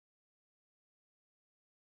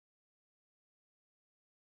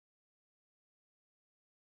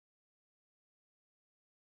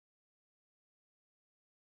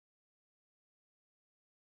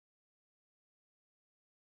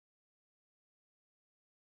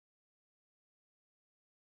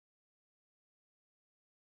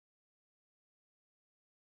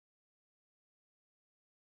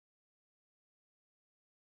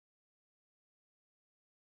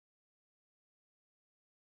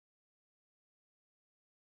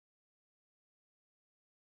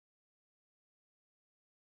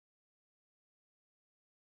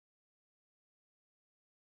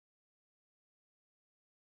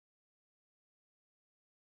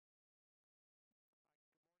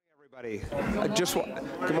Everybody,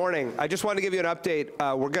 good morning. I just wanted to give you an update.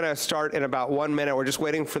 We're going to start in about 1 minute. We're just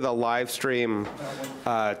waiting for the live stream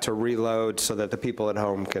to reload so that the people at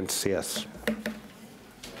home can see us.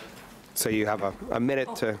 So you have a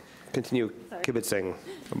minute to continue kibitzing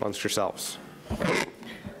amongst yourselves.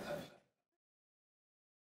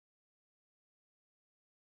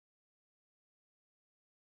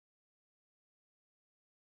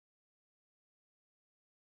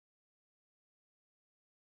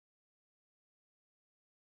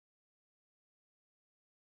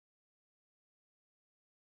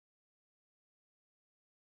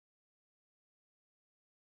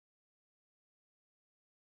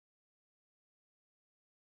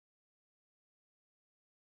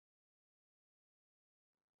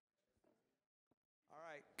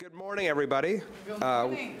 Good morning, everybody. Good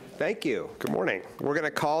morning. Thank you. Good morning. We're going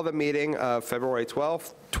to call the meeting of February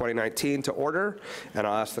 12th, 2019 to order, and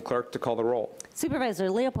I'll ask the clerk to call the roll. Supervisor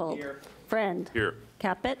Leopold. Here. Friend. Here.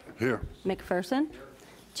 Caput. Here. McPherson.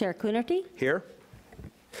 Chair Coonerty. Here.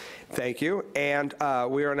 Thank you. And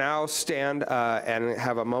we are now stand and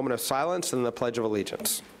have a moment of silence and the Pledge of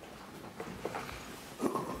Allegiance.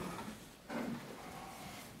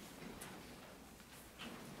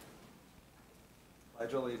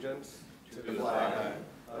 Pledge allegiance to the flag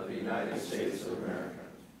of the United States of America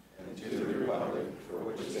and to the republic for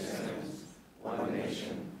which it stands, one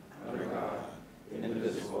nation, under God,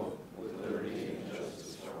 indivisible, with liberty and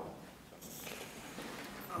justice for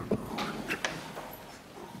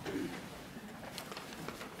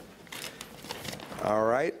all. All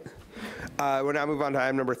right. We'll now move on to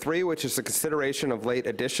item number 3, which is the consideration of late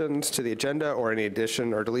additions to the agenda or any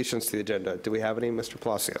addition or deletions to the agenda. Do we have any, Mr.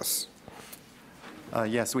 Palacios?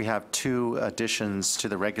 Yes, we have 2 additions to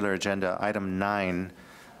the regular agenda. Item 9,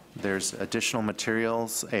 there's additional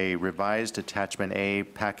materials, a revised attachment A,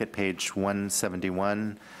 packet page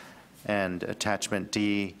 171, and attachment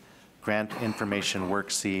D, grant information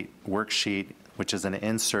worksheet, which is an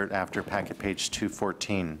insert after packet page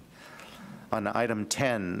 214. On item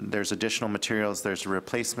 10, there's additional materials. There's a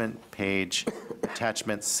replacement page,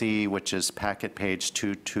 attachment C, which is packet page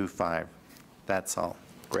 225. That's all.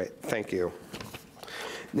 Great, thank you.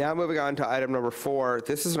 Now moving on to item number 4,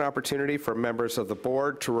 this is an opportunity for members of the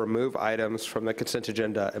board to remove items from the consent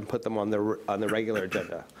agenda and put them on the regular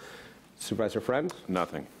agenda. Supervisor Friend?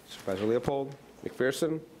 Nothing. Supervisor Leopold?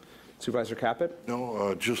 McPherson? Supervisor Caput?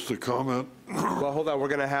 No, just a comment. Well, hold on. We're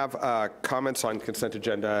going to have comments on consent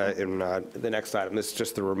agenda in the next item. This is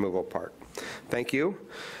just the removal part. Thank you.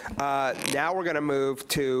 Now we're going to move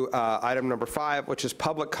to item number 5, which is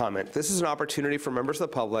public comment. This is an opportunity for members of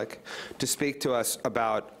the public to speak to us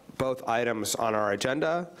about both items on our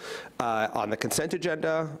agenda, on the consent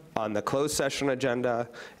agenda, on the closed session agenda,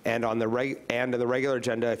 and on the regular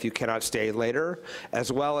agenda if you cannot stay later,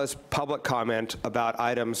 as well as public comment about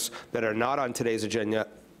items that are not on today's agenda,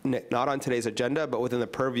 but within the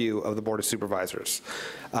purview of the Board of Supervisors.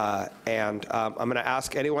 I'm going to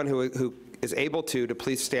ask anyone who is able to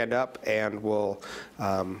please stand up, and we'll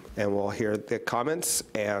hear the comments,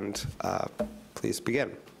 and please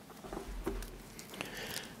begin.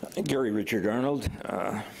 Gary Richard Arnold,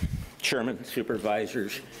 Chairman,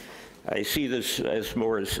 Supervisors. I see this as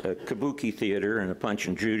more as a kabuki theater and a Punch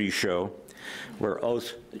and Judy show, where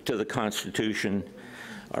oaths to the Constitution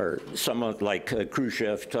are somewhat like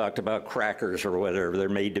Khrushchev talked about crackers or whatever. They're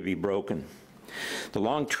made to be broken. The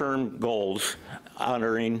long-term goals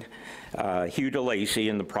honoring Hugh DeLacy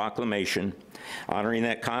in the proclamation, honoring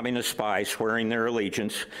that communist spy swearing their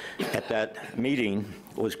allegiance at that meeting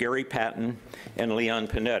was Gary Patton and Leon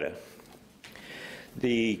Panetta.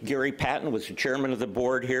 Gary Patton was the chairman of the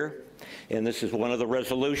board here, and this is one of the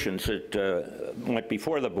resolutions that went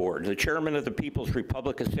before the board. The chairman of the People's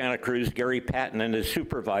Republic of Santa Cruz, Gary Patton, and his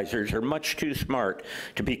supervisors are much too smart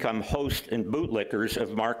to become hosts and bootlickers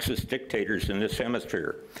of Marxist dictators in this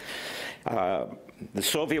hemisphere. The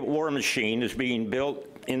Soviet war machine is being built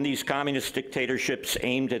in these communist dictatorships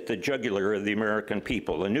aimed at the jugular of the American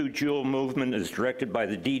people. A new jewel movement is directed by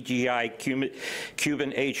the DGI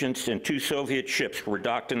Cuban agents, and 2 Soviet ships were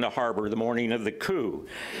docked in the harbor the morning of the coup.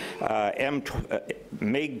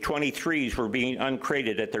 MiG-23s were being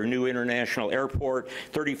uncrated at their new international airport.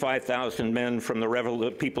 35,000 men from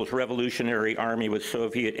the People's Revolutionary Army with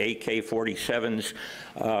Soviet AK-47s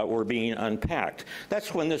were being unpacked.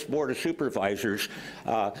 That's when this Board of Supervisors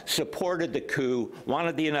supported the coup,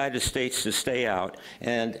 wanted the United States to stay out,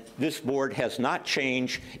 and this board has not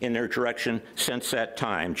changed in their direction since that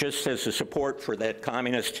time. Just as the support for that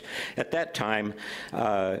communist at that time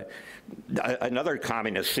another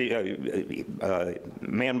communist,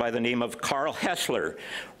 man by the name of Carl Hessler,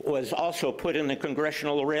 was also put in the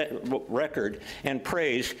congressional record and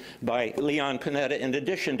praised by Leon Panetta, in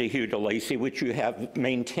addition to Hugh DeLacy, which you have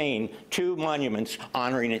maintained 2 monuments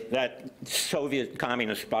honoring that Soviet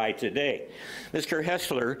communist spy today. Mr.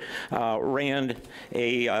 Hessler ran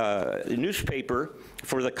a newspaper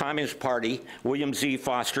for the Communist Party, William Z.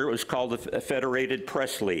 Foster. It was called the Federated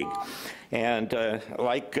Press League. And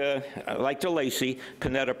like DeLacy,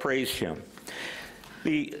 Panetta praised him.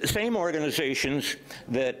 The same organizations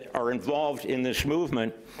that are involved in this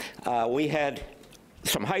movement, we had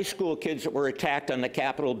some high school kids that were attacked on the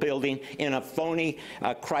Capitol building in a phony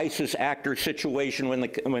crisis actor situation. When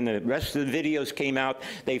the rest of the videos came out,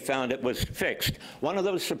 they found it was fixed. One of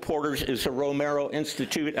those supporters is the Romero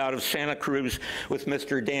Institute out of Santa Cruz with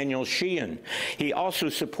Mr. Daniel Sheehan. He also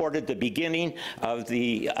supported the beginning of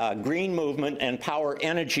the Green Movement and Power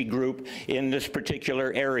Energy Group in this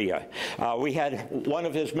particular area. We had one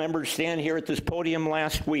of his members stand here at this podium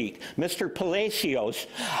last week. Mr. Palacios,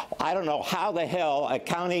 I don't know how the hell a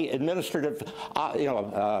county administrative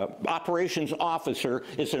operations officer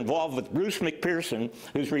is involved with Bruce McPherson,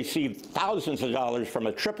 who's received thousands of dollars from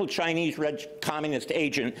a triple Chinese red communist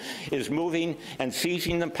agent, is moving and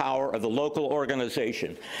seizing the power of the local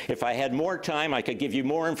organization. If I had more time, I could give you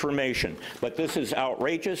more information, but this is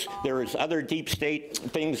outrageous. There is other deep state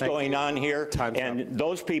things going on here, and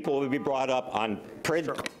those people will be brought up on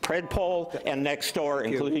Predpol and Nextdoor,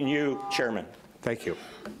 including you, Chairman. Thank you.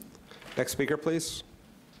 Next speaker, please.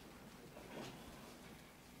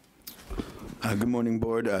 Good morning,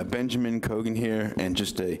 Board. Benjamin Kogan here, and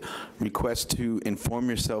just a request to inform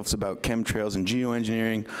yourselves about chemtrails and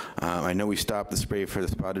geoengineering. I know we stopped the spray for the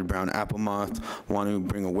spotted brown apple moth. Want to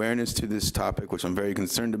bring awareness to this topic, which I'm very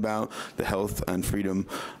concerned about, the health and freedom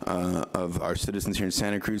of our citizens here in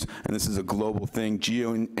Santa Cruz, and this is a global thing.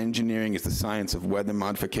 Geoengineering is the science of weather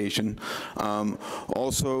modification.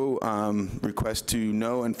 Also, request to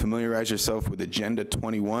know and familiarize yourself with Agenda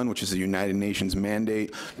 21, which is the United Nations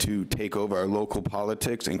mandate to take over our local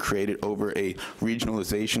politics and create it over a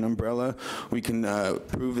regionalization umbrella. We can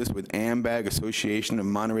prove this with AMBAG, Association of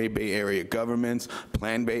Monterey Bay Area Governments,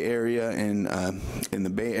 Plan Bay Area in the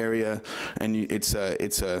Bay Area, and it's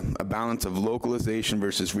a balance of localization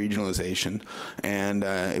versus regionalization. And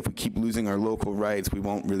if we keep losing our local rights, we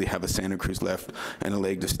won't really have a Santa Cruz left and a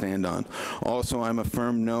leg to stand on. Also, I'm a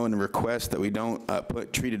firm no and request that we don't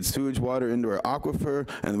put treated sewage water into our aquifer,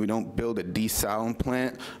 and we don't build a desaline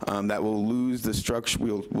plant that will lose the structure.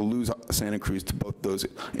 We'll lose Santa Cruz to both those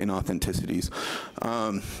inauthenticities.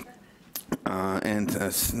 And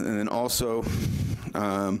then also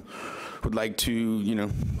would like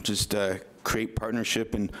to, just create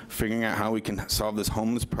partnership in figuring out how we can solve this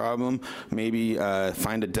homeless problem. Maybe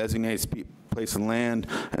find a designated place of land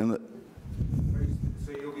and.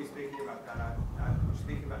 So you'll be speaking about that.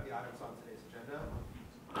 Speaking about the items on today's agenda.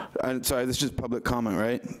 Sorry, this is just public comment,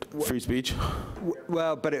 right? Free speech?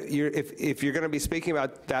 Well, but if you're going to be speaking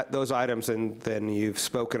about those items, then you've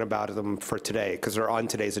spoken about them for today, because they're on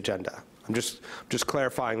today's agenda. I'm just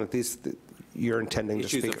clarifying that you're intending to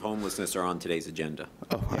speak. Issues of homelessness are on today's agenda.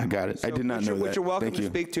 Oh, I got it. I did not know that. Which you're welcome Thank to you.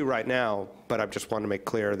 speak to right now, but I just want to make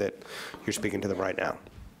clear that you're speaking to them right now.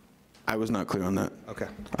 I was not clear on that. Okay.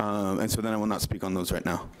 And so then I will not speak on those right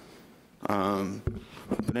now.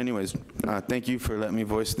 But anyways, thank you for letting me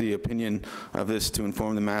voice the opinion of this to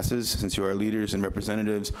inform the masses, since you are leaders and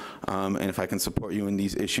representatives. And if I can support you in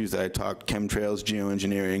these issues that I talked, chemtrails,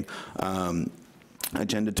 geoengineering,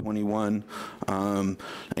 Agenda 21, and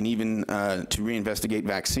even to reinvestigate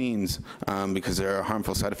vaccines, because there are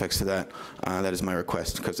harmful side effects to that. That is my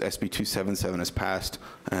request, because SB 277 has passed,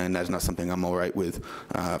 and that's not something I'm all right with.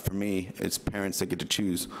 For me, it's parents that get to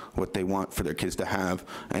choose what they want for their kids to have,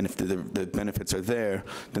 and if the benefits are there,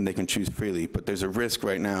 then they can choose freely. But there's a risk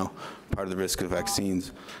right now. Part of the risk of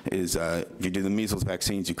vaccines is if you do the measles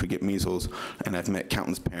vaccines, you could get measles, and I've met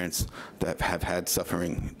countless parents that have had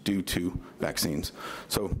suffering due to vaccines.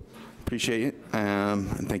 So appreciate it,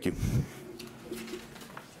 and thank you.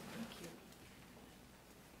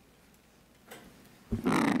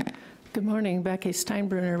 Good morning, Becky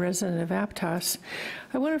Steinbrunner, resident of Aptos.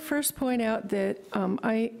 I want to first point out that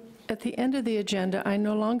I at the end of the agenda, I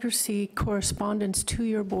no longer see correspondence to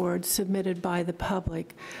your board submitted by the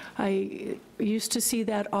public. I used to see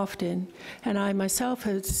that often, and I myself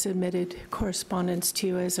have submitted correspondence to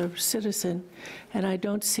you as a citizen, and I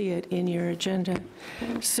don't see it in your agenda.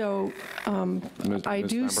 So I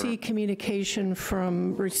do see communication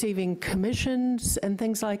from receiving commissions and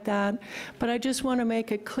things like that, but I just want to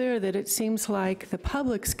make it clear that it seems like the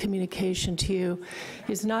public's communication to you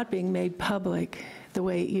is not being made public the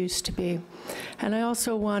way it used to be. And I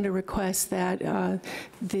also want to request that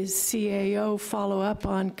the CAO follow up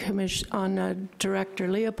on Director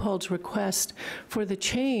Leopold's request for the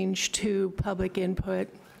change to public input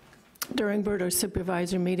during Board of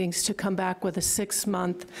Supervisor meetings to come back with a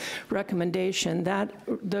 6-month recommendation.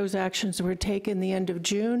 Those actions were taken the end of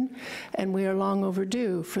June, and we are long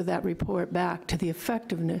overdue for that report back to the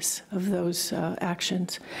effectiveness of those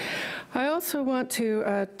actions. I also want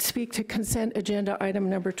to speak to consent agenda item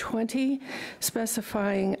number 20,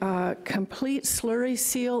 specifying complete slurry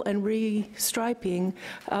seal and restriping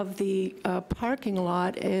of the parking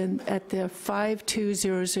lot at the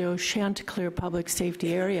 5200 Chanticleer Public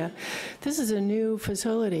Safety Area. This is a new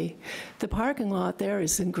facility. The parking lot there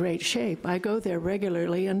is in great shape. I go there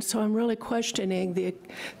regularly, and so I'm really questioning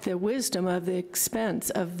the wisdom of the expense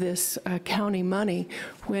of this county money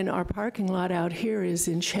when our parking lot out here is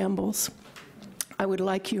in shambles. I would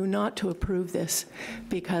like you not to approve this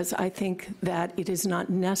because I think that it is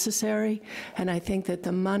not necessary, and I think that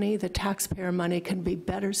the money, the taxpayer money, can be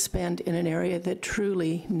better spent in an area that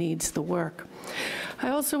truly needs the work. I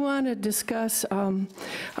also want to discuss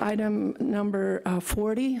item number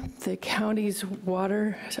 40, the county's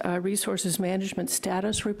water resources management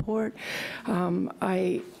status report.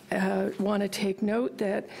 I want to take note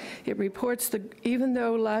that it reports that even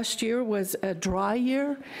though last year was a dry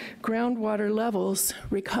year, groundwater levels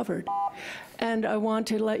recovered. And I want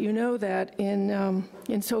to let you know that in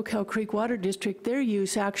Soquel Creek Water District, their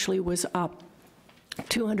use actually was up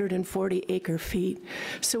 240 acre-feet.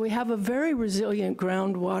 So we have a very resilient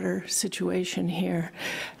groundwater situation here.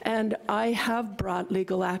 And I have brought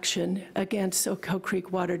legal action against Soquel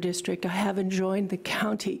Creek Water District. I have joined the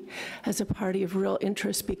county as a party of real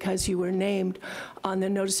interest because you were named on the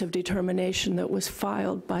notice of determination that was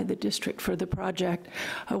filed by the district for the project.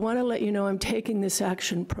 I want to let you know I'm taking this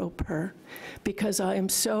action pro per because I am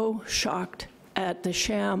so shocked at the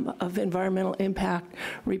sham of environmental impact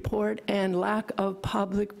report and lack of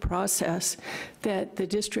public process that the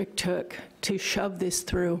district took to shove this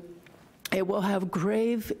through. It will have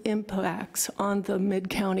grave impacts on the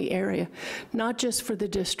mid-county area, not just for the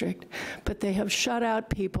district, but they have shut out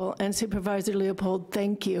people. And Supervisor Leopold,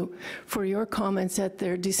 thank you for your comments at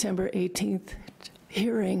their December 18th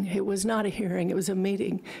hearing. It was not a hearing, it was a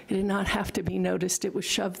meeting. It did not have to be noticed. It was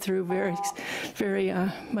shoved through very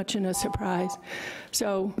much in a surprise.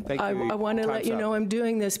 So I want to let you know I'm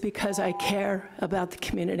doing this because I care about the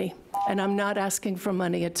community. And I'm not asking for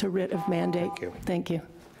money. It's a writ of mandate. Thank you. Thank you.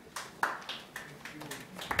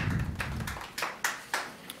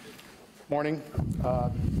 Morning.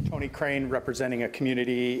 Tony Crane, representing a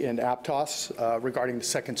community in Aptos regarding the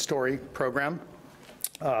second story program.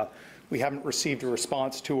 We haven't received a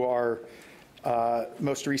response to our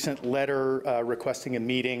most recent letter requesting a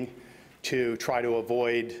meeting to try to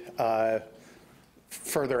avoid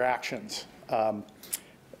further actions.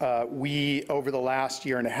 We, over the last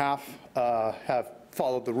year and a half, have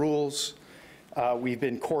followed the rules. We've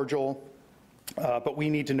been cordial, but we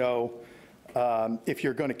need to know if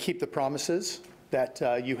you're going to keep the promises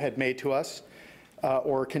that you had made to us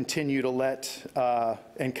or continue to let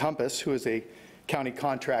Encompass, who is a county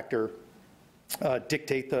contractor,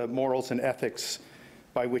 dictate the morals and ethics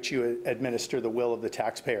by which you administer the will of the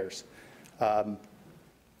taxpayers.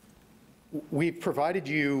 We've provided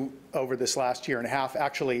you over this last year and a half,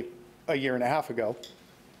 actually a year and a half ago,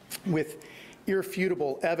 with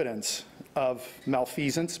irrefutable evidence of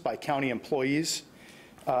malfeasance by county employees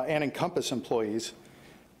and Encompass employees,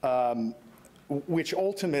 which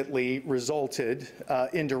ultimately resulted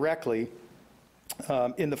indirectly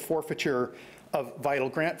in the forfeiture of vital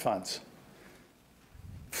grant funds.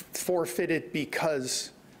 Forfeited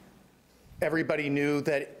because everybody knew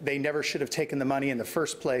that they never should have taken the money in the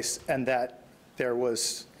first place and that there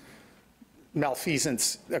was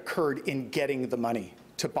malfeasance occurred in getting the money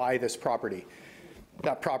to buy this property.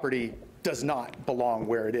 That property does not belong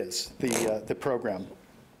where it is, the program.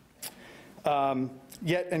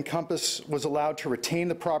 Yet Encompass was allowed to retain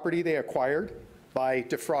the property they acquired by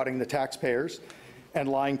defrauding the taxpayers and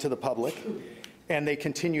lying to the public, and they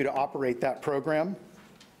continue to operate that program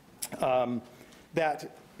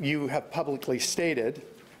that you have publicly stated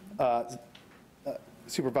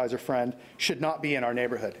supervisor friend, should not be in our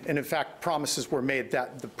neighborhood. And in fact, promises were made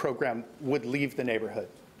that the program would leave the neighborhood.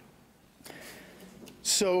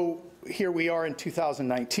 So here we are in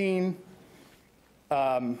 2019,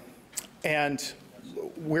 and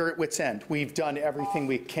we're at wit's end. We've done everything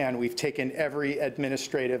we can. We've taken every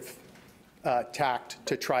administrative tact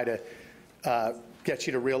to try to get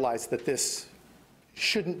you to realize that this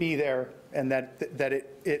shouldn't be there, and that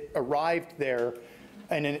it arrived there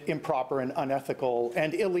in an improper and unethical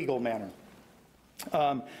and illegal manner.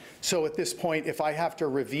 So at this point, if I have to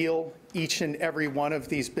reveal each and every one of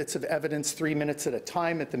these bits of evidence 3 minutes at a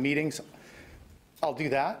time at the meetings, I'll do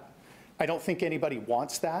that. I don't think anybody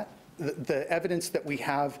wants that. The evidence that we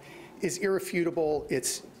have is irrefutable.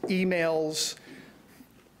 It's emails,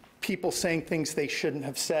 people saying things they shouldn't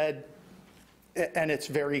have said, and it's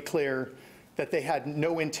very clear that they had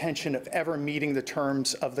no intention of ever meeting the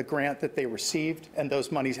terms of the grant that they received, and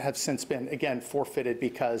those monies have since been, again, forfeited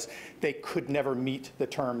because they could never meet the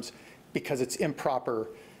terms because it's improper,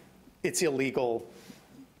 it's illegal.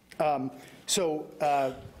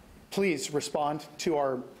 Please respond to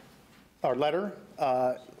our letter.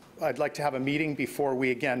 I'd like to have a meeting before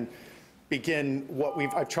we, again, begin what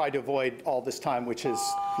I've tried to avoid all this time, which is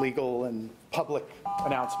legal and public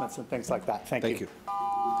announcements and things like that. Thank you. Thank you.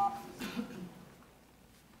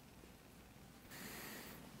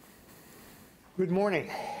 Good morning.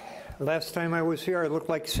 Last time I was here, I looked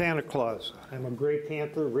like Santa Claus. I'm a Gray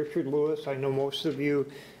Panther, Richard Lewis. I know most of you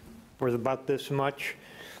were about this much.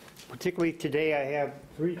 Particularly today, I have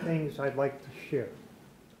 3 things I'd like to share.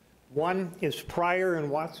 One is prior in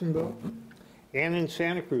Watsonville and in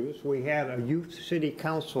Santa Cruz, we had a youth city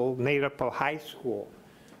council made up of high school.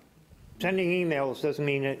 Sending emails doesn't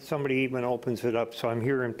mean that somebody even opens it up, so I'm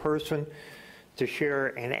here in person to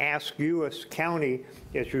share and ask you as county,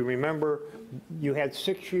 as you remember, you had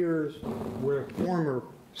 6 years where former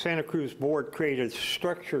Santa Cruz board created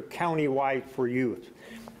structure countywide for youth.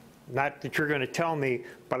 Not that you're going to tell me,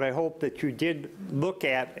 but I hope that you did look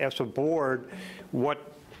at, as a board, what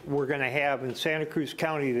we're going to have in Santa Cruz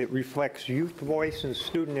County that reflects youth voice and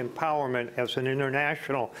student empowerment as an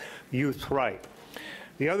international youth right.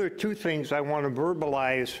 The other 2 things I want to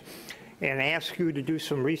verbalize and ask you to do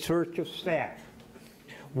some research of staff.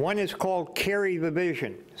 One is called Carry the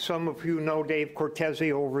Vision. Some of you know Dave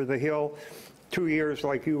Cortese over the hill. 2 years,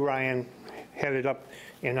 like you, Ryan, headed up,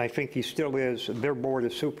 and I think he still is, their board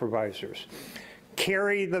of supervisors.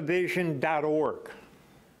 CarryTheVision.org.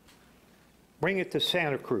 Bring it to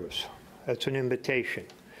Santa Cruz. That's an invitation.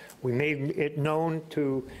 We made it known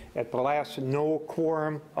to, at the last no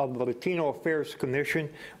quorum of the Latino Affairs Commission.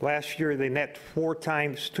 Last year they met 4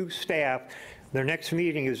 times, 2 staff. Their next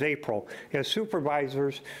meeting is April. As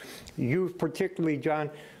supervisors, you particularly, John,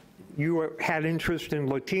 you had interest in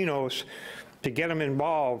Latinos to get them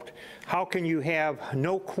involved. How can you have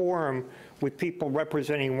no quorum with people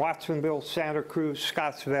representing Watsonville, Santa Cruz,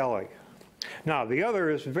 Scotts Valley? Now, the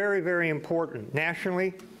other is very, very important.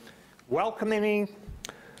 Nationally,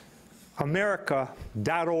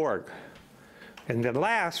 welcomingamerica.org. And the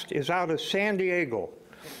last is out of San Diego,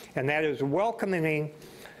 and that is welcoming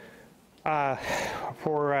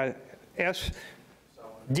for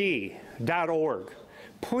SD.org.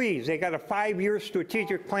 Please, they got a 5-year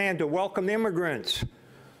strategic plan to welcome immigrants.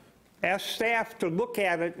 Ask staff to look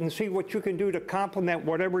at it and see what you can do to complement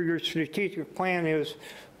whatever your strategic plan is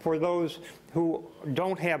for those who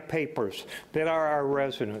don't have papers, that are our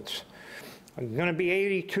residents. I'm going to be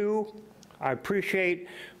 82. I appreciate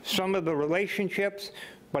some of the relationships,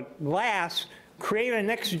 but last, create a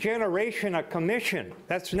next generation, a commission.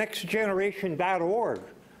 That's nextgeneration.org.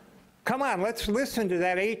 Come on, let's listen to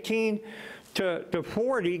that 18 to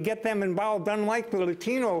 40, get them involved. Unlike the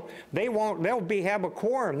Latino, they'll have a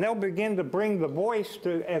quorum. They'll begin to bring the voice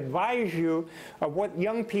to advise you of what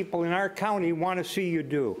young people in our county want to see you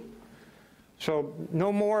do. So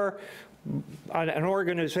no more an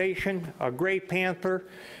organization, a Gray Panther.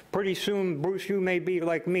 Pretty soon, Bruce, you may be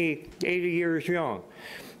like me, 80 years young.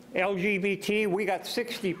 LGBT, we got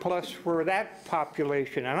 60 plus for that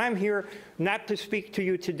population. And I'm here not to speak to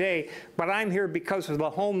you today, but I'm here because of the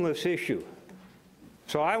homeless issue.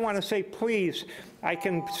 So I want to say, please, I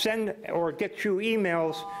can send or get you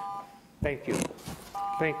emails. Thank you.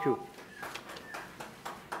 Thank you.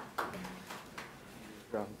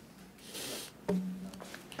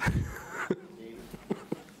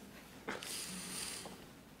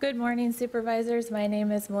 Good morning, supervisors. My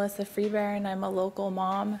name is Melissa Freebear, and I'm a local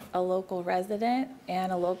mom, a local resident,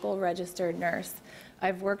 and a local registered nurse.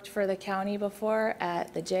 I've worked for the county before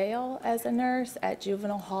at the jail as a nurse, at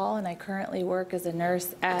juvenile hall, and I currently work as a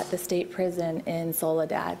nurse at the state prison in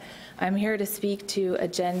Soledad. I'm here to speak to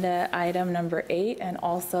agenda item number 8 and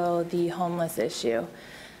also the homeless issue.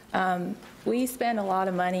 We spend a lot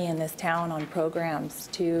of money in this town on programs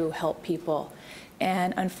to help people.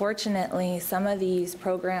 And unfortunately, some of these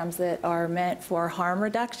programs that are meant for harm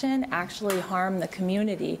reduction actually harm the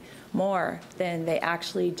community more than they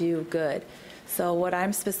actually do good. So what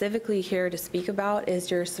I'm specifically here to speak about is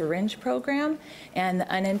your syringe program and the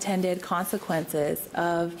unintended consequences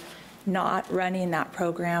of not running that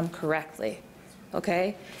program correctly,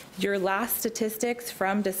 okay? Your last statistics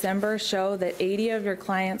from December show that 80 of your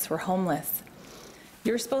clients were homeless.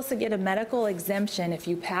 You're supposed to get a medical exemption if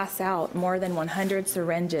you pass out more than 100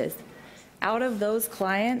 syringes. Out of those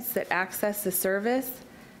clients that access the service,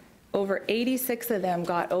 over 86 of them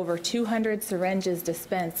got over 200 syringes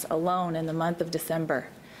dispensed alone in the month of December.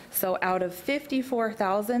 So out of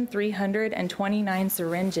 54,329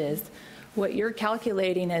 syringes, what you're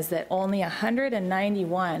calculating is that only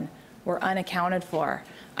 191 were unaccounted for.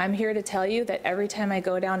 I'm here to tell you that every time I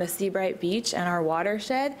go down to Seabright Beach and our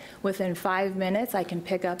watershed, within 5 minutes I can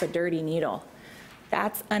pick up a dirty needle.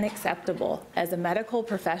 That's unacceptable. As a medical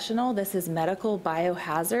professional, this is medical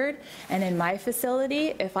biohazard, and in my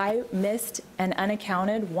facility, if I missed an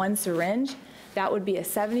unaccounted 1 syringe, that would be a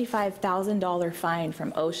 $75,000 fine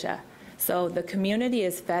from OSHA. So the community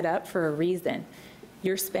is fed up for a reason.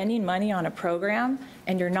 You're spending money on a program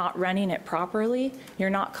and you're not running it properly. You're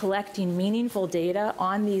not collecting meaningful data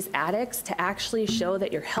on these addicts to actually show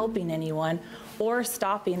that you're helping anyone or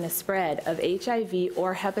stopping the spread of HIV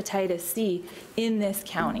or hepatitis C in this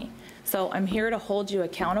county. So I'm here to hold you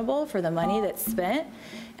accountable for the money that's spent,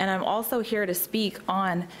 and I'm also here to speak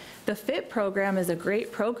on the FIT program is a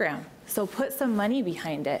great program, so put some money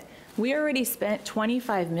behind it. We already spent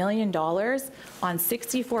 $25 million on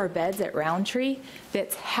 64 beds at Roundtree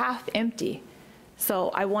that's half empty. So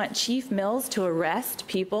I want Chief Mills to arrest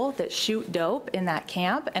people that shoot dope in that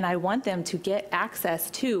camp, and I want them to get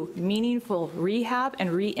access to meaningful rehab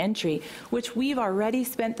and re-entry, which we've already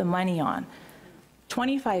spent the money on.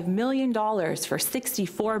 $25 million for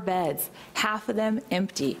 64 beds, half of them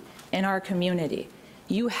empty in our community.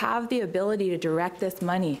 You have the ability to direct this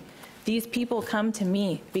money. These people come to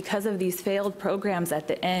me because of these failed programs at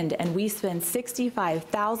the end, and we spend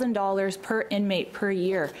 $65,000 per inmate per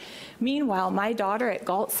year. Meanwhile, my daughter at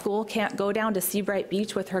Galt School can't go down to Seabright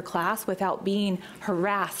Beach with her class without being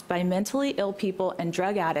harassed by mentally ill people and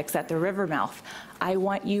drug addicts at the river mouth. I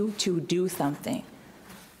want you to do something.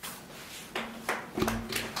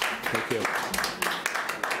 Thank you.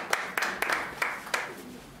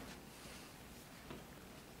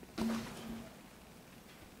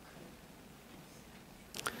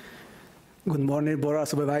 Good morning, Board of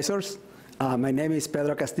Supervisors. My name is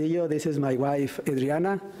Pedro Castillo. This is my wife,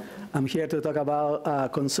 Adriana. I'm here to talk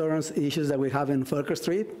about concerns, issues that we have in Fulker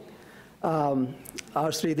Street.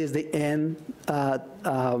 Our street is the end, the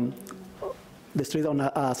street on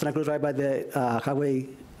Santa Cruz, right by the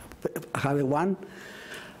Highway 1.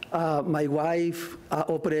 My wife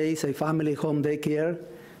operates a family home daycare,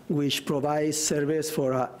 which provides service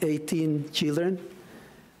for 18 children.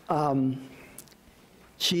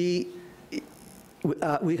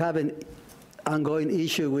 We have an ongoing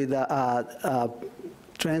issue with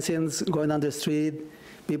transients going down the street,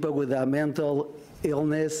 people with mental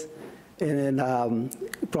illness, and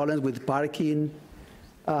problems with parking,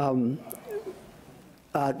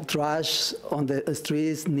 trash on the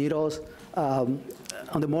streets, needles. On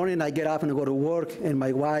the morning, I get up and go to work, and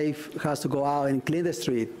my wife has to go out and clean the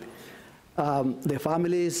street. The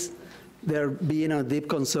families, they're being a deep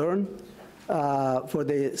concern for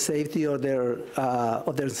the safety of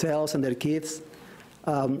themselves and their kids.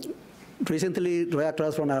 Recently, right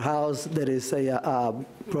across from our house, there is a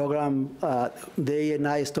program, Day and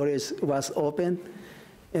Night Storage was open,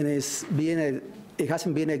 and it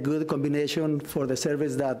hasn't been a good combination for the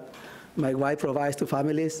service that my wife provides to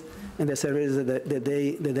families and the service that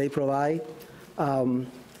they provide.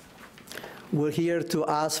 We're here to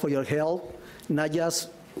ask for your help, not just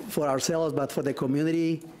for ourselves, but for the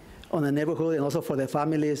community on the neighborhood, and also for the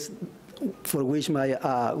families for which my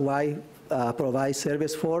wife provides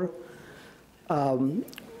service for. The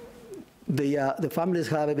families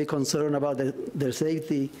have a big concern about their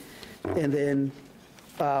safety, and then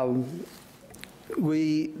the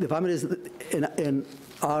families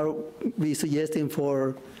are suggesting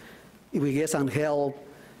for, if we get some help,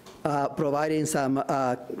 providing some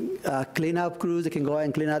cleanup crews that can go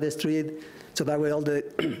and clean out the street, so that way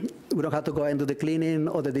we don't have to go and do the cleaning,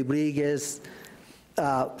 or the debris gets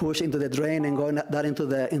pushed into the drain and going down into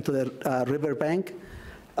the river bank.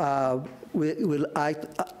 We will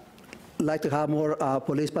like to have more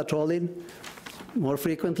police patrolling more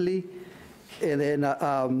frequently. And then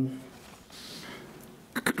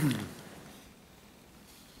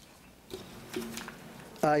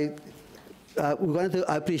we wanted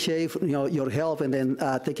to appreciate your help and then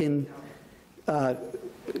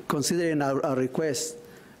considering our request.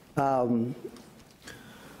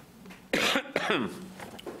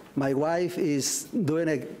 My wife is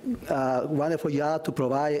doing a wonderful job to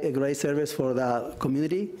provide a great service for the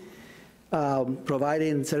community,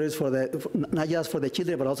 providing service for not just for the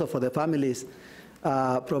children, but also for the families,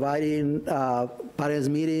 providing parents'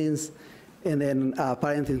 meetings, and then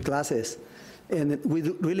parenting classes. And we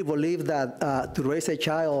really believe that to raise a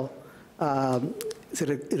child,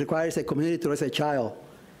 it requires a community to raise a child.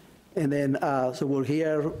 And then, so we're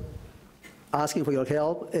here asking for your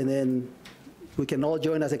help, and then we can all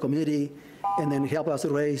join as a community and then help us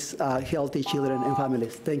raise healthy children and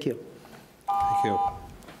families. Thank you. Thank you.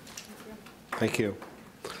 Thank you.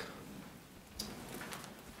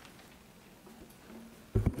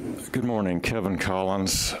 Good morning, Kevin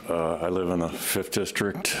Collins. I live in the 5th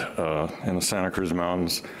District in the Santa Cruz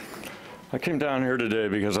Mountains. I came down here today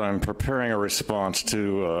because I'm preparing a response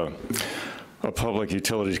to a Public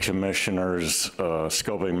Utilities Commissioner's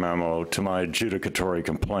scoping memo to my adjudicatory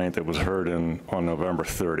complaint that was heard on November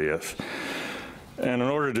 30th. And in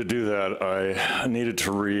order to do that, I needed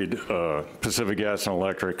to read Pacific Gas and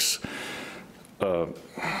Electric's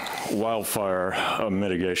wildfire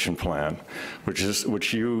mitigation plan, which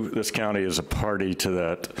this county is a party to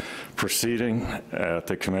that proceeding at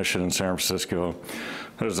the commission in San Francisco.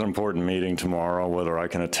 There's an important meeting tomorrow. Whether I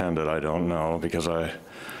can attend it, I don't know, because I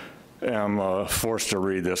am forced to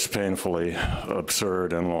read this painfully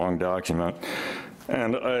absurd and long document.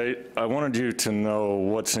 And I wanted you to know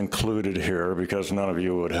what's included here, because none of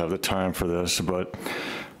you would have the time for this, but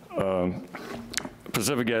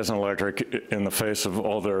Pacific Gas and Electric, in the face of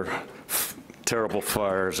all their terrible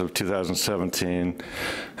fires of 2017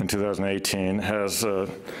 and 2018, has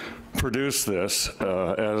produced this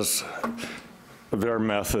as their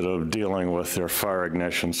method of dealing with their fire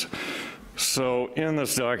ignitions. So in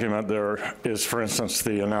this document, there is, for instance,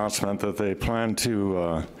 the announcement that they plan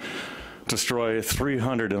to destroy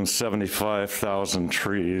 375,000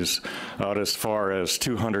 trees out as far as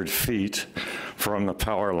 200 feet from the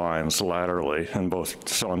power lines laterally on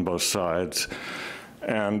both sides.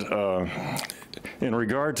 And in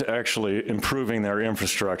regard to actually improving their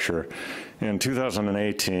infrastructure, in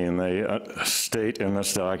 2018, they state in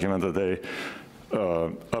this document that they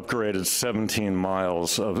upgraded 17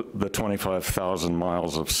 miles of the 25,000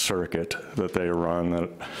 miles of circuit that they run that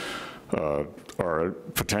are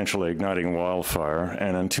potentially igniting wildfire.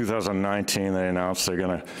 And in 2019, they announced they're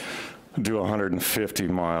going to do 150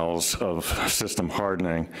 miles of system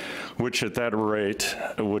hardening, which at that rate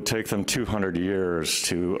would take them 200 years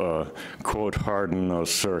to, quote, harden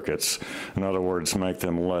those circuits. In other words, make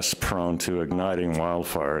them less prone to igniting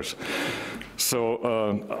wildfires.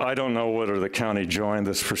 So I don't know whether the county joined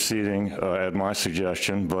this proceeding at my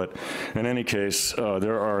suggestion, but in any case,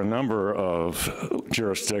 there are a number of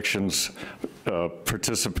jurisdictions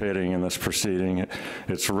participating in this proceeding.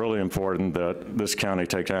 It's really important that this county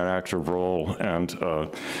take an active role and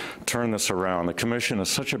turn this around. The commission is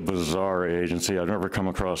such a bizarre agency. I've never come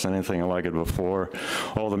across anything like it before.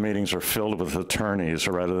 All the meetings are filled with attorneys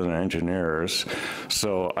rather than engineers.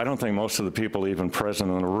 So I don't think most of the people even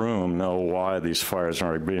present in the room know why these fires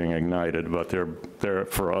aren't being ignited, but they're there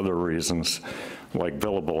for other reasons, like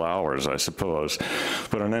billable hours, I suppose.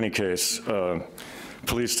 But in any case,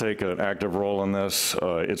 please take an active role in this.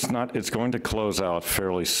 It's going to close out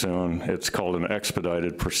fairly soon. It's called an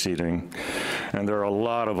expedited proceeding. And there are a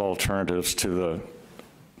lot of alternatives to the,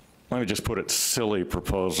 let me just put it, silly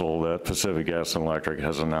proposal that Pacific Gas and Electric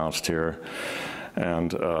has announced here.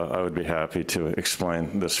 And I would be happy to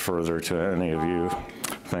explain this further to any of you.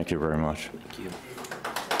 Thank you very much. Thank you.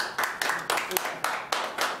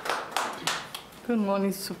 Good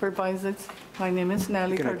morning, Supervisors. My name is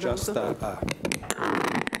Nelly Cardoso.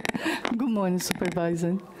 Good morning,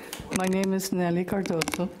 Supervisor. My name is Nelly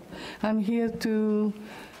Cardoso. I'm here to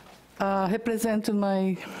represent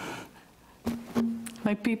my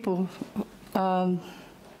people,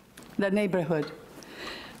 the neighborhood.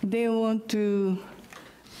 They want to,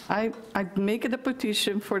 I make it a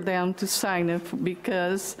petition for them to sign it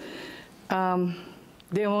because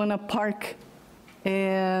they want a park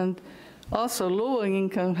and also lower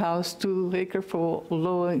income house, 2 acre for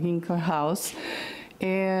lower income house.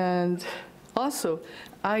 And also,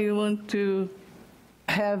 I want to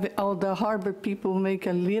have all the harbor people make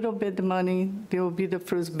a little bit of money. They will be the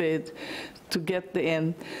first bid to get the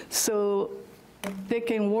end. So they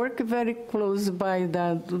can work very close by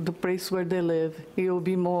the place where they live. It will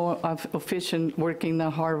be more efficient working in the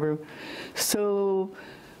harbor. So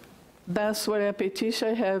that's what a petition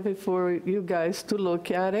I have for you guys to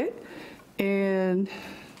look at it. And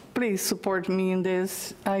please support me in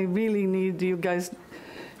this. I really need you guys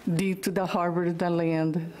deed to the harbor, the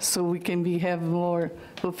land, so we can have more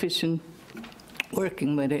efficient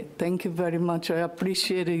working with it. Thank you very much. I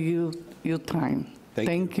appreciate your time.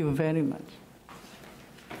 Thank you very much.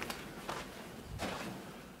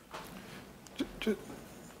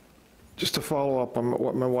 Just to follow up on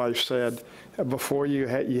what my wife said, before you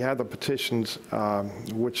had the petitions,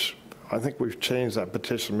 which I think we've changed that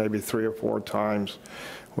petition maybe 3 or 4 times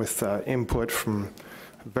with input from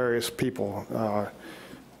various people.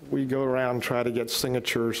 We go around and try to get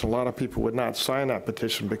signatures. A lot of people would not sign that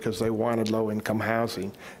petition because they wanted low-income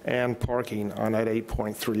housing and parking on that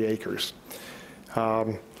 8.3 acres.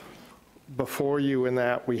 Before you in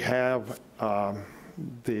that, we have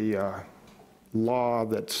the law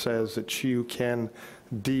that says that you can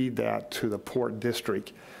deed that to the Port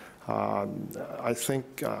District. I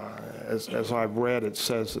think, as I've read, it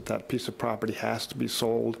says that that piece of property has to be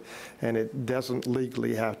sold, and it doesn't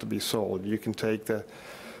legally have to be sold. You can take the,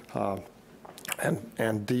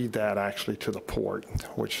 and deed that actually to the port,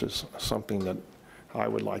 which is something that I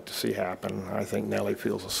would like to see happen. I think Nellie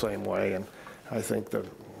feels the same way, and I think the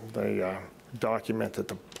document that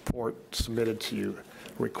the port submitted to you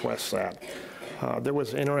requests that. There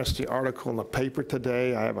was an interesting article in the paper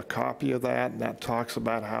today. I have a copy of that, and that talks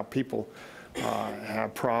about how people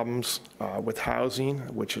have problems with housing,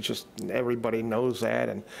 which is just, everybody knows that,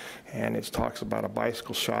 and it talks about a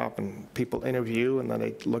bicycle shop, and people interview, and then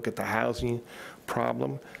they look at the housing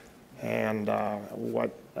problem. And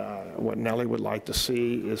what Nellie would like to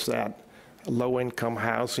see is that low-income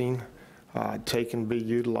housing can be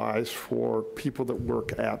utilized for people that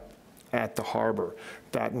work at the harbor.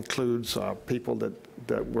 That includes people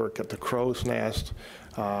that work at the Crow's Nest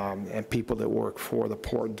and people that work for the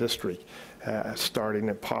Port District, starting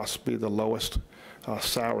at possibly the lowest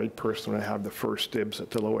salaried person to have the first dibs at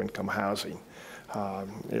the low-income housing.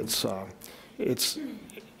 It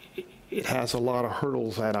has a lot of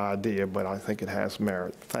hurdles, that idea, but I think it has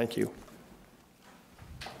merit. Thank you.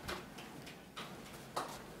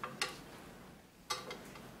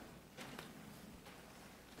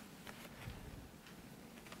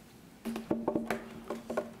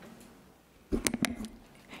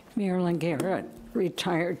 Marilyn Garrett,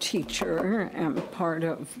 retired teacher and part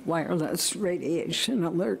of Wireless Radiation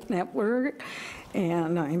Alert Network,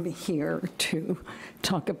 and I'm here to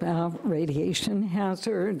talk about radiation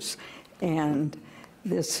hazards. And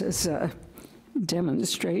this is a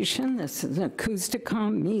demonstration. This is an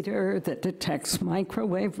acousticom meter that detects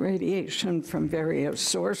microwave radiation from various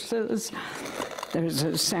sources. There's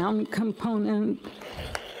a sound component.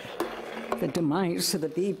 The demise of the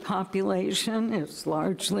bee population is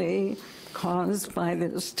largely caused by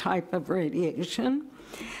this type of radiation.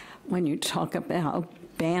 When you talk about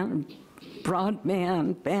broadband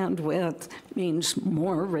bandwidth, means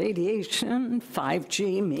more radiation.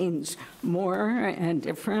 5G means more and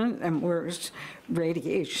different and worse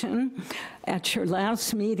radiation. At your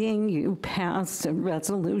last meeting, you passed a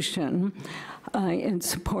resolution in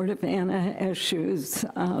support of Anna Eshu's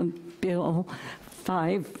Bill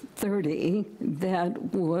 530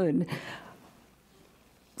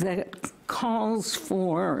 that calls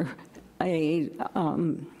for a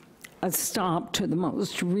stop to the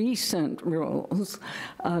most recent rules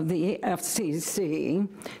of the FCC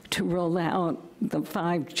to roll out the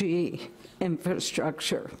 5G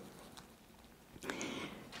infrastructure.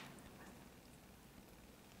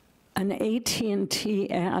 An AT&T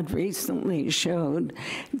ad recently showed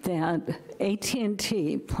that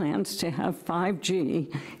AT&T plans to have 5G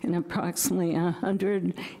in approximately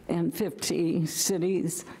 150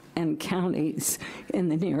 cities and counties in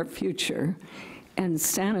the near future, and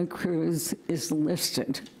Santa Cruz is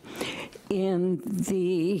listed. In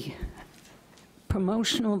the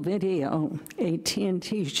promotional video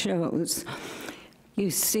AT&T shows, you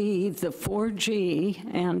see the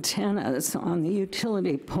 4G antennas on the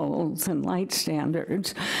utility poles and light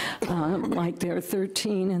standards, like there are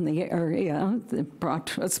 13 in the area, brought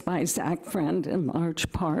to us by Zach Friend in large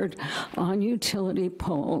part, on utility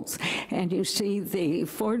poles. And you see the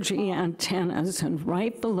 4G antennas, and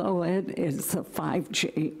right below it is the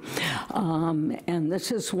 5G. And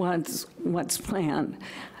this is what's planned.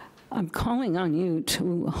 I'm calling on you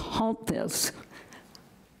to halt this.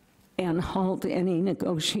 and halt any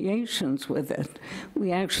negotiations with it.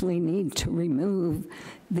 We actually need to remove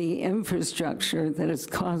the infrastructure that is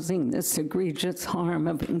causing this egregious harm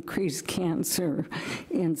of increased cancer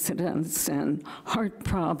incidence and heart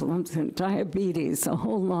problems and diabetes, a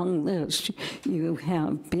whole long list. You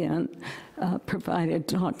have been provided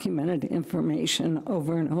documented information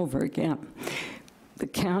over and over again. The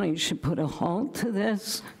county should put a halt to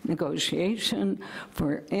this negotiation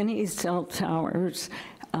for any cell towers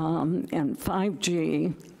and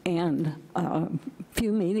 5G. And a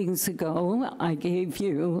few meetings ago, I gave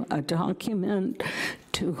you a document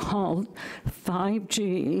to halt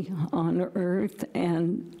 5G on Earth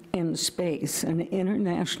and in space, an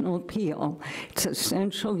international appeal. It's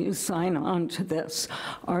essential you sign on to this.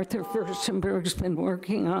 Arthur Furstenberg's been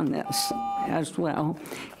working on this as well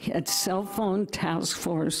at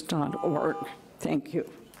cellphonetaskforce.org. Thank you.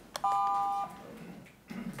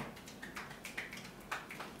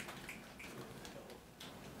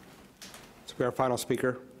 So we have our final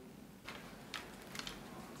speaker.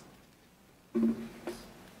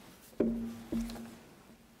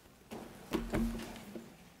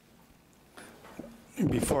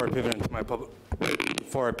 Before I pivot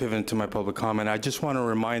into my public comment, I just want to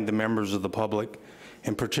remind the members of the public,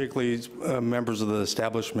 and particularly members of the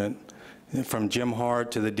establishment, from Jim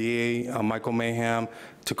Hart to the DA, Michael Mayhem,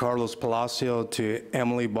 to Carlos Palacio, to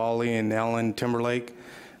Emily Bawley and Alan Timberlake.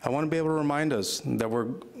 I want to be able to remind us that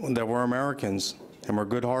we're Americans and we're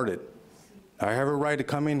good-hearted. I have a right to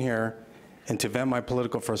come in here and to vent my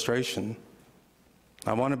political frustration.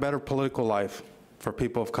 I want a better political life for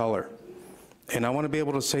people of color. And I want to be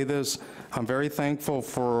able to say this, I'm very thankful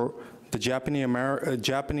for the Japanese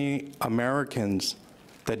Americans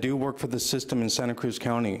that do work for the system in Santa Cruz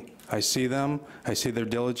County. I see them, I see their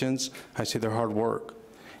diligence, I see their hard work.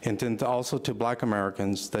 And then also to Black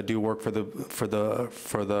Americans that do work for the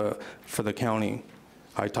county.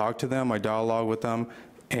 I talk to them, I dialogue with them,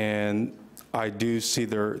 and I do see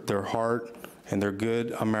their heart, and they're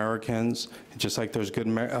good Americans, just like there's good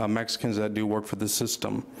Mexicans that do work for the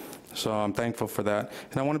system. So I'm thankful for that.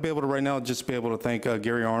 And I want to be able to right now just be able to thank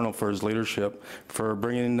Gary Arnold for his leadership, for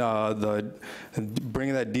bringing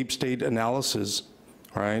bringing that deep state analysis,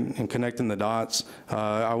 right, and connecting the dots.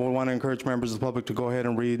 I would want to encourage members of the public to go ahead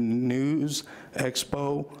and read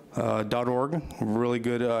newsexpo.org, really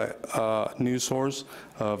good news source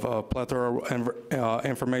of a plethora of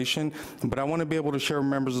information. But I want to be able to share with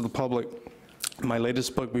members of the public, my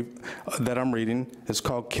latest book that I'm reading is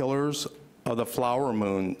called Killers of the Flower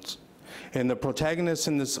Moons. And the protagonist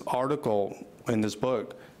in this article, in this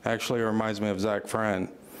book, actually reminds me of Zach Friend,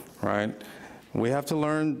 right? We have to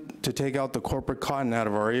learn to take out the corporate cotton out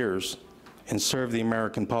of our ears and serve the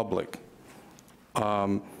American public.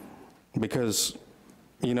 Because,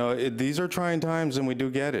 you know, these are trying times and we do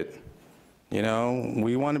get it. You know,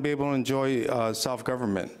 we want to be able to enjoy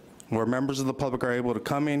self-government, where members of the public are able to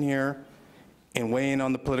come in here and weigh in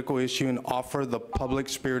on the political issue and offer the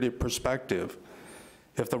public-spirited perspective.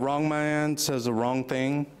 If the wrong man says the wrong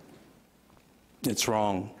thing, it's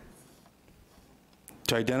wrong.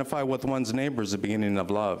 To identify with one's neighbor is the beginning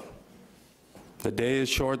of love. The day is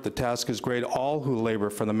short, the task is great. All who labor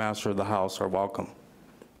for the master of the house are welcome.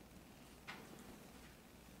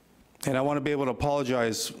 And I want to be able to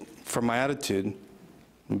apologize for my attitude.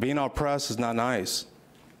 Being oppressed is not nice.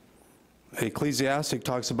 Ecclesiastic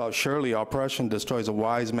talks about surely oppression destroys a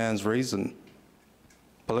wise man's reason.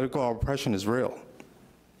 Political oppression is real.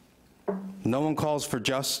 No one calls for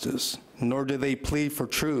justice, nor do they plead for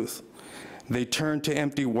truth. They turn to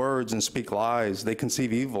empty words and speak lies. They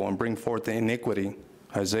conceive evil and bring forth the iniquity.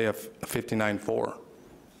 Isaiah 59:4.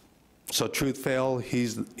 So truth fail,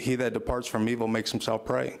 he that departs from evil makes himself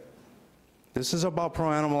prey. This is about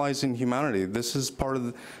pro-animalizing humanity. This is part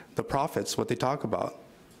of the prophets, what they talk about.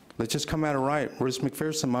 Let's just come at it right. Bruce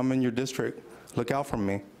McPherson, I'm in your district. Look out for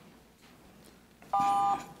me.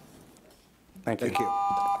 Thank you. Thank you.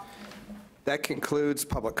 That concludes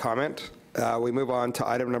public comment. We move on to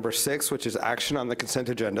item number 6, which is action on the consent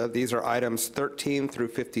agenda. These are items 13 through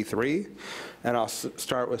 53. And I'll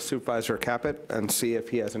start with Supervisor Caput and see if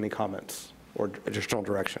he has any comments or additional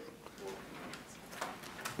direction.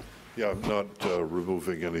 Yeah, I'm not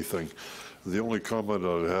removing anything. The only comment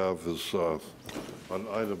I have is on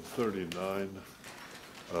item 39,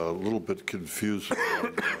 a little bit confusing.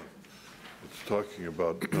 It's talking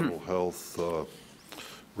about mental health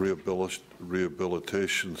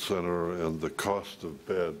rehabilitation center and the cost of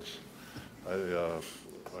beds. I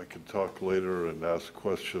can talk later and ask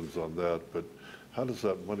questions on that, but how does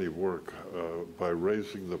that money work? By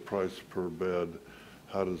raising the price per bed,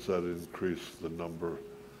 how does that increase the number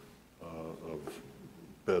of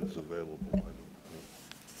beds available.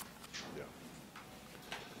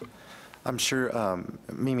 I'm sure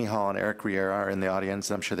Mimi Hall and Eric Riera are in the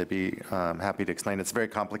audience. I'm sure they'd be happy to explain. It's very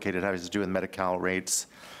complicated, having to do with Medi-Cal rates.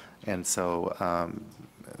 And so,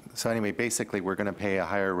 so anyway, basically, we're going to pay a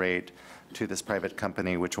higher rate to this private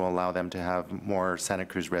company, which will allow them to have more Santa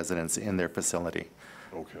Cruz residents in their facility.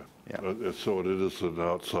 Okay. Yeah. So it is an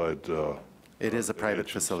outside. It is a private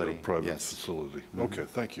facility. Private yes. facility. Okay,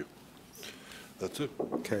 thank you. That's it.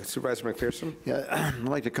 Okay, Supervisor McPherson? Yeah, I'd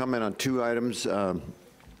like to comment on two items.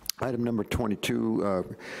 Item number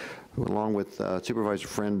 22, along with Supervisor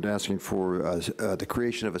Friend asking for the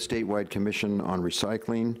creation of a statewide commission on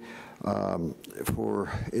recycling.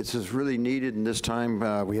 It's really needed in this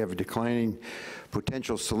time. We have declining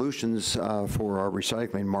potential solutions for our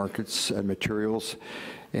recycling markets and materials,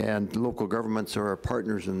 and local governments are our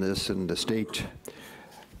partners in this, and the state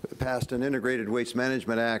passed an Integrated Waste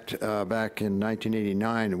Management Act back in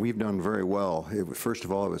 1989, and we've done very well. First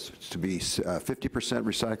of all, it was to be 50%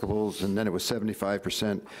 recyclables, and then it was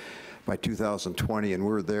 75% by 2020, and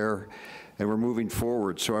we're there, and we're moving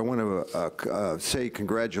forward. So I want to say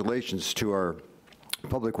congratulations to our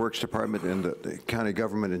Public Works Department and the county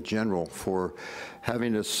government in general for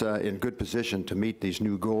having us in good position to meet these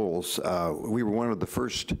new goals. We were one of the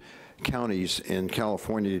first counties in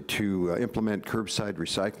California to implement curbside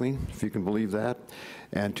recycling, if you can believe that,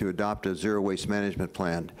 and to adopt a zero waste management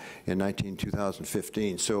plan in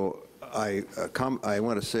 2015. So I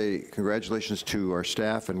want to say congratulations to our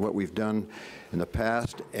staff and what we've done in the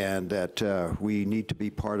past, and that we need to be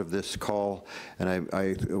part of this call. And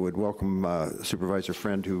I would welcome Supervisor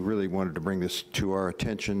Friend, who really wanted to bring this to our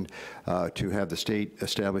attention, to have the state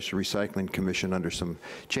establish a recycling commission under some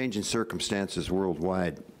changing circumstances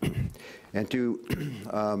worldwide. And to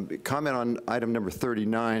comment on item number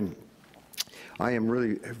 39, I am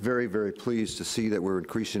really very, very pleased to see that we're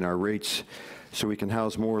increasing our rates so we can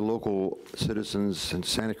house more local citizens in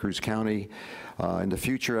Santa Cruz County. In the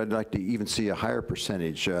future, I'd like to even see a higher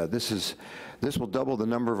percentage. This will double the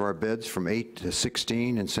number of our beds from 8 to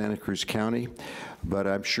 16 in Santa Cruz County, but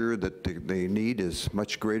I'm sure that the need is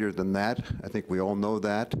much greater than that. I think we all know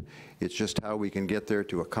that. It's just how we can get there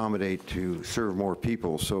to accommodate, to serve more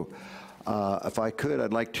people. So if I could,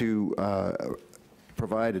 I'd like to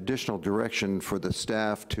provide additional direction for the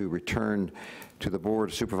staff to return to the Board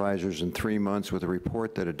of Supervisors in 3 months with a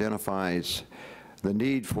report that identifies the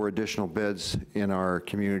need for additional beds in our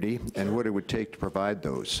community and what it would take to provide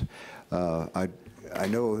those. I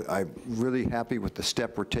know I'm really happy with the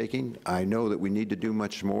step we're taking. I know that we need to do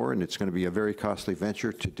much more, and it's going to be a very costly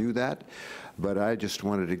venture to do that, but I just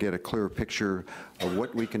wanted to get a clear picture of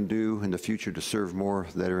what we can do in the future to serve more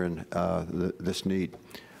that are in this need.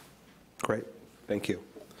 Great. Thank you.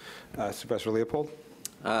 Supervisor Leopold?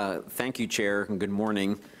 Thank you, Chair, and good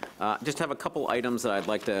morning. Just have a couple items that I'd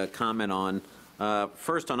like to comment on.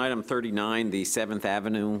 First, on item 39, the 7th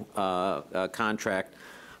Avenue contract,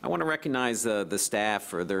 I want to recognize the staff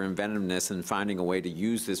for their inventiveness in finding a way to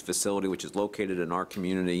use this facility, which is located in our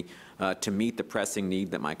community, to meet the pressing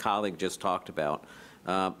need that my colleague just talked about.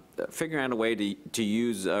 Figuring out a way to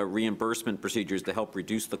use reimbursement procedures to help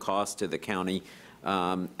reduce the cost to the county,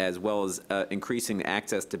 as well as increasing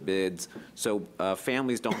access to bids, so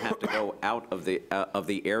families don't have to go out of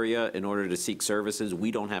the area in order to seek services. We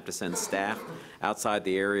don't have to send staff outside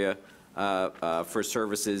the area for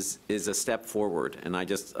services is a step forward, and I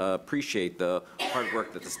just appreciate the hard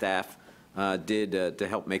work that the staff did to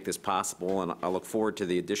help make this possible, and I look forward to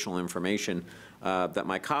the additional information that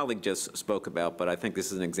my colleague just spoke about, but I think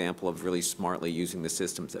this is an example of really smartly using the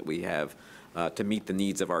systems that we have to meet the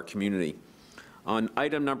needs of our community. On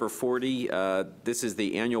item number 40, this is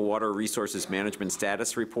the annual Water Resources Management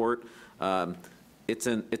Status Report. It's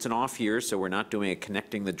an off year, so we're not doing a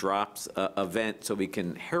Connecting the Drops event so we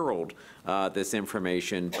can herald this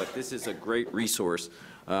information, but this is a great resource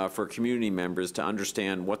for community members to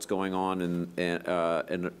understand what's going on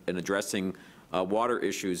in addressing water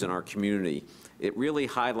issues in our community. It really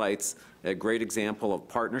highlights a great example of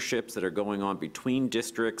partnerships that are going on between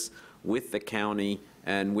districts, with the county,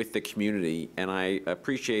 and with the community, and I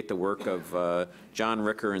appreciate the work of John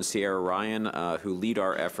Ricker and Sierra Ryan, who lead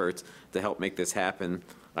our efforts to help make this happen.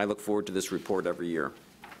 I look forward to this report every year.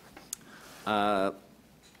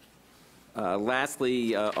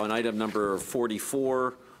 Lastly, on item number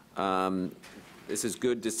 44, this is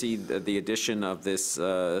good to see the addition of this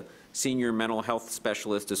senior mental health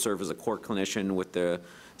specialist to serve as a court clinician with the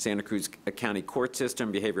Santa Cruz County Court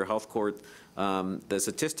System, Behavioral Health Court. The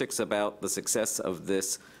statistics about the success of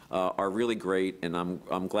this are really great, and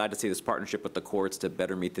I'm glad to see this partnership with the courts to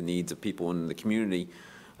better meet the needs of people in the community.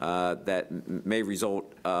 that may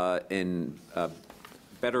result in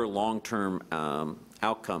better long-term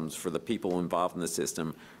outcomes for the people involved in the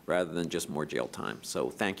system rather than just more jail time. So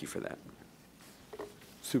thank you for that.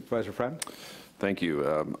 Supervisor Friend? Thank you.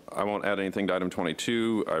 I won't add anything to item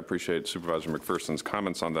 22. I appreciate Supervisor McPherson's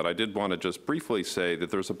comments on that. I did want to just briefly say that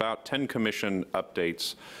there's about 10 commission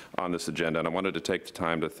updates on this agenda, and I wanted to take the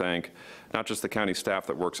time to thank not just the county staff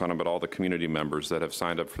that works on them, but all the community members that have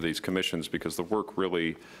signed up for these commissions, because the work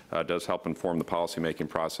really does help inform the policymaking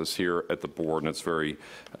process here at the board, and it's very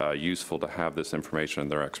useful to have this information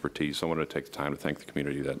and their expertise. So I wanted to take the time to thank the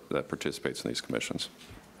community that participates in these commissions.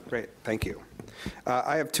 Great, thank you.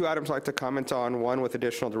 I have two items I'd like to comment on, one with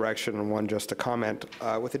additional direction and one just a comment.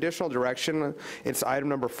 With additional direction, it's item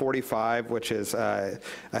number 45, which is a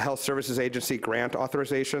Health Services Agency grant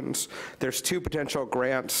authorizations. There's two potential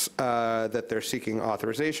grants that they're seeking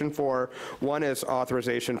authorization for. One is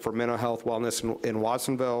authorization for mental health wellness in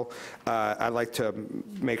Watsonville. I'd like to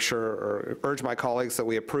make sure or urge my colleagues that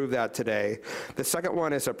we approve that today. The second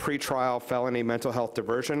one is a pretrial felony mental health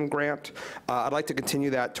diversion grant. I'd like to continue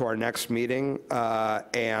that to our next meeting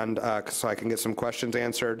so I can get some questions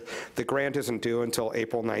answered. The grant isn't due until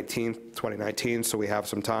April 19th, 2019, so we have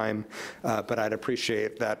some time, but I'd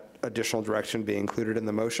appreciate that additional direction being included in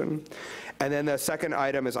the motion. And then the second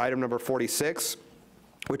item is item number 46,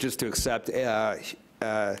 which is to accept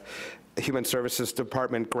Human Services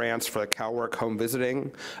Department grants for the CalWork home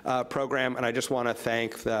visiting program. And I just want to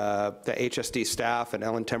thank the HSD staff and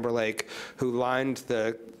Ellen Timberlake who lined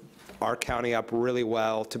our county up really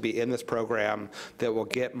well to be in this program that will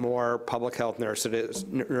get more public health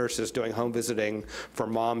nurses doing home visiting for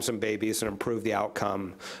moms and babies and improve the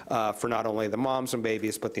outcome for not only the moms and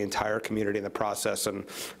babies, but the entire community in the process. And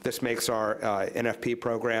this makes our NFP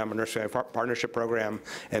program, a Nursing Partnership Program,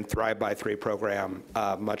 and Thrive by 3 program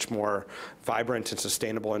much more vibrant and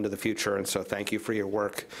sustainable into the future. And so thank you for your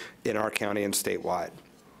work in our county and statewide.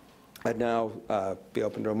 I'd now be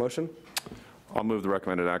open to a motion. I'll move the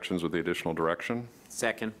recommended actions with the additional direction.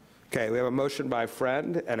 Second. Okay, we have a motion by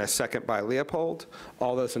Friend and a second by Leopold.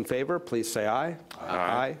 All those in favor, please say aye.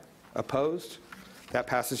 Aye. Opposed? That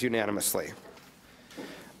passes unanimously.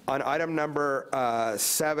 On item number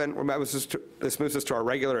 7, this moves us to our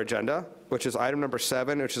regular agenda, which is item number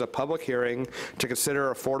 7, which is a public hearing to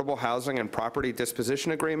consider affordable housing and property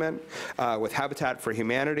disposition agreement with Habitat for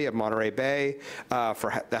Humanity of Monterey Bay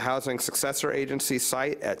for the Housing Successor Agency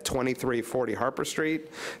site at 2340 Harper Street,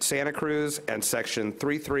 Santa Cruz, and Section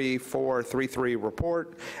 33433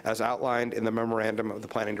 report as outlined in the memorandum of the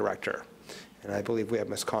Planning Director. And I believe we have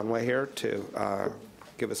Ms. Conway here to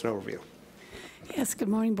give us an overview. Yes, good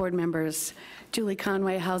morning, board members. Julie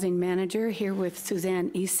Conway, Housing Manager, here with Suzanne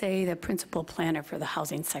Issei, the Principal Planner for the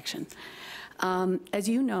Housing Section. As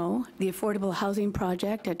you know, the Affordable Housing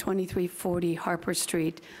Project at 2340 Harper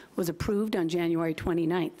Street was approved on January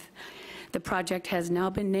 29th. The project has now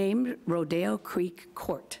been named Rodeo Creek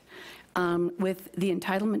Court. With the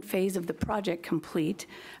entitlement phase of the project complete,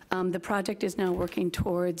 the project is now working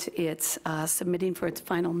towards its submitting for its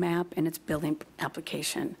final map and its building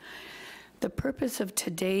application. The purpose of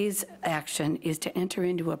today's action is to enter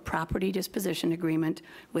into a property disposition agreement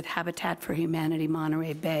with Habitat for Humanity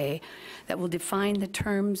Monterey Bay that will define the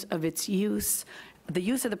terms of its use, the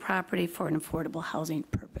use of the property for an affordable housing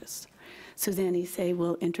purpose. Suzanne Issei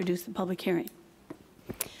will introduce the public hearing.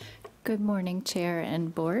 Good morning, Chair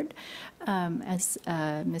and Board. As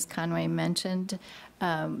Ms. Conway mentioned,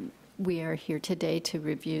 we are here today to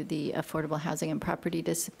review the Affordable Housing and Property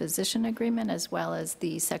Disposition Agreement, as well as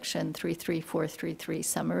the Section 33433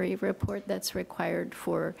 summary report that's required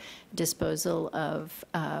for disposal of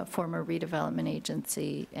former redevelopment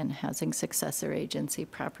agency and housing successor agency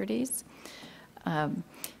properties.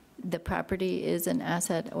 The property is an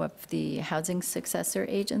asset of the Housing Successor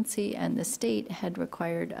Agency, and the state had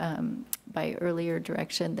required by earlier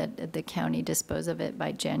direction that the county dispose of it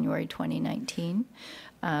by January 2019.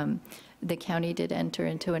 The county did enter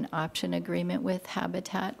into an option agreement with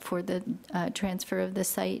Habitat for the transfer of the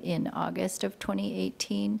site in August of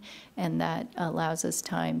 2018, and that allows us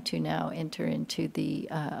time to now enter into the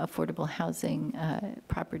affordable housing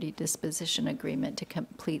property disposition agreement to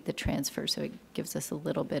complete the transfer, so it gives us a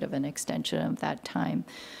little bit of an extension of that time.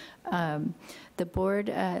 The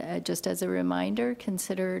board, just as a reminder,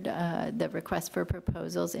 considered the request for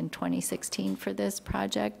proposals in 2016 for this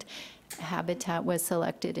project. Habitat was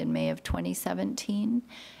selected in May of 2017,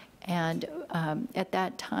 And at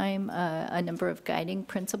that time, a number of guiding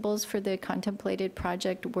principles for the contemplated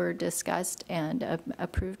project were discussed and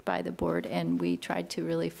approved by the board, and we tried to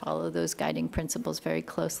really follow those guiding principles very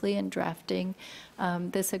closely in drafting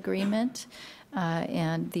this agreement.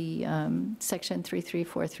 And the Section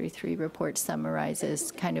 33433 report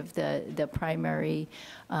summarizes kind of the primary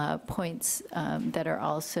points that are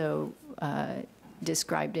also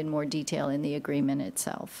described in more detail in the agreement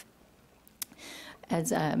itself.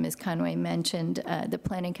 As Ms. Conway mentioned, the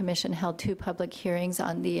Planning Commission held 2 public hearings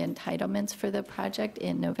on the entitlements for the project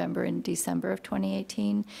in November and December of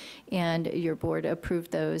 2018, and your board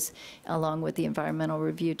approved those along with the environmental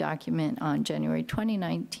review document on January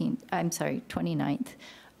 29th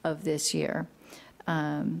of this year.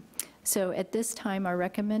 So at this time, our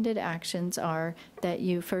recommended actions are that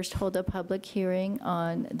you first hold a public hearing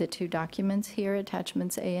on the 2 documents here,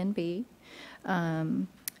 attachments A and B.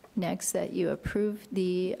 Next, that you approve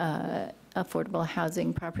the affordable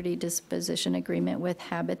housing property disposition agreement with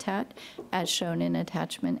Habitat as shown in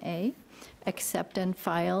attachment A. Accept and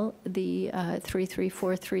file the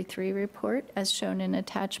 33433 report as shown in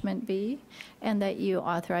attachment B, and that you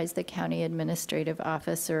authorize the county administrative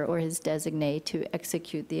officer or his designee to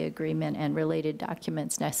execute the agreement and related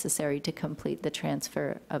documents necessary to complete the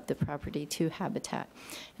transfer of the property to Habitat.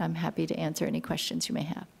 I'm happy to answer any questions you may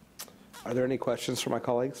have. Are there any questions from my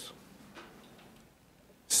colleagues?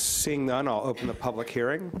 Seeing none, I'll open the public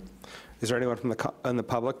hearing. Is there anyone from in the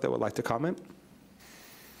public that would like to comment?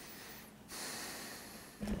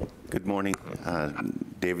 Good morning.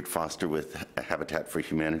 David Foster with Habitat for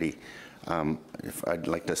Humanity. I'd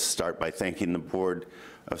like to start by thanking the Board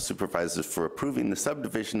of Supervisors for approving the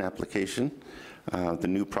subdivision application. The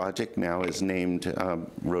new project now is named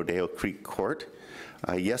Rodeo Creek Court.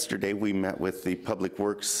 Yesterday, we met with the Public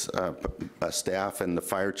Works staff and the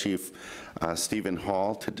Fire Chief, Stephen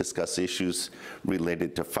Hall, to discuss issues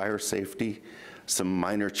related to fire safety. Some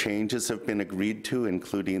minor changes have been agreed to,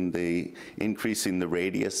 including the increasing the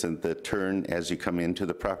radius and the turn as you come into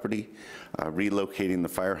the property, relocating the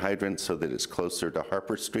fire hydrant so that it's closer to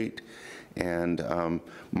Harper Street, and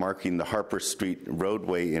marking the Harper Street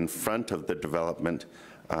roadway in front of the development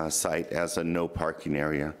site as a no parking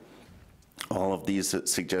area. All of these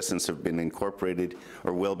suggestions have been incorporated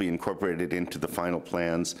or will be incorporated into the final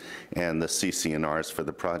plans and the CC&Rs for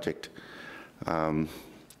the project.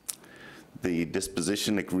 The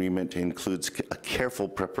disposition agreement includes a careful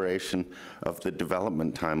preparation of the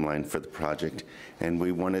development timeline for the project, and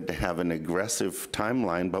we wanted to have an aggressive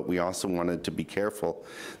timeline, but we also wanted to be careful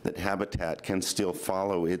that Habitat can still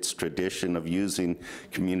follow its tradition of using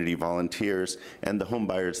community volunteers and the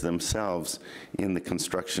homebuyers themselves in the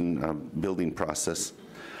construction building process.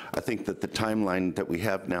 I think that the timeline that we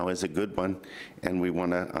have now is a good one, and we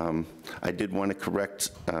want to, I did want to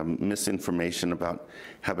correct misinformation about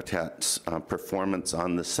Habitat's performance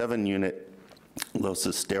on the 7-unit Los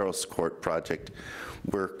Esteros Court project.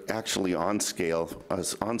 We're actually on schedule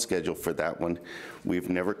for that one. We've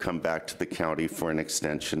never come back to the county for an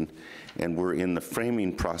extension, and we're in the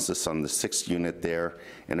framing process on the 6th unit there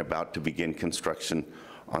and about to begin construction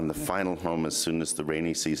on the final home as soon as the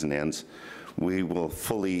rainy season ends. We will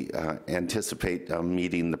fully anticipate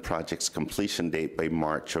meeting the project's completion date by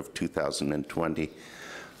March of 2020.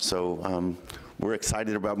 So we're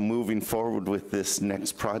excited about moving forward with this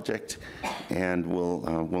next project, and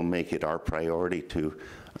we'll make it our priority to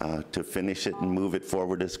finish it and move it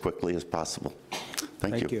forward as quickly as possible.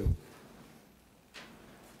 Thank you.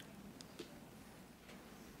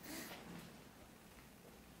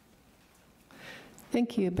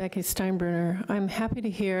 Thank you, Becky Steinbruner. I'm happy to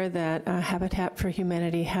hear that Habitat for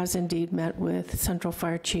Humanity has indeed met with Central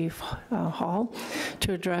Fire Chief Hall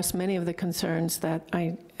to address many of the concerns that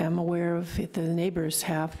I am aware of that the neighbors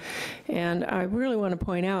have. And I really want to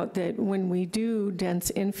point out that when we do dense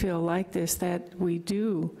infill like this, that we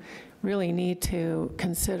do really need to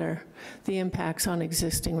consider the impacts on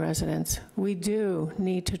existing residents. We do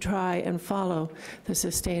need to try and follow the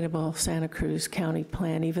sustainable Santa Cruz County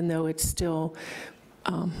plan, even though it's still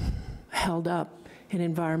held up in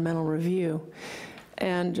environmental review.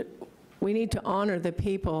 And we need to honor the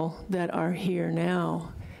people that are here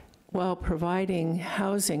now while providing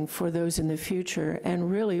housing for those in the future, and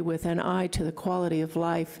really with an eye to the quality of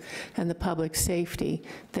life and the public safety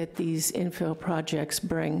that these infill projects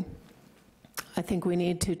bring. I think we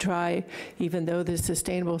need to try, even though the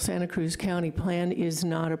Sustainable Santa Cruz County Plan is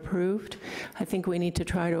not approved, I think we need to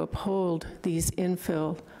try to uphold these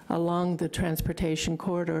infill along the transportation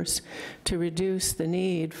corridors to reduce the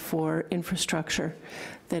need for infrastructure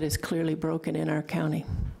that is clearly broken in our county.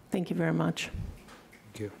 Thank you very much.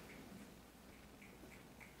 Thank you.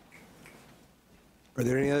 Are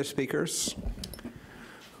there any other speakers?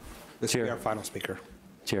 This will be our final speaker.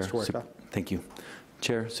 Chair, Mr. Huerta. thank you.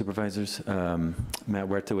 Chair, Supervisors, Matt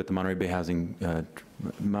Huerta with the Monterey Bay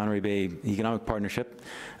Monterey Bay Economic Partnership.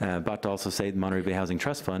 About to also say the Monterey Bay Housing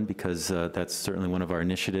Trust Fund, because that's certainly one of our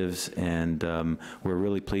initiatives, and we're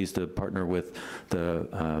really pleased to partner with the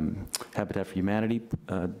Habitat for Humanity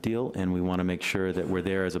deal, and we want to make sure that we're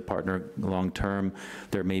there as a partner long-term.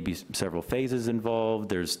 There may be several phases involved.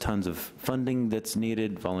 There's tons of funding that's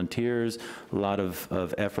needed, volunteers, a lot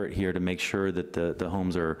of effort here to make sure that the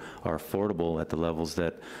homes are affordable at the levels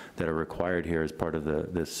that are required here as part of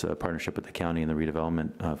this partnership with the county and the redevelopment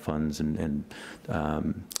funds and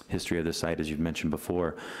history of the site, as you've mentioned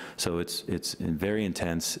before. So it's very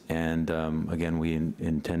intense, and again, we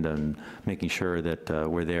intend on making sure that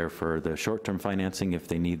we're there for the short-term financing if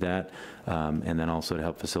they need that, and then also to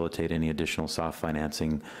help facilitate any additional soft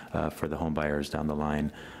financing for the home buyers down the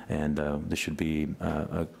line. And this should be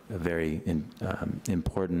a very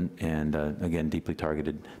important and, again, deeply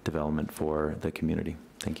targeted development for the community.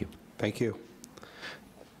 Thank you. Thank you.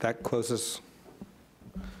 That closes.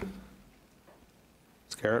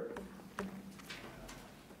 Ms. Garrett.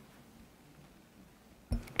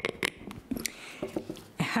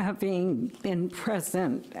 Having been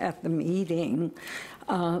present at the meeting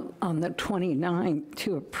on the 29th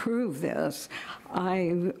to approve this,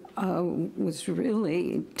 I was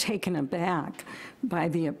really taken aback by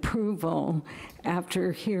the approval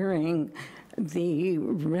after hearing the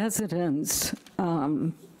residents'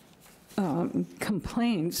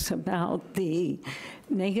 complaints about the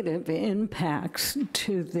negative impacts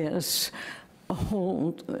to this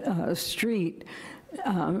whole street.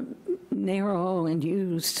 Narrow, and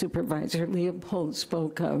you, Supervisor Leopold,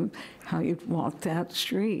 spoke of how you'd walk that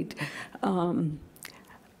street.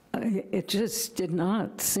 It just did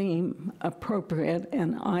not seem appropriate,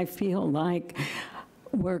 and I feel like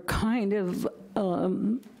we're kind of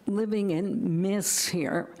living in myths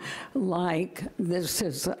here, like this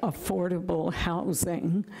is affordable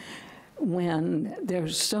housing, when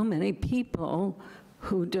there's so many people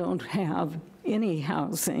who don't have any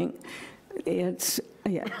housing. It's,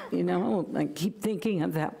 you know, I keep thinking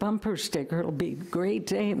of that bumper sticker. It'll be a great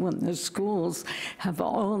day when the schools have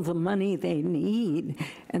all the money they need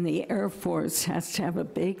and the Air Force has to have a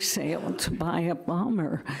bake sale to buy a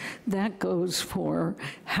bomber. That goes for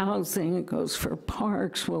housing, it goes for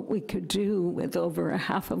parks, what we could do with over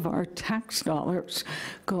half of our tax dollars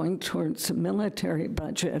going towards the military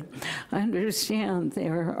budget. I understand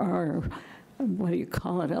there are, what do you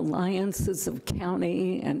call it, alliances of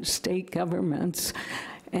county and state governments.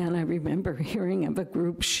 And I remember hearing of a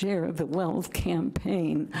group, Share the Wealth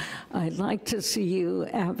campaign. I'd like to see you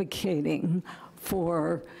advocating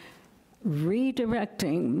for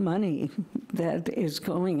redirecting money that is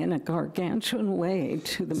going in a gargantuan way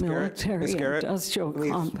to the military industrial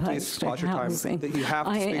complex to housing.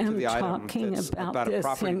 I am talking about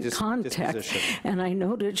this in context, and I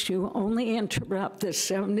noticed you only interrupt this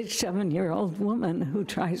 77-year-old woman who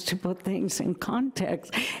tries to put things in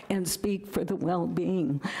context and speak for the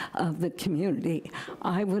well-being of the community.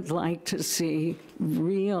 I would like to see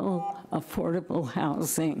real affordable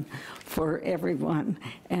housing for everyone,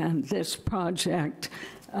 and this project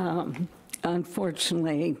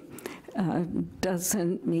unfortunately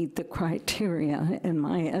doesn't meet the criteria in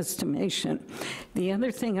my estimation. The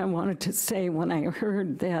other thing I wanted to say, when I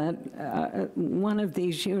heard that one of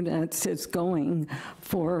these units is going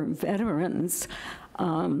for veterans,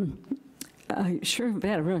 sure,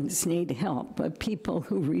 veterans need help, but people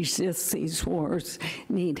who resist these wars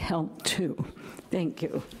need help too. Thank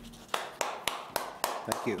you.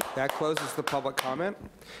 Thank you. That closes the public comment,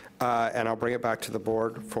 and I'll bring it back to the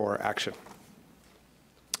board for action.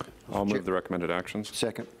 I'll move the recommended actions.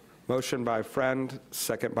 Second. Motion by Friend,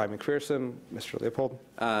 second by McPherson. Mr. Leopold.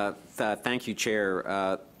 Thank you,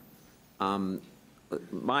 Chair.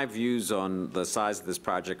 My views on the size of this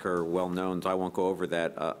project are well known, so I won't go over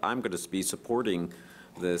that. I'm going to be supporting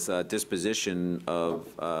this disposition of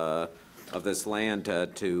this land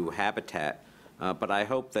to Habitat. But I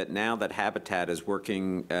hope that now that Habitat is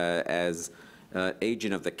working as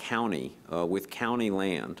agent of the county with county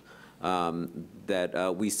land,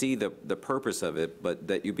 that we see the purpose of it, but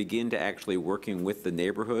that you begin to actually working with the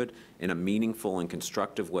neighborhood in a meaningful and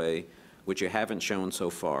constructive way, which you haven't shown so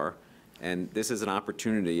far. And this is an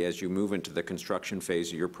opportunity, as you move into the construction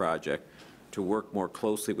phase of your project, to work more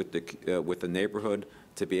closely with the neighborhood,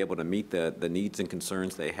 to be able to meet the needs and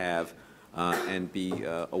concerns they have, and be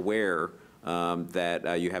aware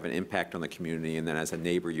that you have an impact on the community, and then as a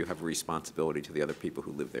neighbor, you have a responsibility to the other people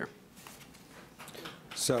who live there.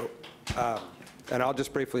 So, and I'll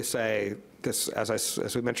just briefly say, This,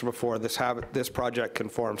 as we mentioned before, this project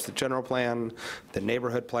conforms to general plan, the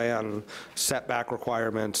neighborhood plan, setback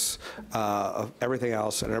requirements, everything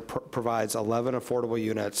else, and it provides 11 affordable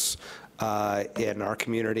units in our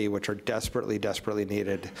community, which are desperately, desperately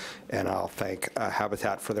needed. And I'll thank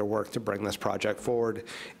Habitat for their work to bring this project forward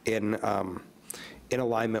in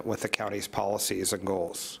alignment with the county's policies and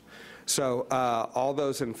goals. So all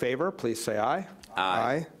those in favor, please say aye.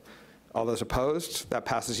 Aye. All those opposed? That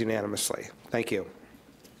passes unanimously. Thank you.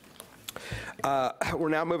 We're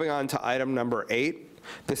now moving on to item number 8.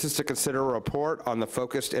 This is to consider a report on the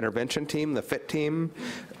Focused Intervention Team, the FIT team,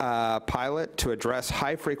 pilot to address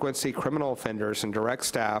high-frequency criminal offenders and direct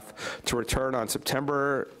staff to return on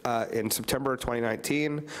September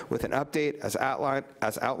 2019 with an update as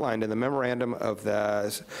outlined in the memorandum of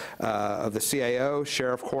the CAO,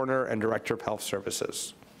 Sheriff Coroner, and Director of Health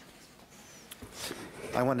Services.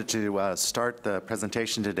 I wanted to start the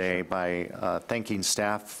presentation today by thanking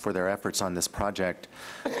staff for their efforts on this project.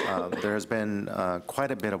 There has been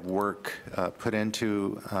quite a bit of work put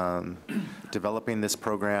into developing this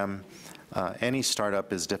program. Any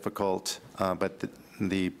startup is difficult, but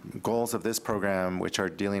the goals of this program, which are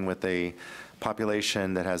dealing with a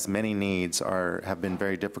population that has many needs, have been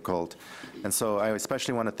very difficult. And so I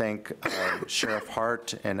especially want to thank Sheriff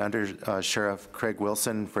Hart and Under Sheriff Craig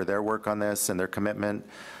Wilson for their work on this and their commitment.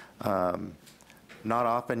 Not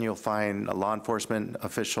often you'll find law enforcement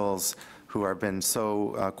officials who have been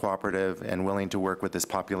so cooperative and willing to work with this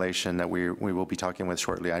population that we will be talking with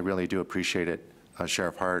shortly. I really do appreciate it,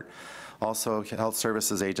 Sheriff Hart. Also, Health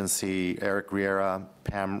Services Agency, Eric Riera,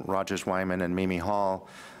 Pam Rogers-Wyman, and Mimi Hall,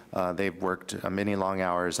 they've worked many long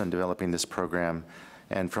hours on developing this program.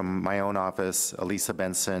 And from my own office, Elisa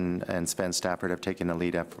Benson and Sven Stafford have taken the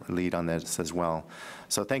lead on this as well.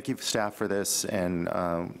 So thank you, staff, for this, and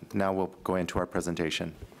now we'll go into our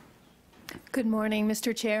presentation. Good morning,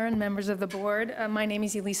 Mr. Chair and members of the board. My name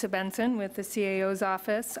is Elisa Benson with the CAO's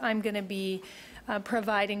office. I'm going to be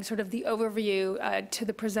providing sort of the overview to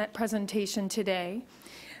the presentation today.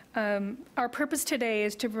 Our purpose today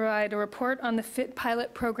is to provide a report on the FIT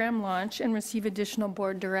pilot program launch and receive additional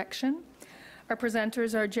board direction. Our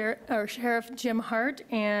presenters are Sheriff Jim Hart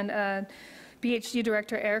and BHD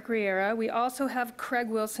Director Eric Riera. We also have Craig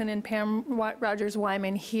Wilson and Pam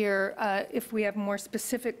Rogers-Wyman here if we have more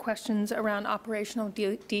specific questions around operational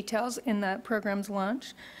details in the program's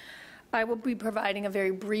launch. I will be providing a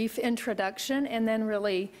very brief introduction and then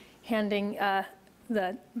really handing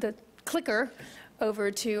the clicker over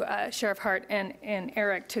to Sheriff Hart and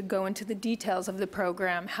Eric to go into the details of the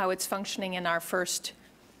program, how it's functioning in our first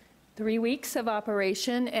 3 weeks of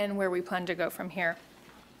operation, and where we plan to go from here.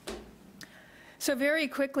 So very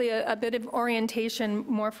quickly, a bit of orientation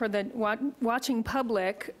more for the watching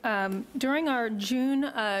public. During our June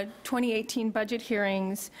 2018 budget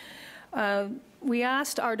hearings, we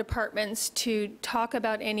asked our departments to talk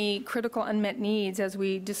about any critical unmet needs as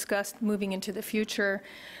we discussed moving into the future.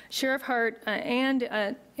 Sheriff Hart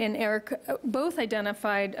and Eric both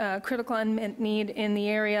identified critical unmet need in the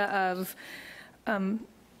area of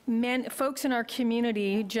folks in our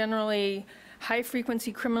community, generally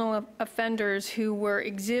high-frequency criminal offenders who were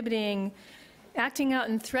acting out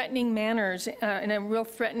in threatening manners, in a real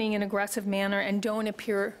threatening and aggressive manner, and don't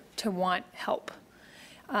appear to want help.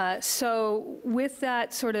 So with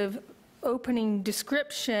that sort of opening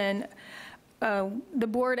description, the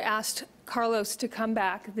board asked Carlos to come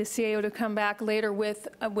back, the CAO to come back later with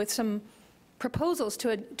some proposals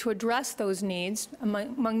to address those needs,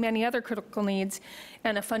 among many other critical needs,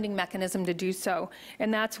 and a funding mechanism to do so.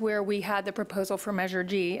 And that's where we had the proposal for Measure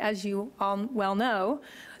G. As you all well know,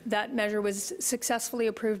 that measure was successfully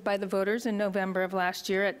approved by the voters in November of last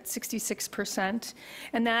year at 66%.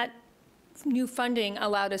 And that new funding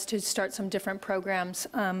allowed us to start some different programs,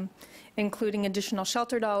 including additional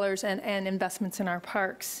shelter dollars and investments in our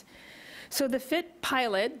parks. So the FIT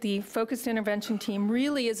pilot, the Focused Intervention Team,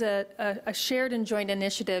 really is a shared and joint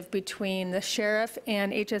initiative between the Sheriff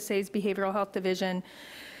and HSA's Behavioral Health Division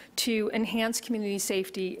to enhance community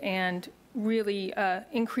safety and really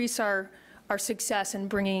increase our success in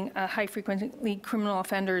bringing high-frequency criminal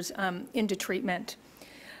offenders into treatment.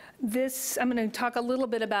 I'm going to talk a little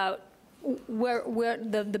bit about where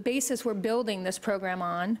the basis we're building this program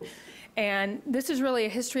on. And this is really a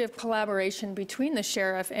history of collaboration between the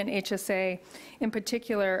Sheriff and HSA, in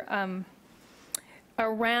particular,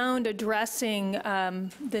 around addressing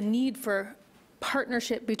the need for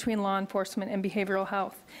partnership between law enforcement and behavioral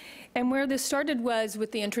health. And where this started was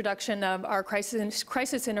with the introduction of our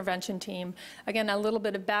crisis intervention team. Again, a little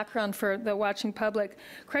bit of background for the watching public.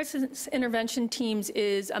 Crisis intervention teams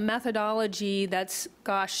is a methodology that's,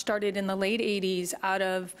 gosh, started in the late 80s out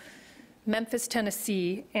of Memphis,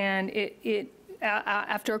 Tennessee, and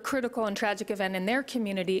after a critical and tragic event in their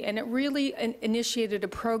community, and it really initiated a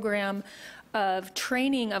program of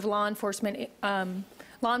training of law enforcement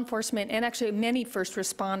and actually many first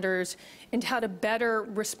responders into how to better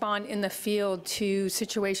respond in the field to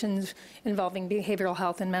situations involving behavioral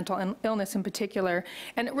health and mental illness in particular.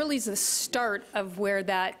 And it really is the start of where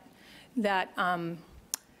that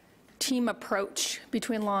team approach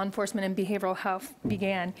between law enforcement and behavioral health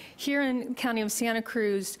began. Here in the County of Santa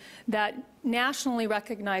Cruz, that nationally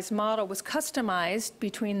recognized model was customized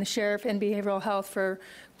between the sheriff and behavioral health for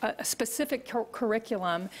a specific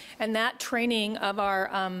curriculum, and that training of our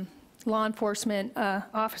law enforcement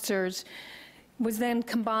officers was then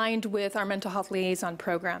combined with our mental health liaison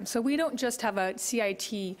program. So we don't just have a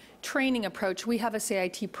CIT training approach, we have a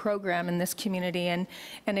CIT program in this community, and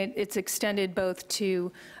it's extended both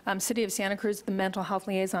to City of Santa Cruz, the mental health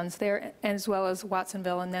liaisons there, as well as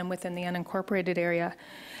Watsonville, and then within the unincorporated area.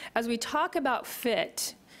 As we talk about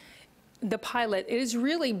FIT, the pilot, it is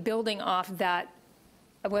really building off that,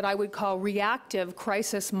 what I would call reactive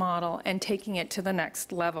crisis model, and taking it to the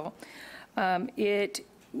next level. It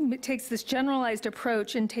takes this generalized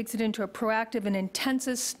approach and takes it into a proactive and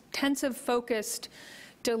intensive focused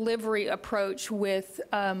delivery approach with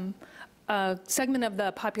a segment of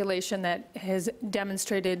the population that has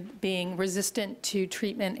demonstrated being resistant to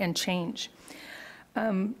treatment and change.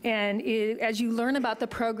 As you learn about the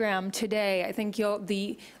program today, I think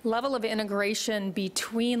the level of integration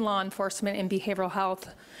between law enforcement and behavioral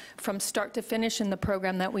health from start to finish in the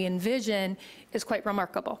program that we envision is quite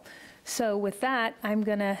remarkable. So with that, I'm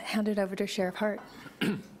going to hand it over to Sheriff Hart.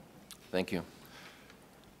 Thank you.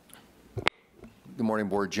 Good morning,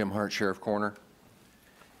 Board. Jim Hart, Sheriff Coroner.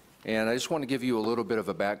 And I just want to give you a little bit of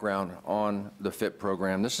a background on the FIT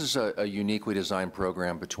program. This is a uniquely designed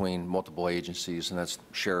program between multiple agencies, and that's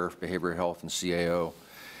Sheriff, Behavioral Health, and CAO.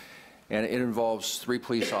 And it involves 3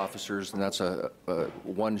 police officers, and that's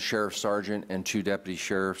one sheriff sergeant and 2 deputy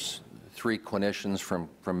sheriffs, 3 clinicians from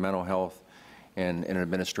mental health, and an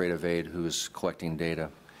administrative aide who is collecting data.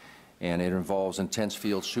 And it involves intense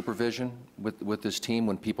field supervision with this team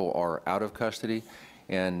when people are out of custody,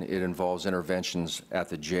 and it involves interventions at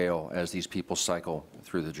the jail as these people cycle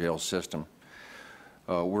through the jail system.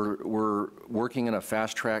 We're working in a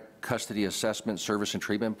fast-track custody assessment, service, and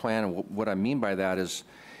treatment plan, and what I mean by that is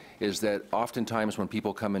that oftentimes when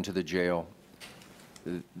people come into the jail,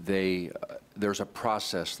 there's a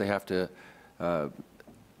process. They have to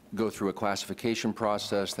go through a classification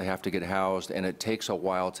process, they have to get housed, and it takes a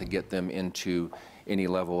while to get them into any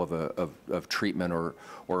level of treatment or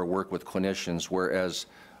work with clinicians, whereas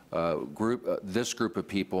this group of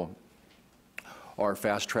people are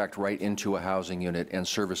fast-tracked right into a housing unit, and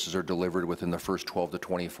services are delivered within the first 12 to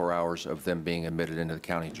 24 hours of them being admitted into the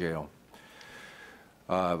county jail.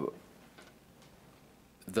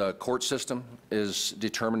 The court system is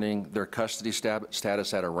determining their custody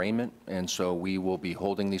status at arraignment, and so we will be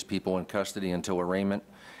holding these people in custody until arraignment,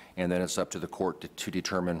 and then it's up to the court to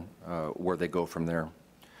determine where they go from there.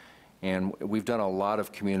 And we've done a lot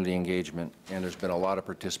of community engagement, and there's been a lot of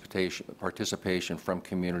participation from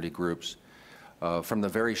community groups. From the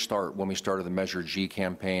very start, when we started the Measure G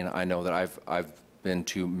campaign, I know that I've been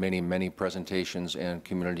to many presentations and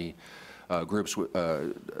community groups,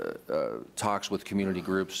 talks with community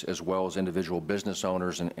groups, as well as individual business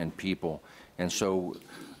owners and people. And so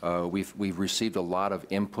we've received a lot of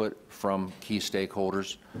input from key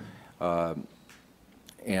stakeholders,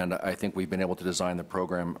 and I think we've been able to design the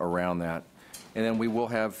program around that. And then we will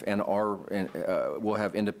have we'll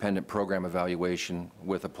have independent program evaluation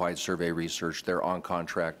with Applied Survey Research. They're on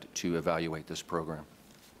contract to evaluate this program.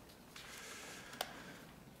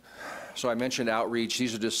 So I mentioned outreach.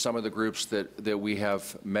 These are just some of the groups that we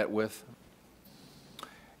have met with.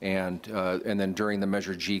 And then during the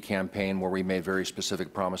Measure G campaign, where we made very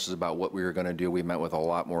specific promises about what we were going to do, we met with a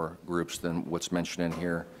lot more groups than what's mentioned in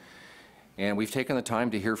here. And we've taken the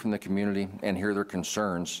time to hear from the community and hear their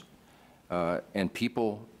concerns. And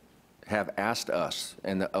people have asked us,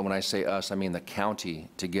 and when I say us, I mean the county,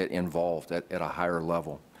 to get involved at a higher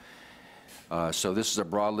level. So this is a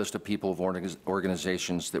broad list of people, of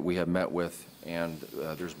organizations that we have met with, and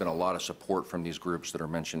there's been a lot of support from these groups that are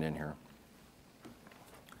mentioned in here.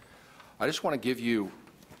 I just want to give you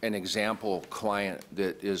an example client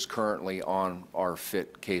that is currently on our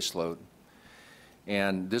FIT caseload.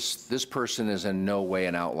 And this person is in no way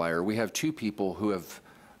an outlier. We have 2 people who have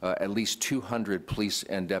at least 200 police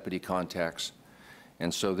and deputy contacts.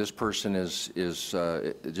 And so this person is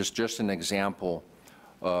just an example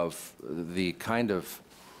of the kind of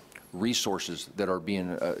resources that are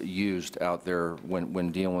being used out there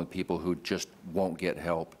when dealing with people who just won't get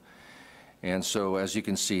help. And so, as you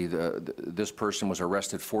can see, this person was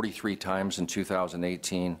arrested 43 times in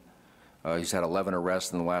 2018. He's had 11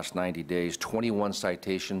 arrests in the last 90 days, 21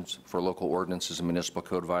 citations for local ordinances and municipal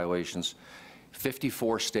code violations,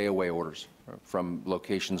 54 stay-away orders from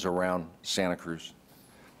locations around Santa Cruz.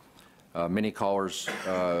 Many callers,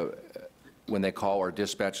 when they call our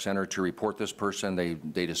dispatch center to report this person,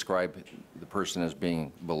 they describe the person as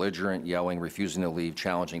being belligerent, yelling, refusing to leave,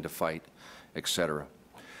 challenging to fight, etc.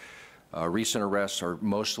 Recent arrests are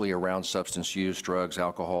mostly around substance use, drugs,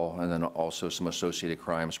 alcohol, and then also some associated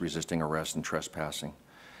crimes, resisting arrest and trespassing.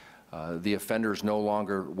 The offender is no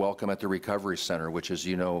longer welcome at the recovery center, which, as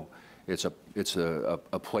you know, it's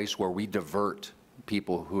a place where we divert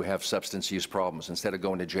people who have substance use problems. Instead of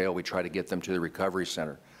going to jail, we try to get them to the recovery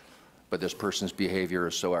center. But this person's behavior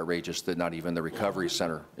is so outrageous that not even the recovery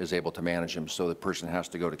center is able to manage him, so the person has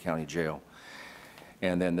to go to county jail.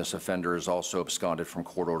 And then this offender is also absconded from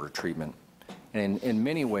court-ordered treatment. And in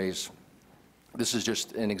many ways, this is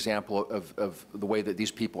just an example of the way that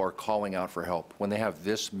these people are calling out for help. When they have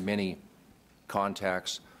this many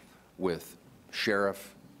contacts with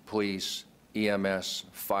sheriff, police, EMS,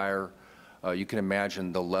 fire, you can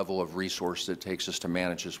imagine the level of resource that it takes us to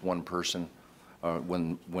manage this one person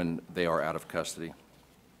when they are out of custody.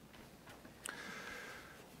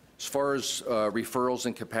 As far as referrals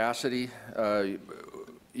and capacity,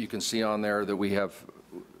 you can see on there that we have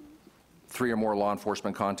 3 or more law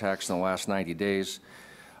enforcement contacts in the last 90 days.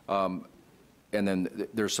 And then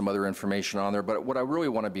there's some other information on there. But what I really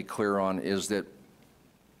want to be clear on is that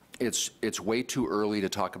it's way too early to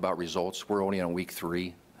talk about results. We're only on week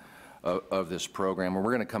 3 of this program. And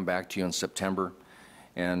we're going to come back to you in September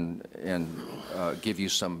and give you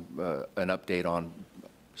an update on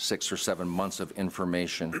 6 or 7 months of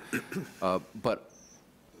information. But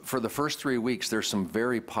for the first 3 weeks, there's some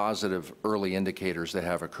very positive early indicators that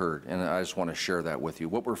have occurred, and I just want to share that with you.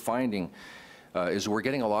 What we're finding is we're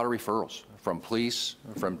getting a lot of referrals from police,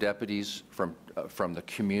 from deputies, from the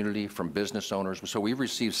community, from business owners. So we've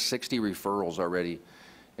received 60 referrals already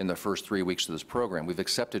in the first 3 weeks of this program. We've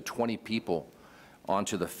accepted 20 people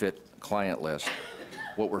onto the FIT client list.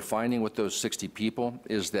 What we're finding with those 60 people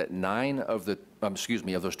is that of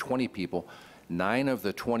those 20 people, 9 of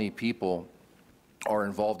the 20 people are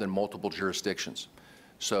involved in multiple jurisdictions.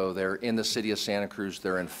 So they're in the city of Santa Cruz,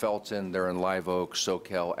 they're in Felton, they're in Live Oak,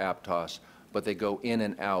 Soquel, Aptos, but they go in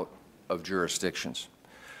and out of jurisdictions.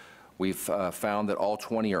 We've found that all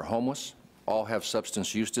 20 are homeless, all have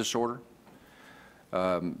substance use disorder,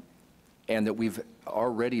 and that we've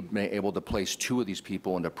already been able to place 2 of these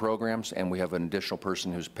people into programs, and we have an additional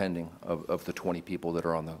person who's pending of the 20 people that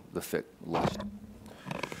are on the FIT list.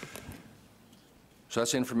 So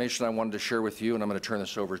that's the information I wanted to share with you, and I'm going to turn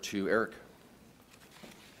this over to Eric.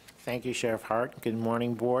 Thank you, Sheriff Hart. Good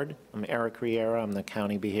morning, Board. I'm Eric Riera. I'm the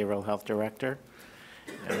County Behavioral Health Director.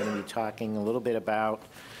 I'm going to be talking a little bit about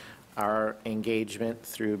our engagement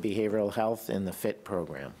through behavioral health in the FIT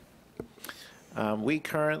program. We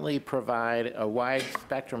currently provide a wide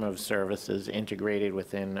spectrum of services integrated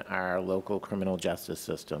within our local criminal justice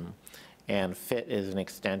system, and FIT is an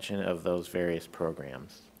extension of those various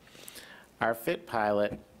programs. Our FIT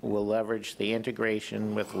pilot will leverage the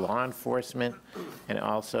integration with law enforcement and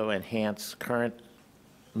also enhance current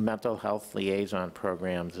mental health liaison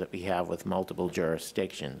programs that we have with multiple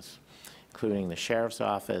jurisdictions, including the Sheriff's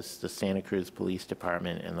Office, the Santa Cruz Police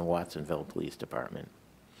Department, and the Watsonville Police Department.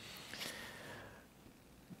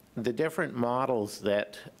 The different models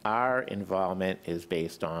that our involvement is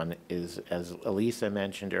based on is, as Elisa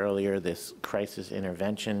mentioned earlier, this crisis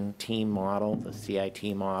intervention team model, the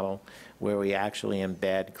CIT model, where we actually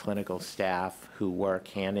embed clinical staff who work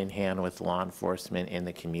hand in hand with law enforcement in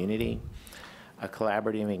the community, a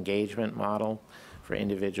collaborative engagement model for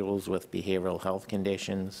individuals with behavioral health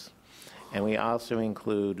conditions, and we also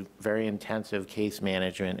include very intensive case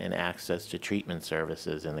management and access to treatment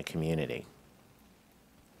services in the community.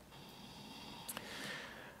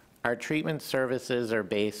 Our treatment services are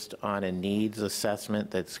based on a needs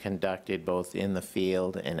assessment that's conducted both in the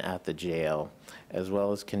field and at the jail, as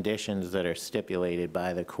well as conditions that are stipulated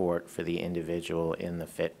by the court for the individual in the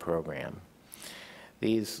FIT program.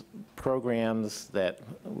 These programs that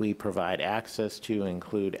we provide access to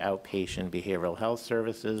include outpatient behavioral health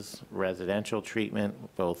services, residential treatment,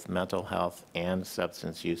 both mental health and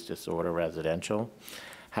substance use disorder residential,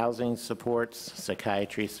 housing supports,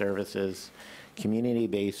 psychiatry services,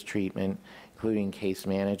 community-based treatment, including case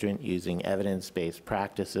management using evidence-based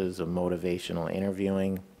practices of motivational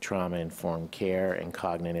interviewing, trauma-informed care, and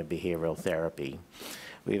cognitive behavioral therapy.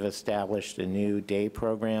 We've established a new day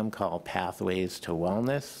program called Pathways to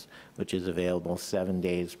Wellness, which is available 7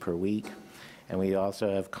 days per week. And we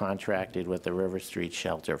also have contracted with the River Street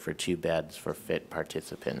Shelter for 2 beds for fit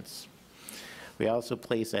participants. We also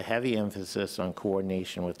place a heavy emphasis on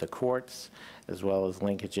coordination with the courts, as well as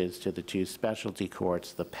linkages to the 2 specialty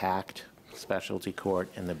courts, the PACT Specialty Court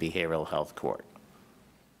and the Behavioral Health Court.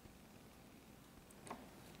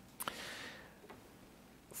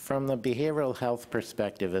 From the behavioral health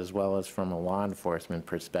perspective, as well as from a law enforcement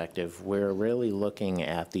perspective, we're really looking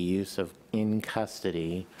at the use of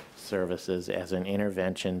in-custody services as an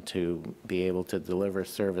intervention to be able to deliver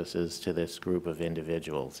services to this group of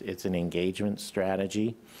individuals. It's an engagement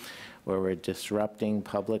strategy where we're disrupting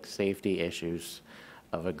public safety issues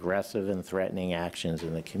of aggressive and threatening actions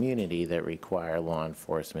in the community that require law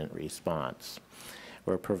enforcement response.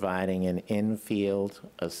 We're providing an in-field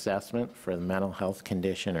assessment for the mental health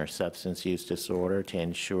condition or substance use disorder to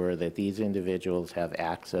ensure that these individuals have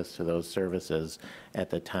access to those services at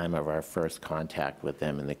the time of our first contact with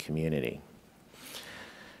them in the community.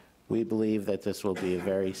 We believe that this will be a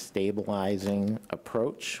very stabilizing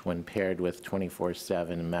approach when paired with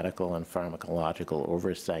 24/7 medical and pharmacological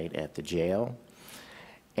oversight at the jail.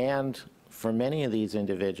 And for many of these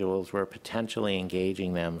individuals, we're potentially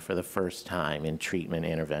engaging them for the first time in treatment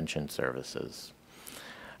intervention services.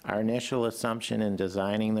 Our initial assumption in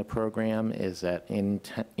designing the program is that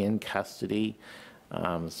in custody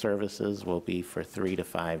services will be for 3 to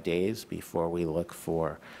 5 days before we look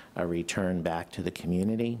for a return back to the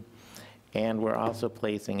community. And we're also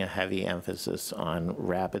placing a heavy emphasis on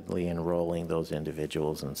rapidly enrolling those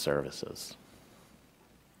individuals in services.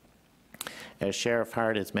 As Sheriff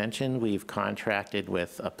Hart has mentioned, we've contracted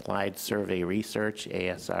with Applied Survey Research,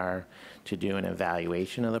 ASR, to do an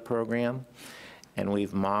evaluation of the program. And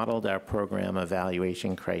we've modeled our program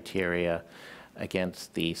evaluation criteria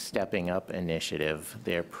against the Stepping Up initiative,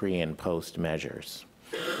 their pre and post measures.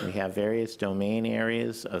 We have various domain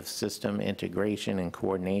areas of system integration and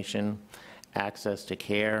coordination, access to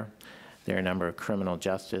care. There are a number of criminal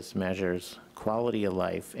justice measures, quality of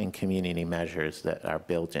life, and community measures that are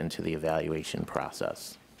built into the evaluation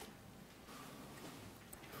process.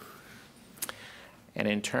 And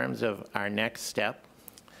in terms of our next step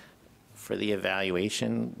for the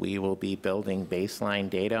evaluation, we will be building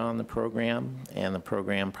baseline data on the program and the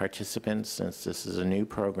program participants, since this is a new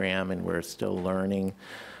program and we're still learning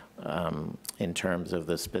in terms of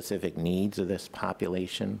the specific needs of this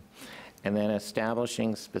population. And then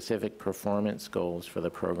establishing specific performance goals for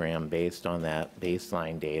the program based on that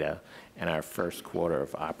baseline data and our first quarter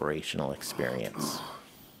of operational experience.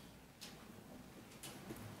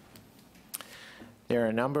 There are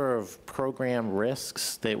a number of program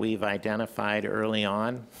risks that we've identified early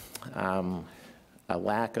on. A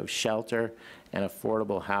lack of shelter and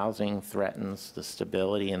affordable housing threatens the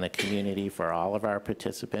stability in the community for all of our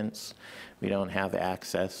participants. We don't have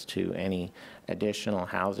access to any additional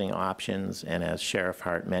housing options, and as Sheriff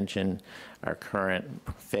Hart mentioned, our current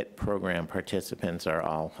FIT program participants are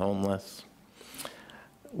all homeless.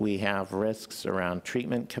 We have risks around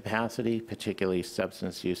treatment capacity, particularly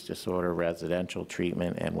substance use disorder, residential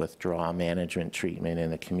treatment, and withdrawal management treatment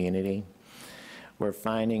in the community. We're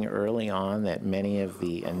finding early on that many of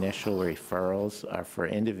the initial referrals are for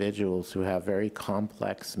individuals who have very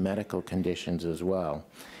complex medical conditions as well,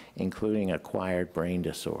 including acquired brain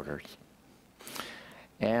disorders.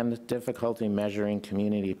 And difficulty measuring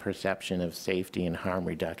community perception of safety and harm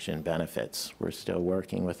reduction benefits. We're still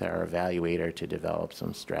working with our evaluator to develop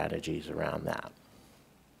some strategies around that.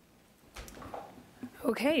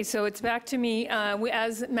 Okay, so it's back to me.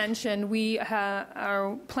 As mentioned, we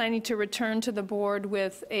are planning to return to the board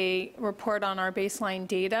with a report on our baseline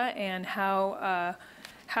data and how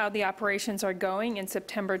the operations are going in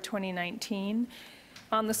September 2019.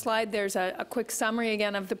 On the slide, there's a quick summary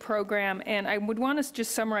again of the program, and I would want to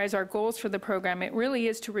just summarize our goals for the program. It really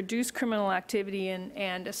is to reduce criminal activity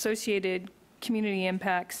and associated community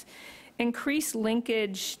impacts, increase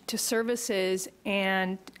linkage to services,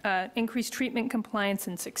 and increase treatment compliance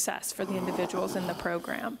and success for the individuals in the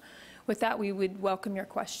program. With that, we would welcome your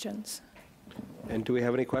questions. And do we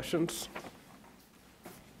have any questions?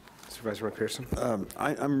 Supervisor McPherson.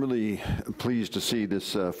 I'm really pleased to see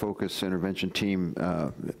this focus intervention team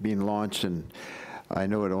being launched, and I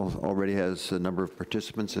know it already has a number of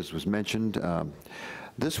participants, as was mentioned.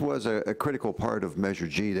 This was a critical part of Measure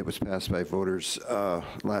G that was passed by voters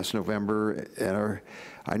last November, and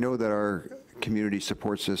I know that our community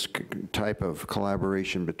supports this type of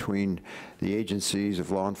collaboration between the agencies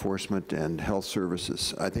of law enforcement and health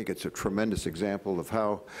services. I think it's a tremendous example of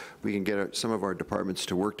how we can get some of our departments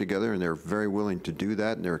to work together, and they're very willing to do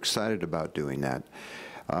that, and they're excited about doing that.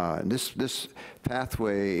 And this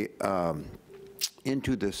pathway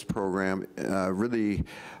into this program really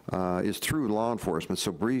is through law enforcement,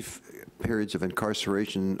 so brief periods of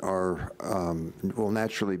incarceration will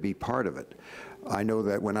naturally be part of it. I know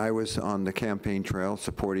that when I was on the campaign trail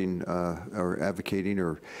supporting or advocating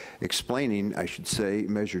or explaining, I should say,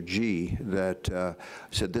 Measure G, that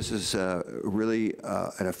said this is really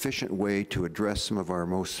an efficient way to address some of our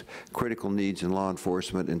most critical needs in law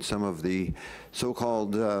enforcement and some of the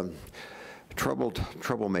so-called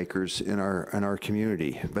troublemakers in our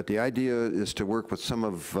community. But the idea is to work with some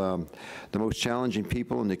of the most challenging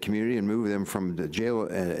people in the community and move them from the jail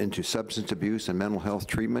into substance abuse and mental health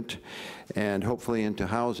treatment, and hopefully into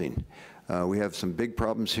housing. We have some big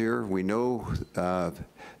problems here. We know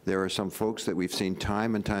there are some folks that we've seen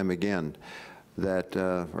time and time again that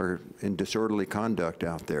are in disorderly conduct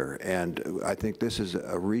out there, and I think this is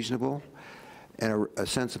a reasonable and a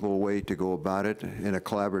sensible way to go about it in a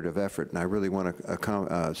collaborative effort. And I really want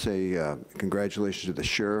to say congratulations to the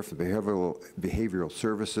sheriff, the behavioral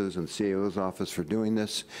services, and CAO's office for doing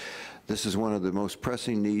this. This is one of the most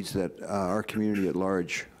pressing needs that our community at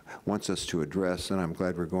large wants us to address, and I'm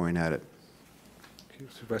glad we're going at it.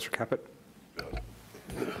 Supervisor Caput.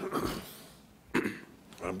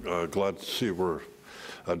 I'm glad to see we're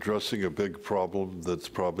addressing a big problem that's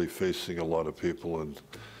probably facing a lot of people in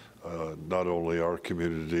not only our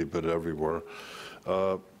community, but everywhere.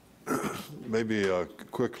 Maybe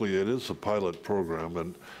quickly, it is a pilot program,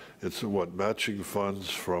 and it's what, matching funds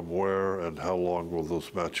from where, and how long will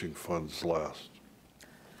those matching funds last?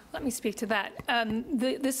 Let me speak to that.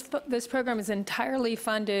 This program is entirely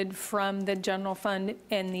funded from the general fund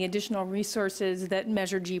and the additional resources that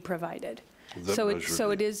Measure G provided. So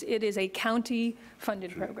it is a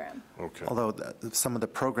county-funded program. Okay. Although some of the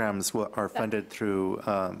programs are funded through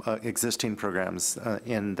existing programs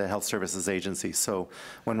in the Health Services Agency. So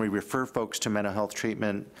when we refer folks to mental health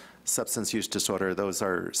treatment, substance use disorder, those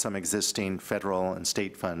are some existing federal and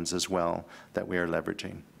state funds as well that we are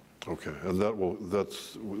leveraging. Okay, and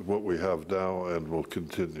that's what we have now and will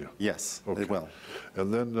continue? Yes, okay. It will.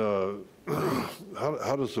 And then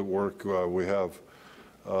how does it work? We have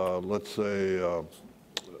let's say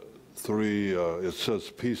three, it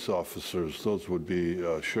says peace officers, those would be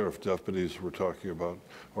sheriff deputies we're talking about,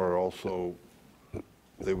 or also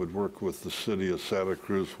they would work with the city of Santa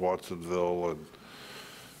Cruz, Watsonville, and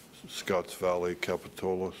Scotts Valley,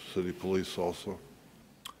 Capitola, city police also?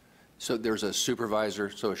 So there's a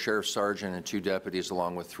supervisor, so a sheriff sergeant and 2 deputies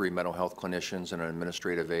along with 3 mental health clinicians and an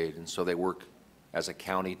administrative aide, and so they work as a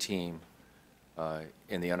county team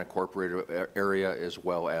in the unincorporated area as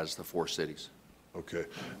well as the 4 cities. Okay.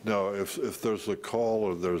 Now, if there's a call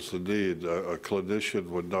or there's a need, a clinician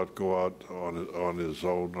would not go out on his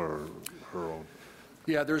own or her own?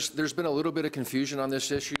 Yeah, there's been a little bit of confusion on this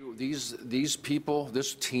issue. These people,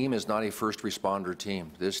 this team is not a first responder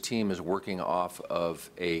team. This team is working off of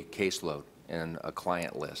a caseload and a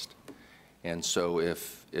client list. And so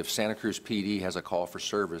if Santa Cruz PD has a call for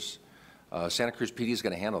service, Santa Cruz PD is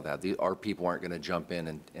going to handle that. Our people aren't going to jump in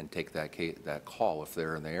and take that call if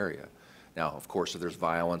they're in the area. Now, of course, if there's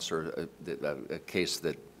violence or a case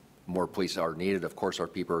that more police are needed, of course our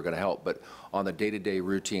people are going to help. But on the day-to-day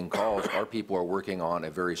routine calls, our people are working on a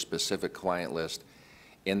very specific client list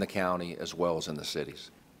in the county as well as in the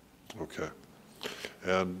cities. Okay.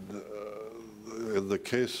 And in the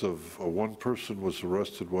case of one person was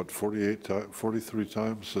arrested, what, 43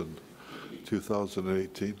 times in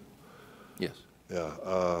 2018? Yes.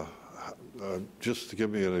 Yeah. Just to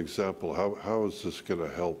give me an example, how is this going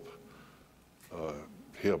to help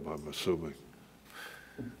him, I'm assuming?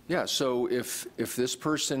 Yeah, so if this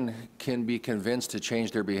person can be convinced to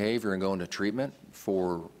change their behavior and go into treatment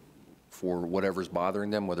for whatever's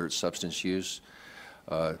bothering them, whether it's substance use,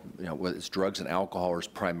 whether it's drugs and alcohol is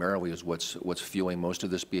primarily what's fueling most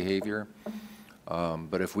of this behavior.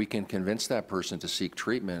 But if we can convince that person to seek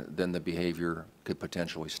treatment, then the behavior could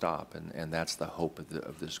potentially stop, and that's the hope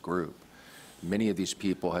of this group. Many of these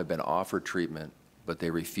people have been offered treatment, but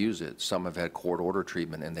they refuse it. Some have had court-ordered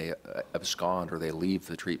treatment, and they abscond or they leave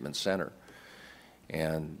the treatment center.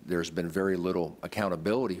 And there's been very little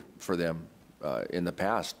accountability for them in the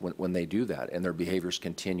past when they do that, and their behaviors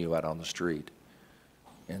continue out on the street.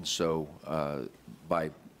 And so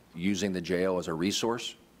by using the jail as a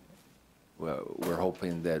resource, we're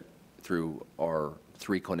hoping that through our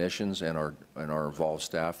 3 clinicians and our involved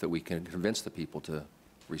staff that we can convince the people to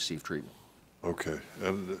receive treatment. Okay,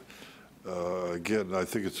 and again, I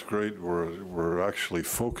think it's great we're actually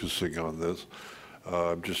focusing on this.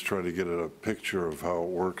 I'm just trying to get a picture of how it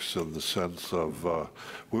works in the sense of,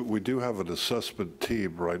 we do have an assessment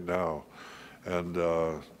team right now, and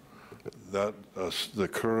that the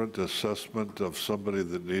current assessment of somebody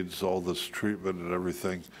that needs all this treatment and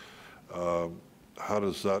everything,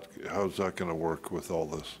 how's that going to work with all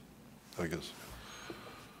this, I guess?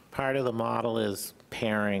 Part of the model is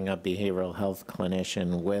pairing a behavioral health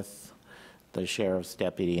clinician with the sheriff's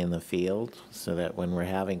deputy in the field, so that when we're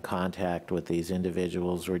having contact with these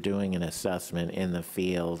individuals, we're doing an assessment in the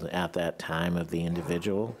field at that time of the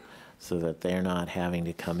individual, so that they're not having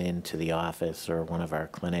to come into the office or one of our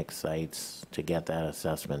clinic sites to get that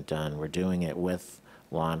assessment done. We're doing it with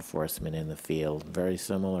law enforcement in the field, very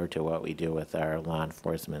similar to what we do with our law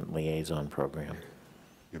enforcement liaison program.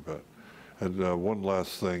 You bet. And one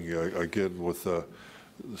last thing, again, with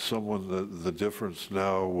someone, the difference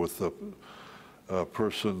now with a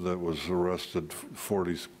person that was arrested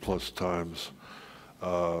 40 plus times,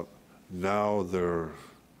 now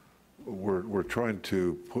we're trying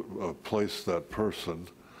to place that person,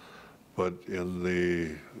 but in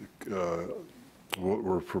the, what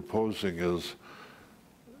we're proposing is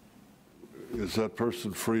that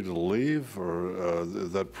person free to leave, or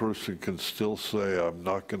that person can still say, I'm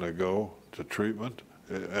not going to go to treatment?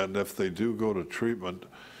 And if they do go to treatment,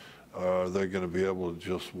 are they going to be able to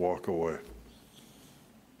just walk away?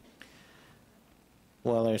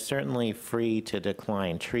 Well, they're certainly free to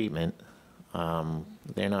decline treatment.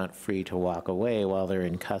 They're not free to walk away while they're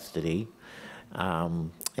in custody.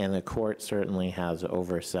 And the court certainly has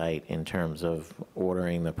oversight in terms of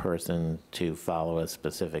ordering the person to follow a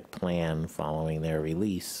specific plan following their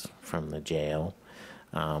release from the jail.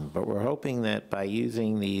 But we're hoping that by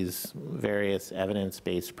using these various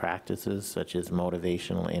evidence-based practices, such as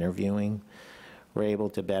motivational interviewing, we're able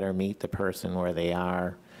to better meet the person where they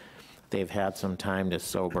are. They've had some time to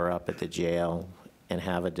sober up at the jail and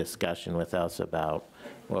have a discussion with us about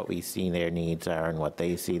what we see their needs are and what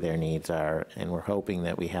they see their needs are. And we're hoping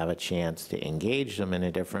that we have a chance to engage them in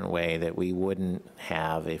a different way that we wouldn't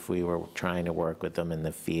have if we were trying to work with them in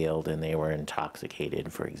the field and they were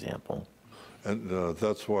intoxicated, for example. And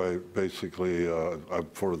that's why, basically, I'm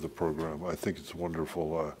for the program. I think it's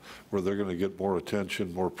wonderful, where they're going to get more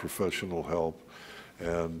attention, more professional help,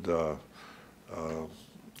 and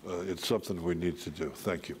it's something we need to do.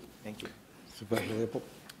 Thank you. Thank you.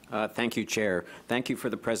 Thank you, Chair. Thank you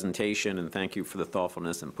for the presentation, and thank you for the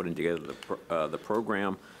thoughtfulness in putting together the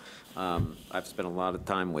program. I've spent a lot of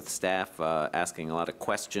time with staff asking a lot of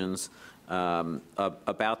questions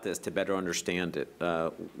about this to better understand it.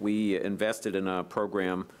 We invested in a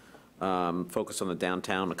program focused on the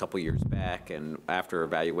downtown a couple years back, and after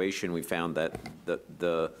evaluation, we found that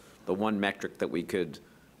the one metric that we could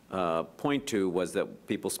point to was that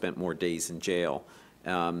people spent more days in jail.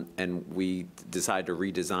 And we decided to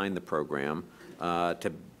redesign the program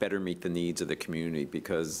to better meet the needs of the community,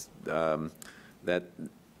 because that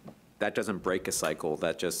doesn't break a cycle,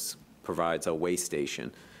 that just provides a way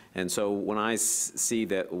station. And so when I see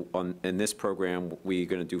that in this program, we're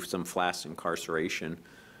going to do some flash incarceration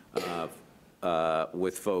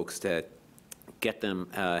with folks to get them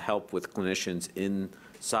help with clinicians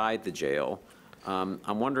inside the jail,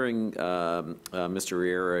 I'm wondering, Mr.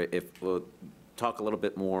 Riera, if we'll talk a little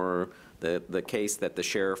bit more the case that the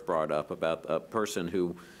sheriff brought up about a person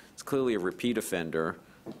who is clearly a repeat offender,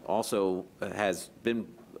 also has been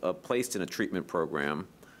placed in a treatment program,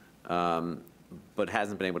 but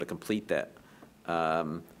hasn't been able to complete that,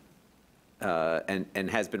 and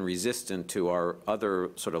has been resistant to our other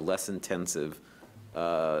sort of less intensive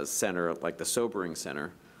center, like the sobering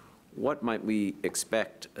center. What might we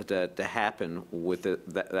expect to happen with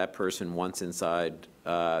that person once inside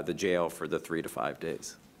the jail for the 3 to 5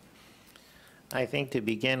 days? I think to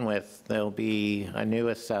begin with, there'll be a new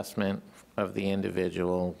assessment of the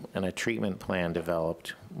individual and a treatment plan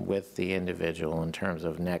developed with the individual in terms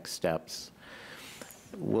of next steps.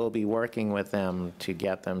 We'll be working with them to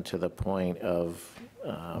get them to the point of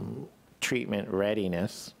treatment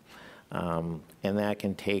readiness, and that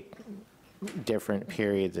can take different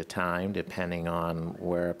periods of time depending on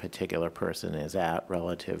where a particular person is at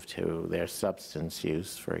relative to their substance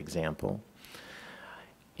use, for example.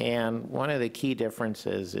 And one of the key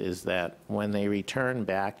differences is that when they return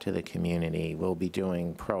back to the community, we'll be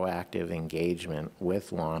doing proactive engagement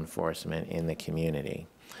with law enforcement in the community.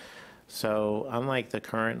 So unlike the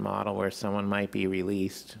current model where someone might be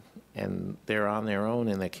released and they're on their own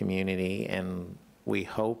in the community, and we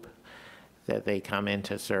hope that they come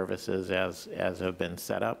into services as have been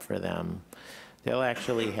set up for them. They'll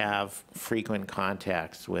actually have frequent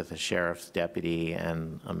contacts with a sheriff's deputy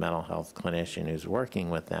and a mental health clinician who's working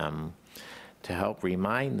with them to help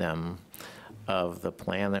remind them of the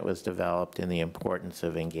plan that was developed and the importance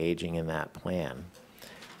of engaging in that plan.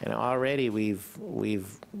 And already we've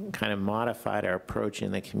kind of modified our approach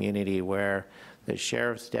in the community where the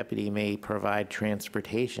sheriff's deputy may provide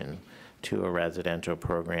transportation to a residential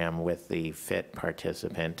program with the FIT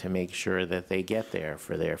participant to make sure that they get there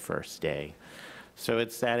for their first day. So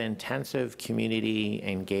it's that intensive community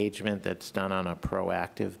engagement that's done on a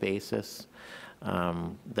proactive basis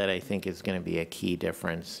that I think is going to be a key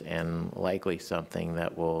difference and likely something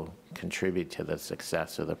that will contribute to the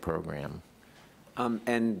success of the program.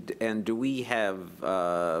 And do we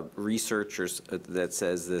have researchers that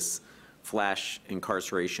says this flash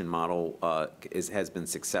incarceration model has been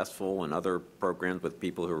successful in other programs with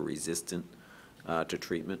people who are resistant to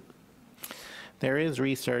treatment? There is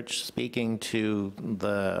research speaking to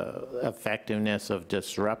the effectiveness of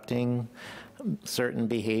disrupting certain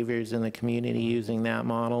behaviors in the community using that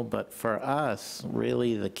model, but for us,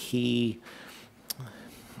 really the key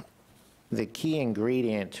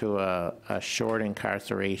ingredient to a short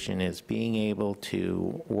incarceration is being able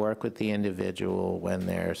to work with the individual when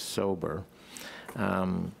they're sober.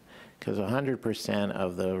 Because 100%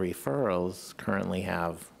 of the referrals currently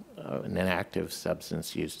have an active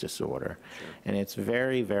substance use disorder. Sure. And it's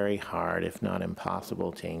very, very hard, if not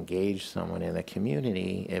impossible, to engage someone in the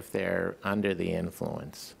community if they're under the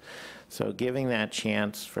influence. So giving that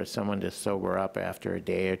chance for someone to sober up after a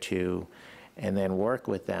day or two and then work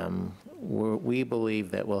with them, we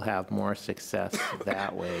believe that we'll have more success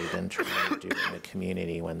that way than trying to do it in the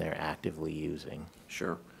community when they're actively using.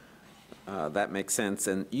 Sure. That makes sense.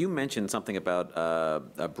 And you mentioned something about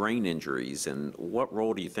brain injuries, and what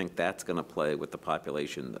role do you think that's going to play with the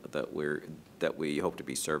population that we hope to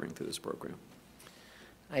be serving through this program?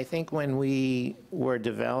 I think when we were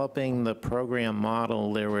developing the program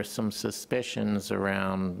model, there were some suspicions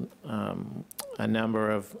around a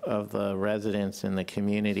number of the residents in the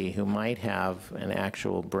community who might have an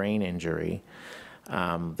actual brain injury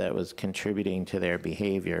that was contributing to their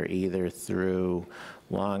behavior, either through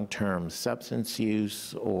long-term substance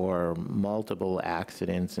use or multiple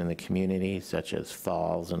accidents in the community, such as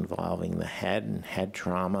falls involving the head and head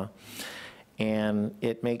trauma. And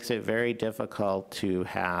it makes it very difficult to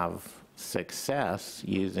have success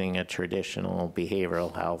using a traditional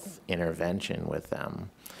behavioral health intervention with them.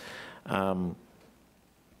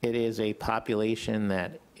 It is a population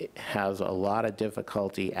that has a lot of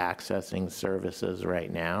difficulty accessing services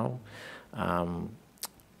right now.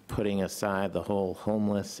 Putting aside the whole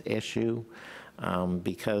homeless issue,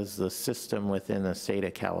 because the system within the state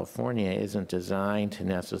of California isn't designed to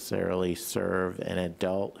necessarily serve an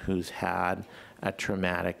adult who's had a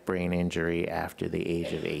traumatic brain injury after the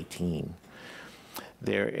age of 18.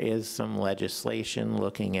 There is some legislation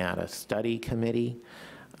looking at a study committee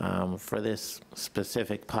for this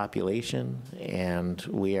specific population, and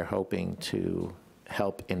we are hoping to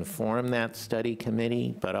help inform that study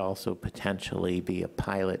committee, but also potentially be a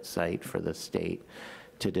pilot site for the state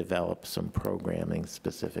to develop some programming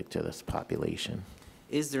specific to this population.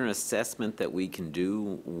 Is there an assessment that we can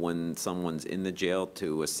do when someone's in the jail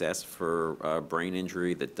to assess for brain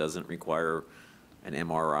injury that doesn't require an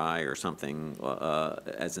MRI or something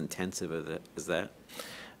as intensive as that?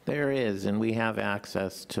 There is, and we have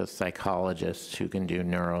access to psychologists who can do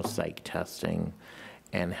neuropsych testing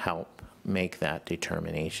and help make that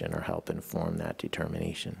determination or help inform that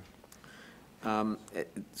determination.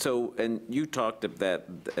 So, and you talked of that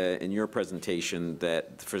in your presentation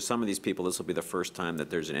that for some of these people this will be the first time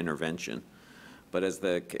that there's an intervention. But as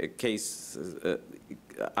the case,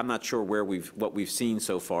 I'm not sure what we've seen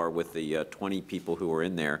so far with the 20 people who are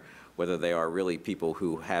in there, whether they are really people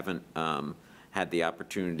who haven't had the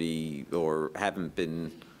opportunity or haven't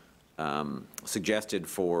been suggested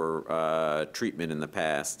for treatment in the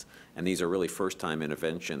past, and these are really first-time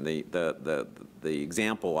intervention. The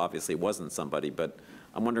example obviously wasn't somebody, but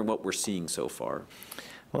I'm wondering what we're seeing so far.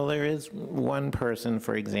 Well, there is one person,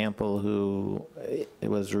 for example, who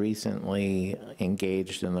was recently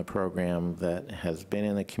engaged in the program that has been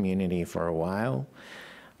in the community for a while,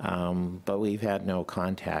 but we've had no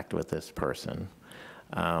contact with this person.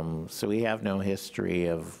 So we have no history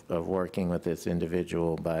of working with this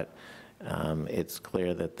individual, but it's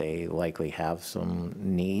clear that they likely have some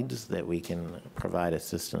needs that we can provide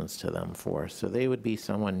assistance to them for. So they would be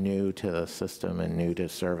someone new to the system and new to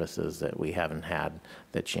services that we haven't had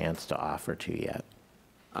the chance to offer to yet.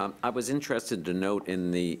 I was interested to note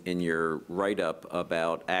in your write-up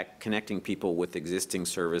about connecting people with existing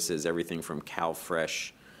services, everything from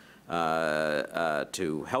CalFresh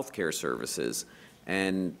to healthcare services.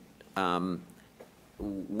 And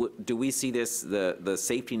do we see the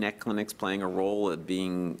safety net clinics playing a role in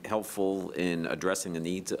being helpful in addressing the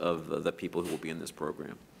needs of the people who will be in this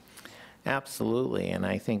program? Absolutely, and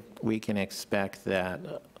I think we can expect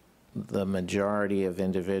that the majority of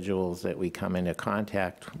individuals that we come into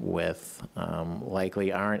contact with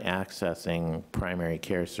likely aren't accessing primary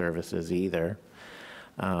care services either.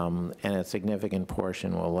 And a significant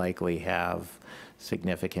portion will likely have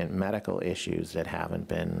significant medical issues that haven't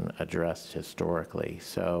been addressed historically.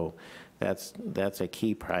 So that's a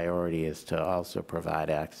key priority, is to also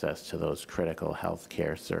provide access to those critical health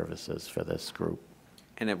care services for this group.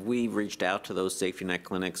 And have we reached out to those safety net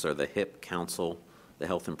clinics or the HIP Council, the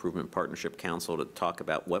Health Improvement Partnership Council, to talk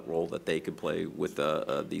about what role that they could play with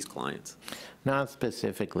these clients? Not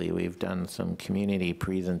specifically. We've done some community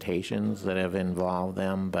presentations that have involved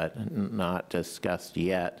them, but not discussed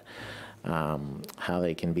yet how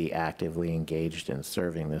they can be actively engaged in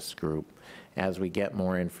serving this group. As we get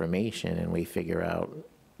more information and we figure out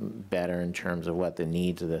better in terms of what the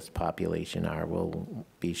needs of this population are, we'll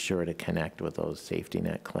be sure to connect with those safety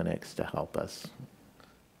net clinics to help us.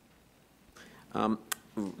 I'm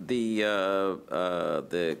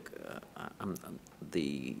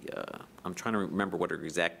trying to remember what her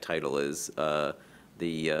exact title is.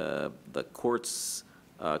 The courts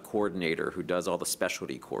coordinator who does all the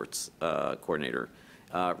specialty courts coordinator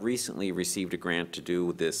recently received a grant to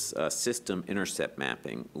do this system intercept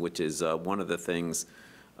mapping, which is one of the things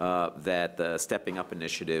that the Stepping Up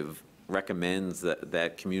initiative recommends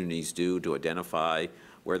that communities do to identify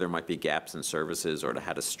where there might be gaps in services or to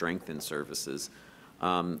how to strengthen services.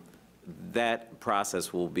 That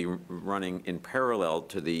process will be running in parallel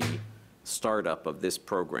to the startup of this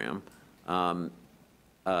program,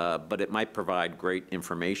 but it might provide great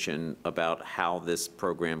information about how this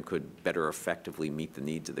program could better effectively meet the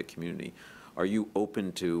needs of the community. Are you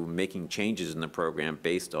open to making changes in the program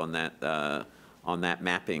based on that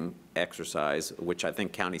mapping exercise, which I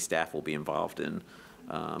think county staff will be involved in,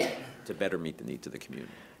 to better meet the needs of the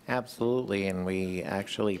community? Absolutely, and we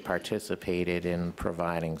actually participated in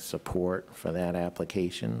providing support for that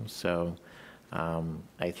application. So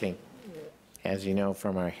I think, as you know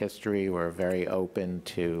from our history, we're very open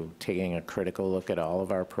to taking a critical look at all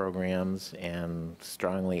of our programs and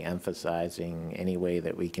strongly emphasizing any way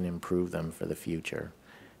that we can improve them for the future.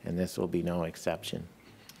 And this will be no exception.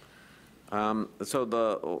 So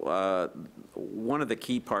one of the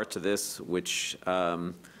key parts of this, which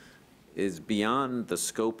is beyond the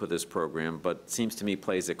scope of this program, but seems to me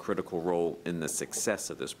plays a critical role in the success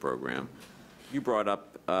of this program. You brought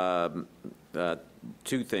up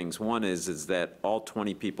two things. One is that all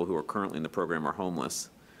 20 people who are currently in the program are homeless,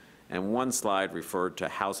 and one slide referred to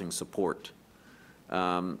housing support.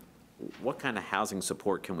 What kind of housing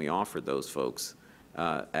support can we offer those folks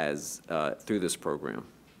through this program?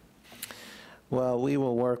 Well, we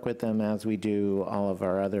will work with them as we do all of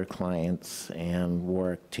our other clients and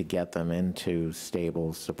work to get them into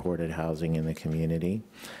stable, supported housing in the community.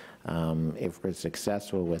 If we're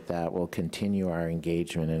successful with that, we'll continue our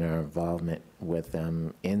engagement and our involvement with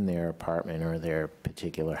them in their apartment or their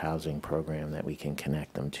particular housing program that we can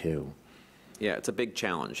connect them to. Yeah, it's a big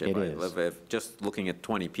challenge. If just looking at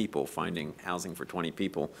 20 people, finding housing for 20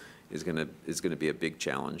 people is going to be a big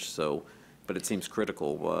challenge. So. But it seems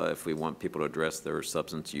critical if we want people to address their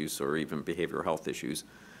substance use or even behavioral health issues.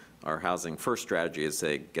 Our housing first strategy is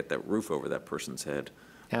to get that roof over that person's head.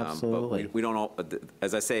 Absolutely. But we don't all,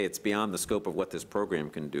 as I say, it's beyond the scope of what this program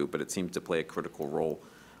can do, but it seems to play a critical role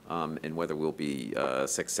in whether we'll be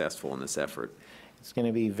successful in this effort. It's going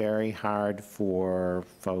to be very hard for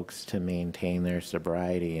folks to maintain their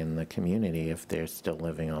sobriety in the community if they're still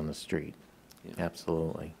living on the street. Yeah.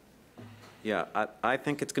 Absolutely. Yeah, I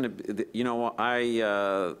think it's going to be, you know,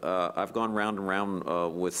 I've gone round and round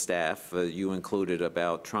with staff, you included,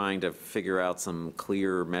 about trying to figure out some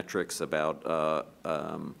clear metrics about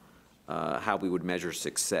how we would measure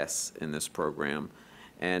success in this program.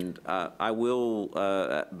 And I will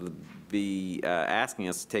be asking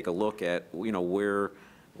us to take a look at, you know,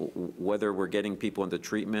 whether we're getting people into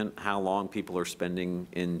treatment, how long people are spending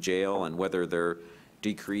in jail, and whether their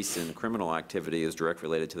decrease in criminal activity is directly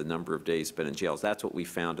related to the number of days spent in jails. That's what we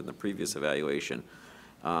found in the previous evaluation.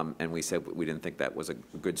 And we said we didn't think that was a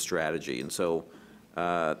good strategy. And so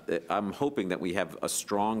I'm hoping that we have a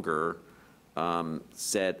stronger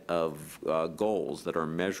set of goals that are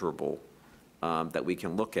measurable that we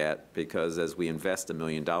can look at, because as we invest $1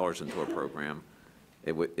 million into a program,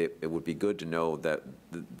 it would be good to know that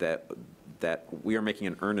we are making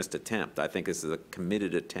an earnest attempt. I think this is a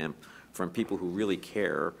committed attempt from people who really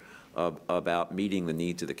care about meeting the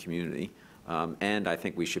needs of the community. And I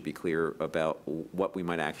think we should be clear about what we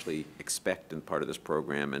might actually expect in part of this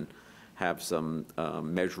program and have some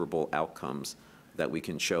measurable outcomes that we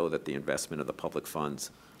can show that the investment of the public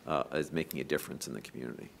funds is making a difference in the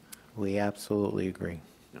community. We absolutely agree.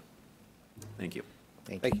 Yeah. Thank you.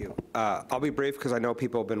 Thank you. I'll be brief because I know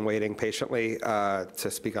people have been waiting patiently to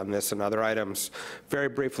speak on this and other items. Very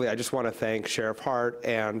briefly, I just want to thank Sheriff Hart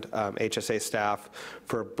and HSA staff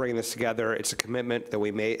for bringing this together. It's a commitment that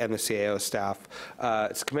we made, and the CAO staff.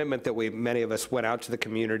 It's a commitment that many of us went out to the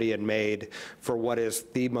community and made for what is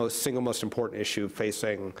the single most important issue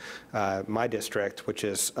facing my district, which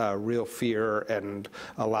is real fear and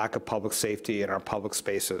a lack of public safety in our public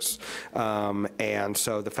spaces. And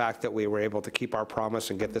so the fact that we were able to keep our promise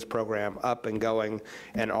and get this program up and going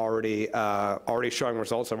and already showing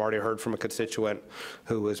results. I've already heard from a constituent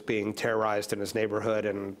who was being terrorized in his neighborhood,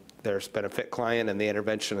 and there's been a fit client, and the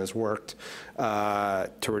intervention has worked to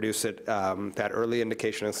reduce it. That early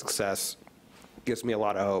indication of success gives me a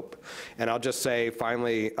lot of hope. And I'll just say,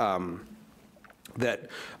 finally, that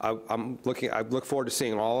I look forward to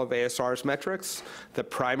seeing all of ASR's metrics. The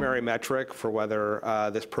primary metric for whether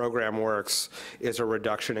this program works is a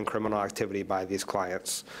reduction in criminal activity by these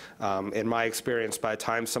clients. In my experience, by the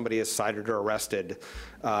time somebody is cited or arrested,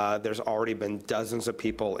 there's already been dozens of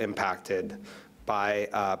people impacted by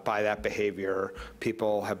that behavior.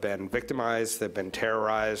 People have been victimized, they've been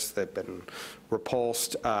terrorized, they've been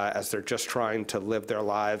repulsed as they're just trying to live their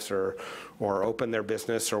lives or open their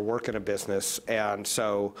business or work in a business. And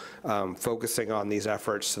so focusing on these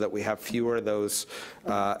efforts so that we have fewer of those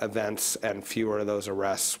events and fewer of those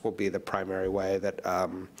arrests will be the primary way that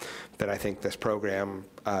I think this program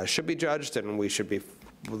should be judged, and we should be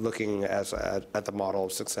looking at the model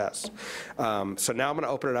of success. So now I'm going to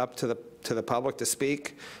open it up to the public to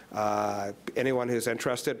speak. Anyone who's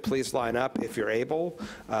interested, please line up if you're able,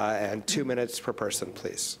 and 2 minutes per person,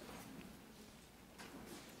 please.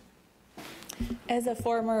 As a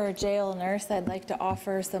former jail nurse, I'd like to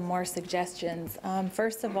offer some more suggestions.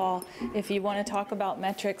 First of all, if you want to talk about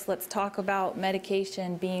metrics, let's talk about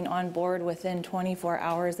medication being on board within 24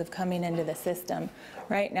 hours of coming into the system.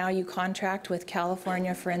 Right now, you contract with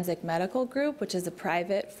California Forensic Medical Group, which is a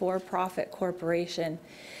private for-profit corporation.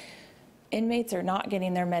 Inmates are not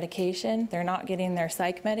getting their medication, they're not getting their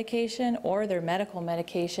psych medication or their medical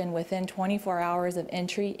medication within 24 hours of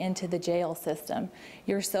entry into the jail system.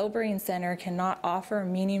 Your sobering center cannot offer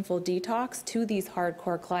meaningful detox to these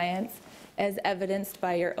hardcore clients, as evidenced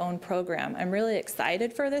by your own program. I'm really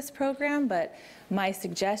excited for this program, but my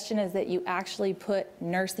suggestion is that you actually put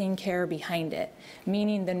nursing care behind it,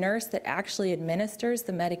 meaning the nurse that actually administers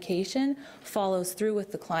the medication follows through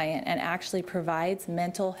with the client and actually provides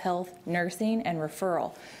mental health nursing and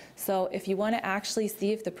referral. So if you want to actually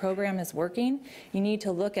see if the program is working, you need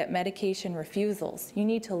to look at medication refusals. You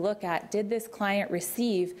need to look at, did this client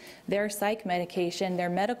receive their psych medication, their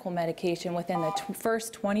medical medication within the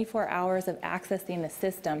first 24 hours of accessing the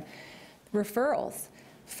system? Referrals.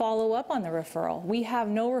 Follow up on the referral. We have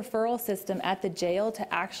no referral system at the jail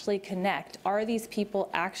to actually connect. Are these people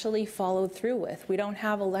actually followed through with? We don't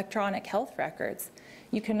have electronic health records.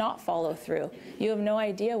 You cannot follow through. You have no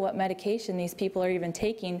idea what medication these people are even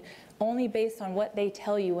taking, only based on what they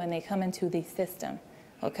tell you when they come into the system,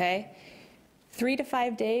 okay? 3 to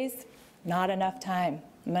 5 days, not enough time.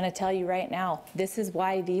 I'm going to tell you right now, this is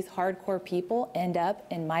why these hardcore people end up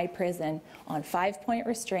in my prison on 5-point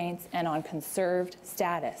restraints and on conserved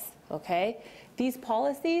status, okay? These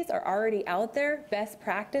policies are already out there. Best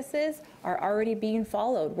practices are already being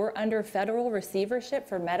followed. We're under federal receivership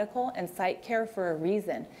for medical and psych care for a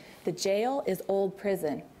reason. The jail is old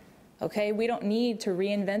prison. Okay, we don't need to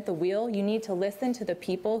reinvent the wheel. You need to listen to the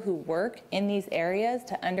people who work in these areas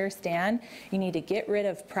to understand. You need to get rid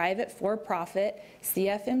of private for-profit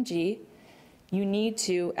CFMG. You need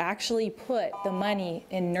to actually put the money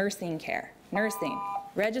in nursing care. Nursing,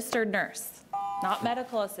 registered nurse, not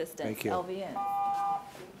medical assistants, LVN.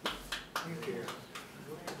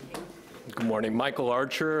 Good morning, Michael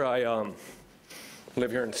Archer. I live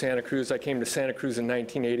here in Santa Cruz. I came to Santa Cruz in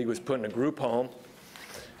 1980, was put in a group home.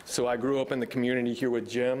 So I grew up in the community here with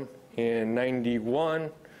Jim. In 91,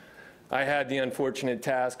 I had the unfortunate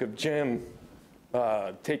task of Jim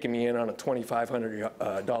taking me in on a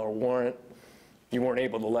 $2,500 warrant. You weren't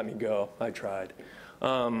able to let me go. I tried.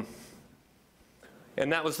 And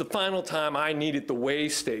that was the final time I needed the way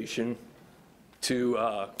station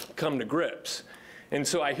to come to grips. And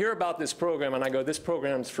so I hear about this program and I go, this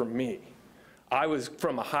program's for me. I was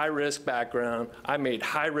from a high-risk background. I made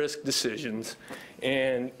high-risk decisions.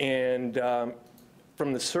 And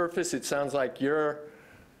from the surface, it sounds like you're,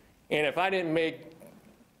 and if I didn't make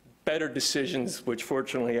better decisions, which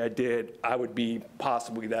fortunately I did, I would be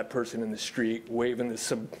possibly that person in the street waving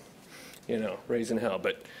the, you know, raising hell.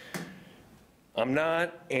 But I'm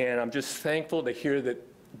not, and I'm just thankful to hear that,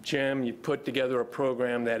 Jim, you put together a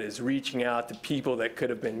program that is reaching out to people that could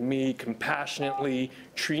have been me, compassionately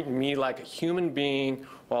treating me like a human being,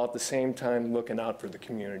 while at the same time looking out for the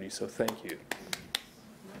community. So thank you.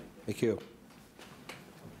 Thank you.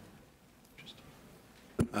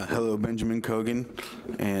 Hello, Benjamin Cogan.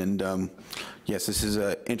 And yes, this is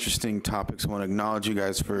an interesting topic, so I want to acknowledge you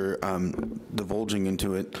guys for divulging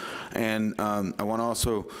into it. And I want to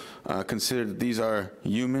also consider that these are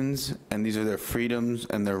humans, and these are their freedoms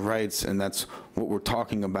and their rights, and that's what we're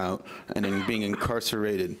talking about, and in being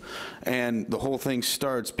incarcerated. And the whole thing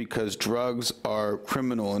starts because drugs are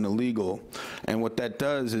criminal and illegal. And what that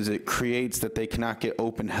does is it creates that they cannot get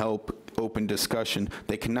open help, open discussion.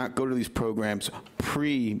 They cannot go to these programs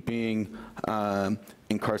pre-being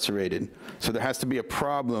incarcerated. So there has to be a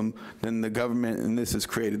problem, then the government and this has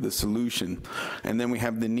created the solution. And then we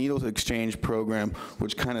have the needles exchange program,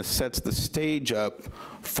 which kind of sets the stage up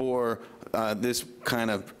for this kind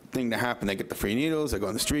of thing to happen. They get the free needles, they go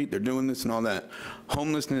on the street, they're doing this and all that.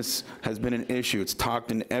 Homelessness has been an issue. It's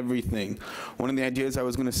talked in everything. One of the ideas I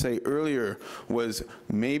was going to say earlier was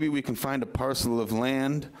maybe we can find a parcel of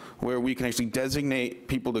land where we can actually designate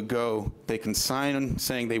people to go. They can sign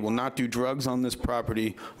saying they will not do drugs on this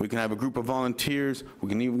property. We can have a group of volunteers. We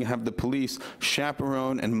can even have the police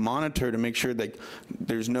chaperone and monitor to make sure that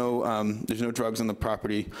there's no drugs on the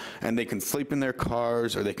property, and they can sleep in their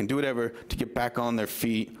cars or they can do whatever to get back on their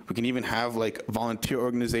feet. We can even have like volunteer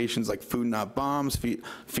organizations like Food Not Bombs, feed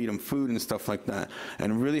them food and stuff like that,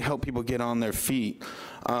 and really help people get on their feet.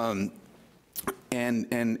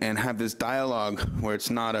 And have this dialogue where it's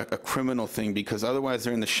not a criminal thing, because otherwise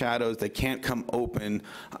they're in the shadows, they can't come open,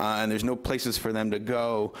 and there's no places for them to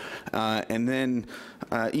go. And then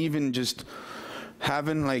even just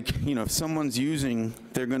having, like, you know, if someone's using,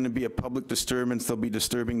 they're going to be a public disturbance, they'll be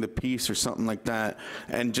disturbing the peace or something like that.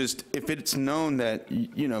 And just, if it's known that,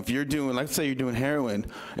 you know, if you're doing, let's say you're doing heroin,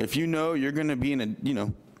 if you know you're going to be in a, you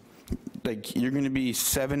know, like you're going to be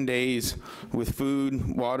 7 days with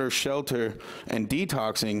food, water, shelter, and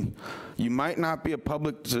detoxing, you might not be a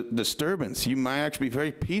public disturbance. You might actually be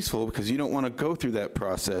very peaceful because you don't want to go through that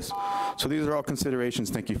process. So these are all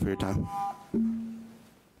considerations. Thank you for your time.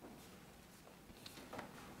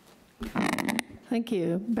 Thank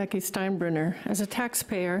you, Becky Steinbrenner. As a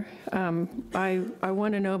taxpayer, I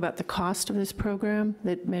want to know about the cost of this program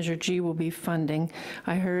that Measure G will be funding.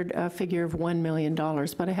 I heard a figure of $1 million,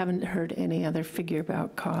 but I haven't heard any other figure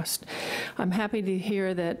about cost. I'm happy to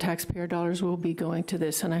hear that taxpayer dollars will be going to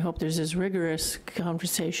this, and I hope there's this rigorous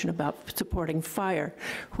conversation about supporting fire,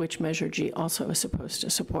 which Measure G also is supposed to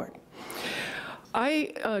support.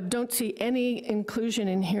 I don't see any inclusion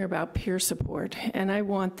in here about peer support, and I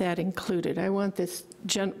want that included. I want this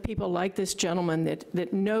people like this gentleman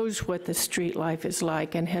that knows what the street life is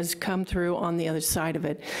like and has come through on the other side of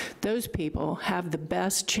it. Those people have the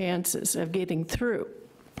best chances of getting through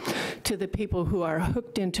to the people who are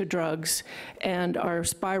hooked into drugs and are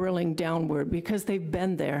spiraling downward because they've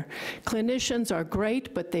been there. Clinicians are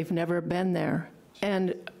great, but they've never been there.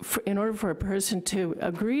 And in order for a person to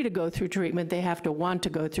agree to go through treatment, they have to want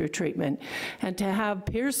to go through treatment. And to have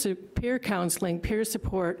peer counseling, peer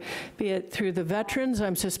support, be it through the veterans,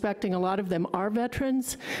 I'm suspecting a lot of them are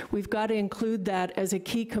veterans, we've got to include that as a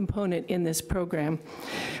key component in this program.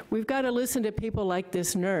 We've got to listen to people like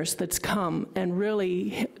this nurse that's come and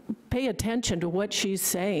really pay attention to what she's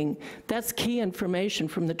saying. That's key information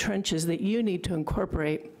from the trenches that you need to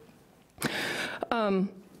incorporate.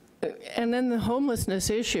 And then the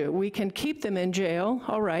homelessness issue. We can keep them in jail,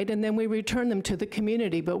 all right, and then we return them to the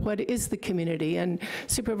community. But what is the community? And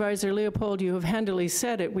Supervisor Leopold, you have handily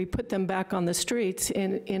said it. We put them back on the streets,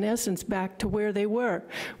 in essence, back to where they were,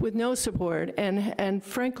 with no support, and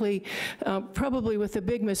frankly, probably with a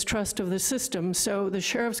big mistrust of the system. So the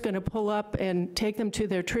sheriff's going to pull up and take them to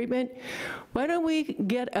their treatment. Why don't we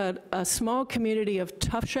get a small community of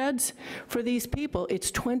tough sheds for these people?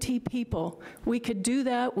 It's 20 people. We could do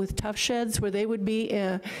that with tough sheds where they would be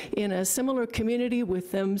in a similar community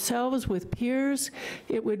with themselves, with peers.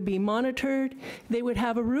 It would be monitored. They would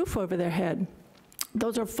have a roof over their head.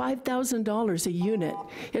 Those are $5,000 a unit.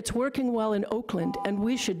 It's working well in Oakland, and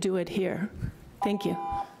we should do it here. Thank you.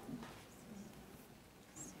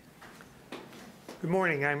 Good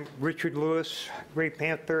morning. I'm Richard Lewis, Gray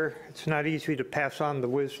Panther. It's not easy to pass on the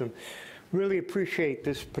wisdom. really appreciate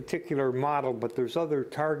this particular model, but there's other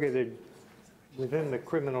targeted within the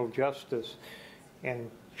criminal justice. And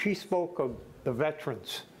she spoke of the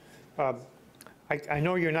veterans. I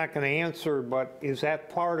know you're not going to answer, but is that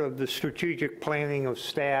part of the strategic planning of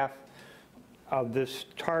staff of this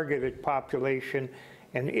targeted population?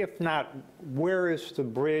 And if not, where is the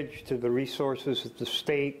bridge to the resources of the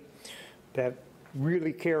state that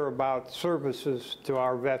really care about services to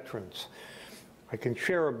our veterans? I can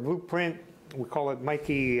share a blueprint. We call it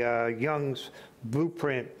Mikey Young's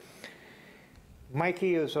blueprint.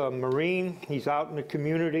 Mikey is a Marine. He's out in the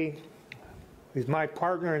community. He's my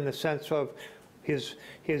partner in the sense of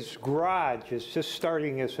his garage is just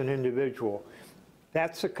starting as an individual.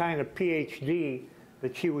 That's the kind of PhD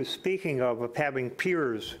that she was speaking of having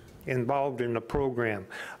peers involved in the program.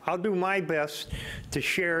 I'll do my best to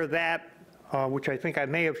share that, which I think I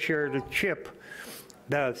may have shared a chip.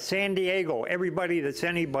 The San Diego, Everybody That's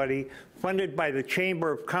Anybody, funded by the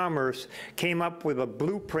Chamber of Commerce, came up with a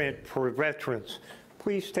blueprint for veterans.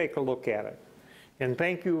 Please take a look at it. And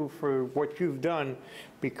thank you for what you've done,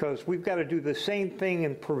 because we've got to do the same thing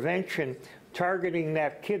in prevention, targeting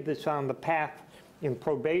that kid that's on the path in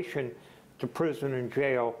probation to prison and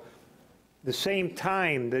jail. The same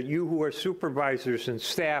time that you who are supervisors and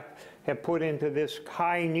staff have put into this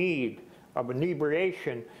high need of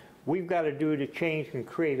inebriation, we've got to do to change and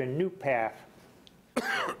create a new path.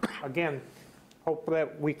 Again, hope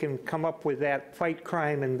that we can come up with that fight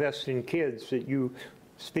crime, invest in kids that you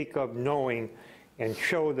speak of knowing, and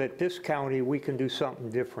show that this county, we can do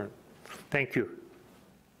something different. Thank you.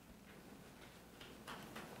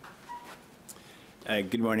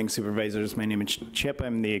 Good morning, supervisors. My name is Chip.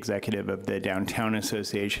 I'm the executive of the Downtown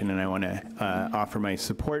Association, and I want to offer my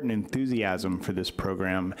support and enthusiasm for this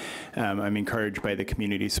program. I'm encouraged by the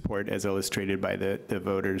community support as illustrated by the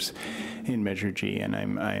voters in Measure G, and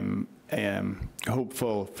I am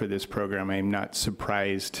hopeful for this program. I'm not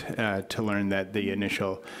surprised to learn that the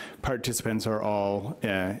initial participants are all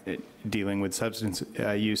dealing with substance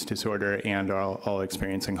use disorder and are all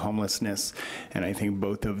experiencing homelessness, and I think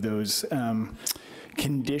both of those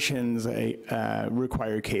conditions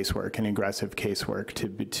require casework and aggressive casework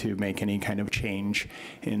to make any kind of change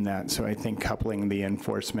in that. So I think coupling the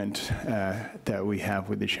enforcement that we have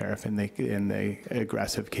with the sheriff and the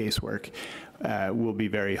aggressive casework will be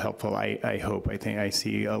very helpful. I hope. I think I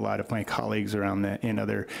see a lot of my colleagues around in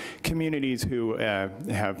other communities who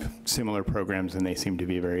have similar programs, and they seem to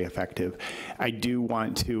be very effective. I do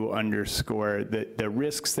want to underscore that the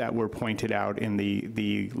risks that were pointed out in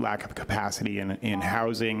the lack of capacity in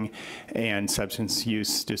housing and substance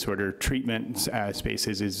use disorder treatment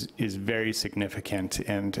spaces is very significant,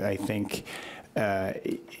 and I think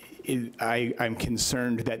I'm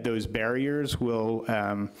concerned that those barriers will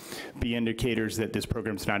be indicators that this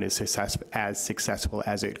program's not as successful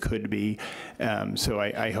as it could be. So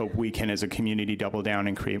I hope we can, as a community, double down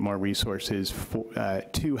and create more resources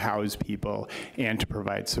to house people and to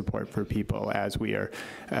provide support for people as we are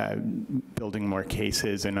building more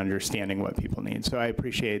cases and understanding what people need. So I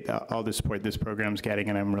appreciate all the support this program's getting,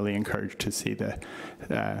 and I'm really encouraged to see the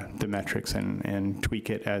metrics and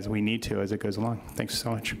tweak it as we need to as it goes along. Thanks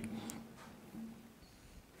so much.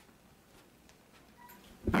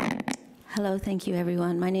 Hello, thank you,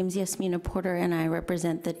 everyone. My name is Yasmina Porter, and I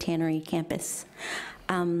represent the Tannery campus.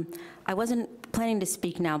 I wasn't planning to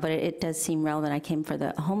speak now, but it does seem relevant. I came for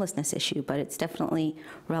the homelessness issue, but it's definitely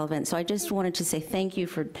relevant. So I just wanted to say thank you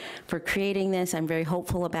for creating this. I'm very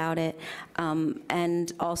hopeful about it.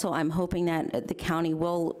 And also, I'm hoping that the county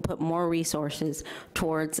will put more resources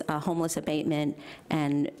towards homeless abatement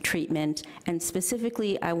and treatment. And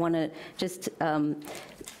specifically, I want to just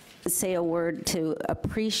say a word to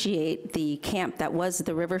appreciate the camp that was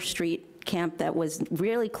the River Street camp that was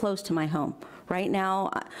really close to my home. Right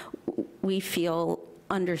now, we feel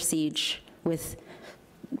under siege with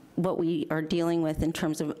what we are dealing with in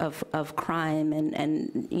terms of crime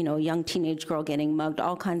and you know, a young teenage girl getting mugged.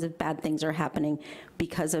 All kinds of bad things are happening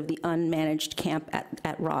because of the unmanaged camp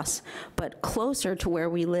at Ross. But closer to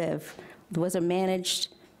where we live was a managed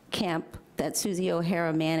camp that Susie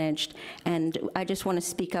O'Hara managed, and I just want to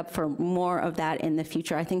speak up for more of that in the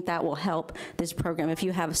future. I think that will help this program if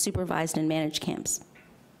you have supervised and managed camps.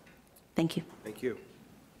 Thank you. Thank you.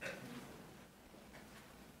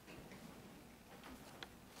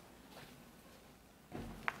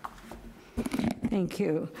 Thank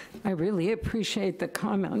you. I really appreciate the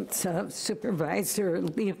comments of Supervisor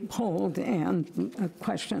Leopold and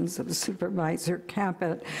questions of Supervisor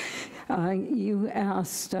Caput. You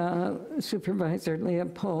asked Supervisor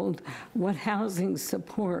Leopold, what housing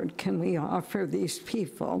support can we offer these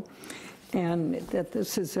people? and that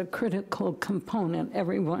this is a critical component.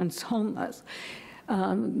 Everyone's homeless.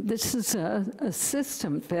 This is a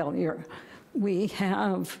system failure. We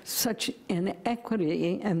have such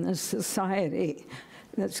inequity in this society,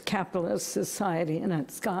 this capitalist society, and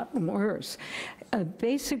it's gotten worse.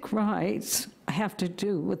 Basic rights have to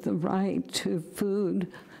do with the right to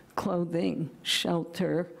food, clothing,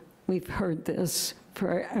 shelter. We've heard this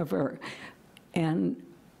forever. And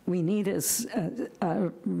we need a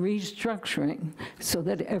restructuring so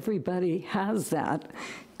that everybody has that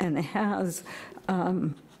and has,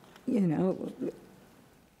 you know,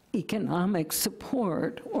 economic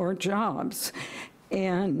support or jobs.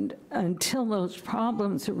 And until those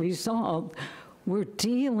problems are resolved, we're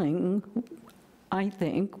dealing, I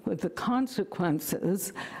think, with the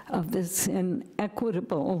consequences of this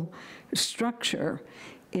inequitable structure.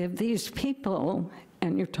 If these people,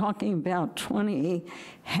 and you're talking about 20,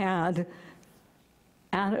 had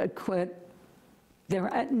adequate,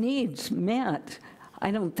 their needs met, I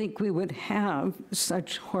don't think we would have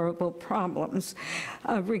such horrible problems.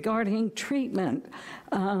 Regarding treatment,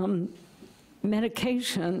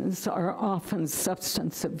 medications are often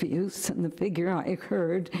substance abuse, and the figure I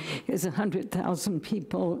heard is 100,000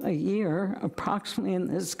 people a year, approximately in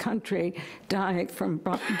this country, die from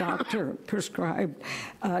doctor-prescribed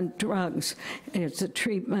drugs. It's a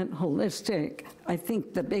treatment holistic. I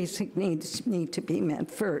think the basic needs need to be met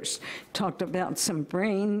first. Talked about some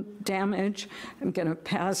brain damage. I'm going to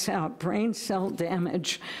pass out brain cell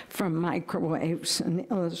damage from microwaves, an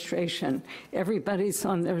illustration. Everybody's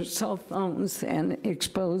on their cell phones and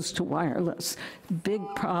exposed to wireless. Big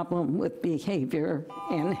problem with behavior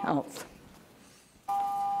and health.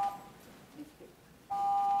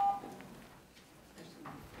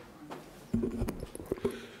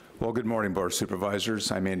 Well, good morning, Board of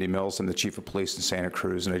Supervisors. I'm Andy Mills. I'm the Chief of Police in Santa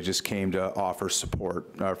Cruz, and I just came to offer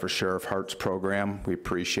support for Sheriff Hart's program. We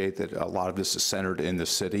appreciate that a lot of this is centered in the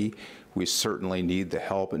city. We certainly need the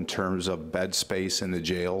help in terms of bed space in the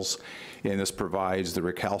jails, and this provides the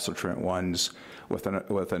recalcitrant ones with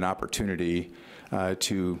an opportunity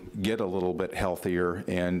to get a little bit healthier,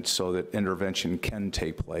 and so that intervention can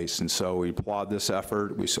take place. And so we applaud this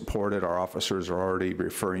effort. We support it. Our officers are already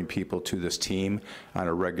referring people to this team on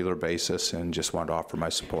a regular basis, and just want to offer my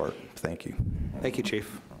support. Thank you. Thank you,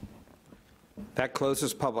 Chief. That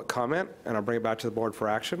closes public comment, and I'll bring it back to the board for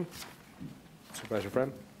action. Supervisor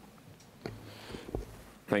Friend.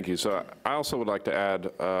 Thank you. So I also would like to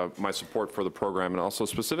add my support for the program, and also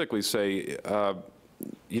specifically say,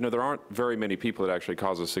 you know, there aren't very many people that actually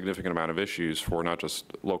cause a significant amount of issues for not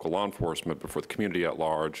just local law enforcement, but for the community at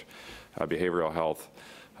large, behavioral health,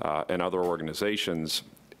 and other organizations.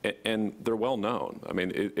 And they're well known. I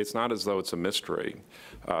mean, it's not as though it's a mystery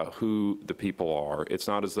who the people are. It's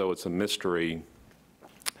not as though it's a mystery.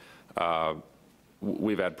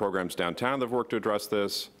 We've had programs downtown that have worked to address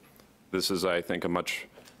this. This is, I think, a much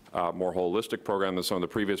more holistic program than some of the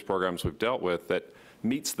previous programs we've dealt with that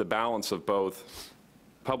meets the balance of both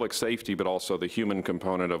public safety, but also the human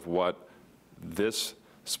component of what this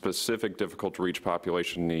specific difficult-to-reach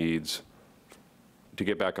population needs to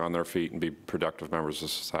get back on their feet and be productive members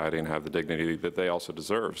of society and have the dignity that they also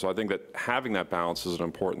deserve. So I think that having that balance is an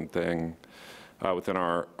important thing within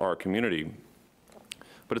our community.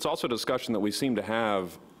 But it's also a discussion that we seem to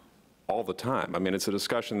have all the time. I mean, it's a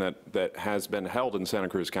discussion that has been held in Santa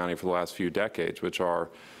Cruz County for the last few decades, which are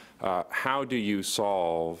how do you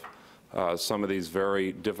solve some of these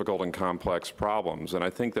very difficult and complex problems. And I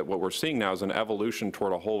think that what we're seeing now is an evolution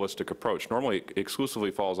toward a holistic approach. Normally, it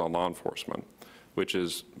exclusively falls on law enforcement, which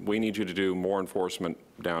is we need you to do more enforcement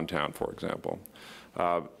downtown, for example.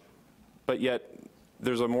 But yet,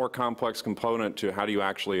 there's a more complex component to how do you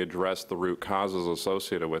actually address the root causes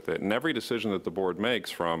associated with it. And every decision that the board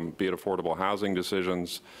makes, from be it affordable housing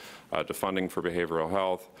decisions to funding for behavioral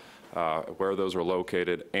health, where those are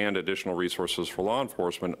located, and additional resources for law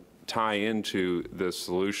enforcement, tie into this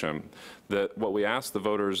solution. That what we asked the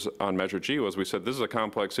voters on Measure G was, we said this is a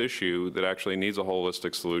complex issue that actually needs a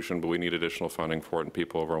holistic solution, but we need additional funding for it, and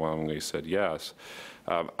people overwhelmingly said yes.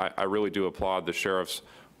 I really do applaud the sheriff's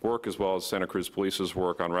work as well as Santa Cruz Police's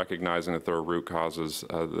work on recognizing that there are root causes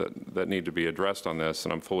that need to be addressed on this,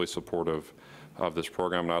 and I'm fully supportive of this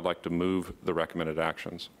program, and I'd like to move the recommended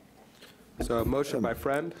actions. So a motion by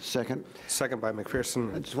Friend. Second. Second by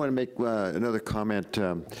McPherson. I just want to make another comment.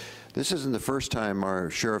 This isn't the first time our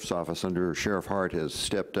sheriff's office under Sheriff Hart has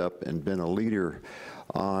stepped up and been a leader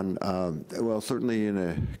on, well, certainly in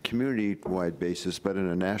a community-wide basis, but in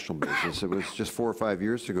a national basis. It was just 4 or 5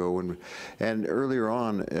 years ago, and earlier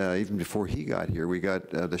on, even before he got here, we got,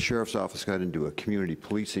 the sheriff's office got into a community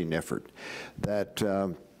policing effort that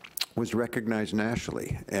was recognized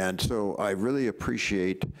nationally. And so I really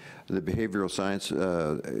appreciate the behavioral science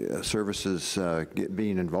services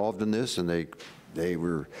being involved in this, and they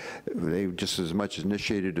just as much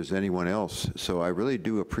initiated as anyone else. So I really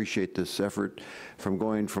do appreciate this effort from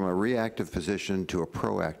going from a reactive position to a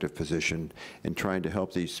proactive position in trying to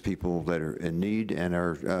help these people that are in need and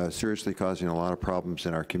are seriously causing a lot of problems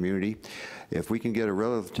in our community. If we can get a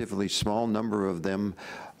relatively small number of them,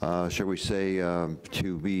 shall we say,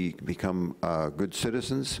 to become good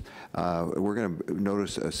citizens, we're going to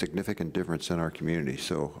notice a significant difference in our community.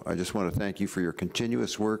 So I just want to thank you for your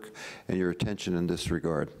continuous work and your attention in this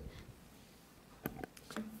regard.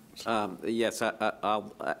 Yes,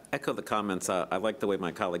 I'll echo the comments. I like the way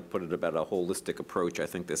my colleague put it about a holistic approach. I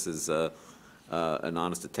think this is an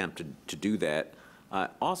honest attempt to do that. I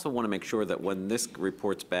also want to make sure that when this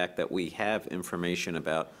reports back that we have information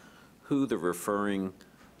about who the referring,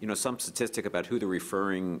 some statistic about who the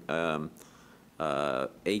referring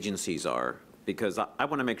agencies are, because I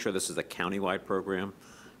want to make sure this is a countywide program.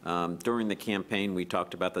 During the campaign, we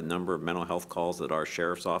talked about the number of mental health calls that our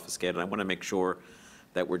sheriff's office get, and I want to make sure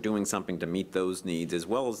that we're doing something to meet those needs as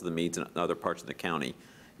well as the needs in other parts of the county.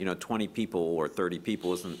 20 people or 30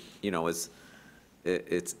 people isn't,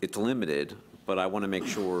 it's limited, but I want to make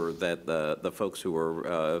sure that the folks who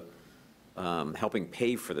are helping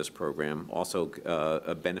pay for this program also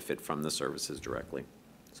benefit from the services directly.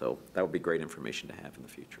 So that would be great information to have in the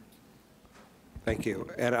future. Thank you.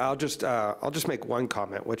 And I'll just make one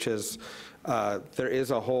comment, which is there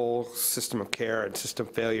is a whole system of care and system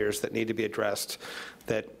failures that need to be addressed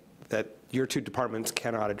that your two departments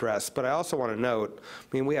cannot address. But I also want to note,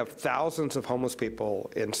 we have thousands of homeless people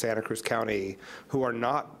in Santa Cruz County who are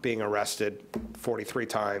not being arrested 43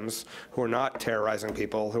 times, who are not terrorizing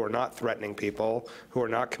people, who are not threatening people, who are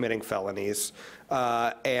not committing felonies.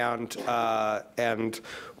 And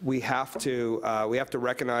we have to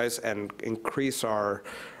recognize and increase our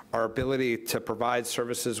ability to provide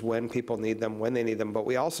services when people need them, when they need them, but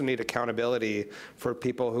we also need accountability for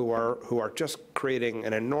people who are just creating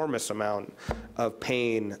an enormous amount of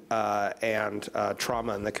pain and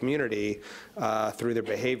trauma in the community through their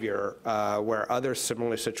behavior, where other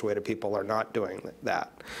similarly situated people are not doing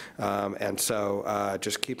that. And so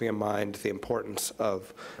just keeping in mind the importance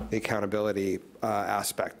of the accountability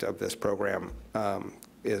aspect of this program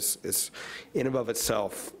is in and of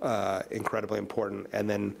itself incredibly important, and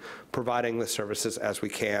then providing the services as we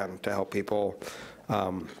can to help people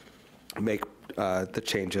make the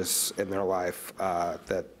changes in their life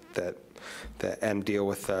and deal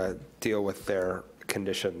with their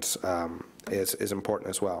conditions is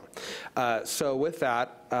important as well. So with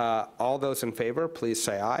that, all those in favor, please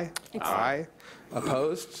say aye. Aye.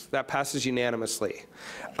 Opposed? That passes unanimously.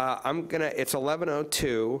 It's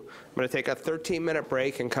 11:02. I'm gonna take a 13-minute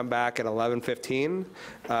break and come back at 11:15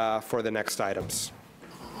 for the next items.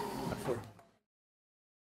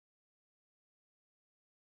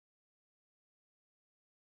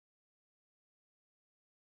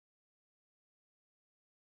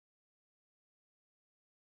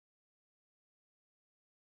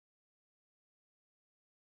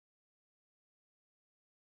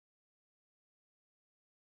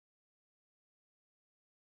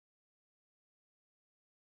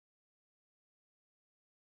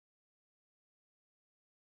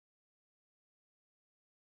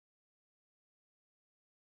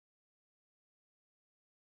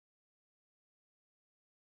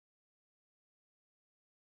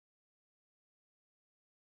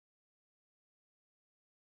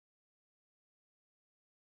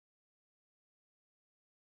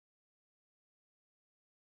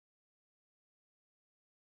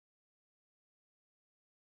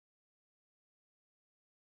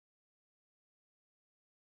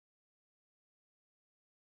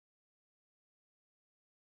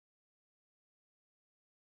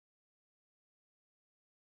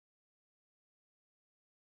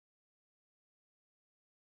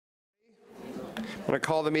 I'm going to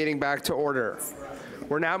call the meeting back to order.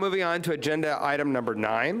 We're now moving on to agenda item number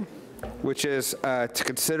 9, which is to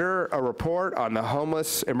consider a report on the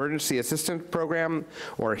Homeless Emergency Assistance Program,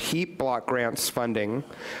 or HEAP block grants funding,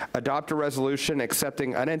 adopt a resolution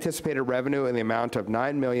accepting unanticipated revenue in the amount of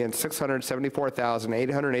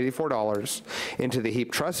 $9,674,884 into the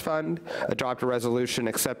HEAP Trust Fund, adopt a resolution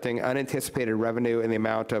accepting unanticipated revenue in the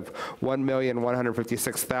amount of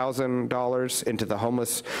 $1,156,000 into the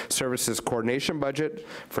Homeless Services Coordination Budget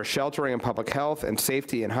for sheltering and public health and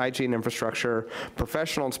safety and hygiene infrastructure,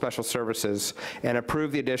 professional and special services, and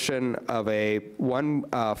approve the addition of one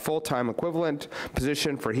full-time equivalent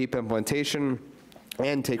position for HEAP implementation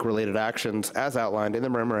and take related actions as outlined in the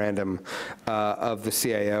memorandum of the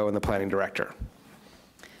CAO and the planning director.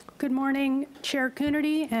 Good morning, Chair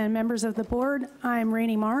Coonerty and members of the board. I'm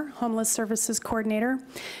Rainey Marr, Homeless Services Coordinator,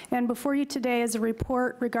 and before you today is a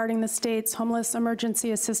report regarding the state's Homeless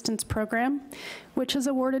Emergency Assistance Program, which has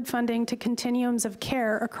awarded funding to continuums of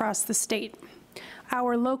care across the state.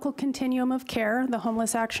 Our local continuum of care, the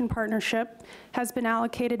Homeless Action Partnership, has been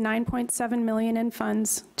allocated $9.7 million in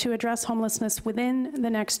funds to address homelessness within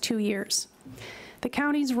the next 2 years. The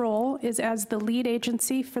county's role is as the lead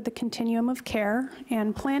agency for the continuum of care,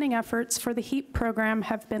 and planning efforts for the HEAP program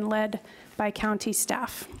have been led by county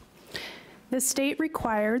staff. The state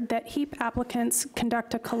required that HEAP applicants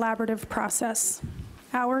conduct a collaborative process.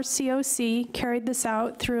 Our COC carried this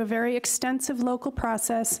out through a very extensive local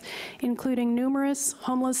process, including numerous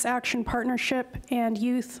Homeless Action Partnership and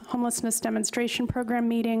Youth Homelessness Demonstration Program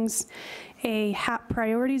meetings, a HAP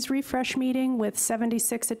Priorities Refresh meeting with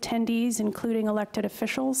 76 attendees, including elected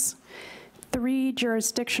officials, 3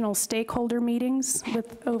 jurisdictional stakeholder meetings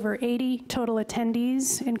with over 80 total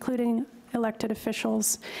attendees, including elected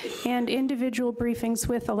officials, and individual briefings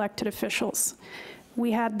with elected officials.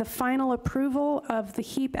 We had the final approval of the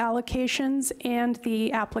HEAP allocations and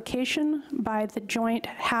the application by the joint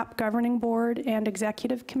HAP Governing Board and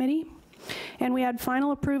Executive Committee. And we had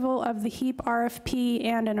final approval of the HEAP RFP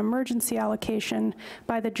and an emergency allocation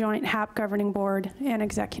by the joint HAP Governing Board and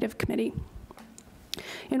Executive Committee.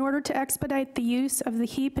 In order to expedite the use of the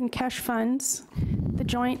HEAP and CASH funds, the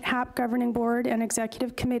joint HAP Governing Board and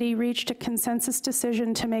Executive Committee reached a consensus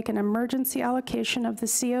decision to make an emergency allocation of the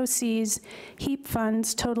COC's HEAP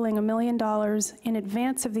funds totaling $1 million in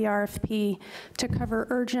advance of the RFP to cover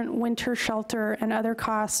urgent winter shelter and other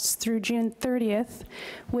costs through June 30th,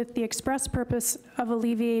 with the express purpose of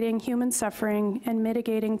alleviating human suffering and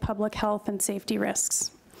mitigating public health and safety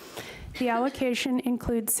risks. The allocation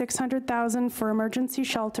includes $600,000 for emergency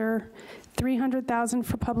shelter, $300,000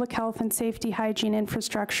 for public health and safety hygiene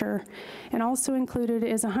infrastructure, and also included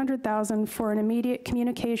is $100,000 for an immediate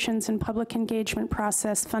communications and public engagement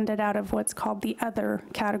process funded out of what's called the other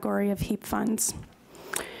category of HEAP funds.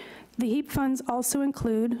 The HEAP funds also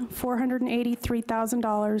include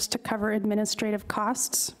 $483,000 to cover administrative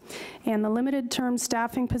costs, and the limited term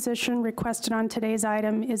staffing position requested on today's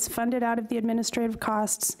item is funded out of the administrative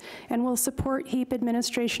costs and will support HEAP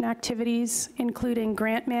administration activities, including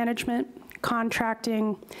grant management,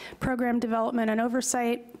 contracting, program development and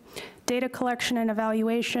oversight, data collection and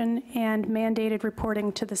evaluation, and mandated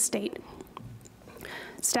reporting to the state.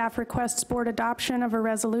 Staff requests board adoption of a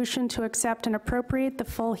resolution to accept and appropriate the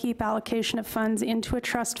full HEAP allocation of funds into a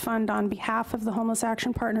trust fund on behalf of the Homeless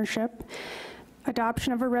Action Partnership,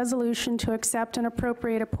 adoption of a resolution to accept and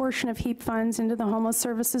appropriate a portion of HEAP funds into the Homeless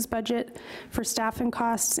Services budget for staffing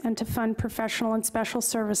costs and to fund professional and special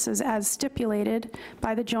services as stipulated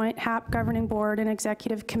by the joint HAP Governing Board and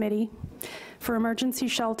Executive Committee for emergency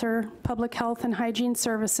shelter, public health and hygiene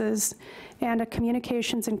services, and a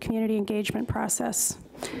communications and community engagement process.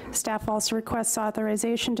 Staff also requests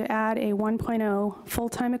authorization to add a 1.0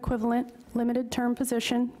 full-time equivalent limited term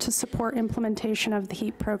position to support implementation of the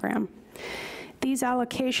HEAP program. These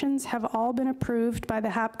allocations have all been approved by the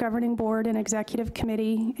HAP Governing Board and Executive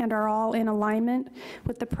Committee and are all in alignment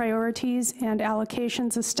with the priorities and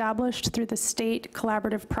allocations established through the state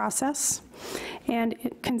collaborative process and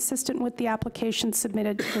consistent with the applications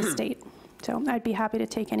submitted to the state. So I'd be happy to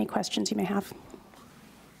take any questions you may have.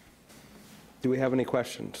 Do we have any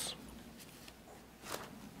questions?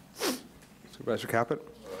 Supervisor Caput?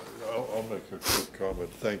 I'll make a quick comment.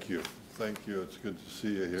 Thank you. Thank you. It's good to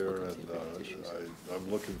see you here, and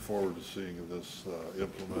I'm looking forward to seeing this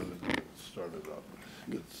implemented and started up.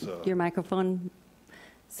 It's, your microphone,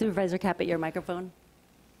 Supervisor Caput, your microphone.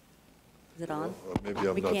 Is it on? Maybe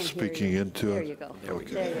I'm not speaking into it. There you go.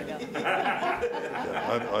 Okay. There you go.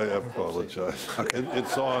 Yeah, I apologize. Okay.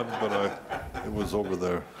 It's on, but it was over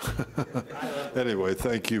there. Anyway,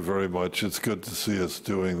 thank you very much. It's good to see us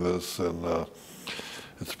doing this, and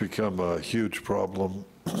it's become a huge problem,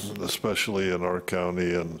 especially in our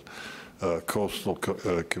county and coastal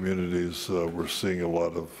communities. We're seeing a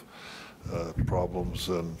lot of problems,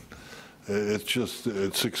 and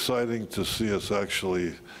it's exciting to see us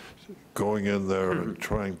actually going in there and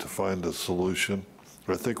trying to find a solution.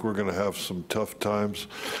 I think we're going to have some tough times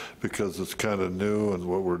because it's kind of new and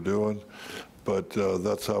what we're doing, but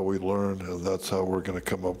that's how we learn, and that's how we're going to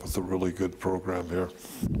come up with a really good program here.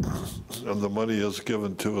 And the money is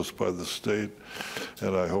given to us by the state,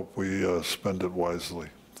 and I hope we spend it wisely.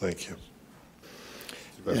 Thank you.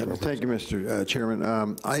 Yeah, thank you, Mr.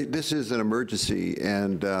 Chairman. This is an emergency,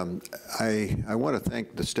 and I want to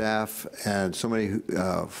thank the staff and so many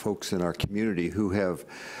folks in our community who have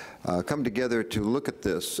come together to look at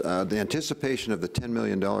this. The anticipation of the $10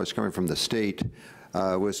 million coming from the state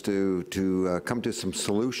was to come to some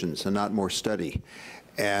solutions and not more study.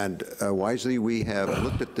 And wisely, we have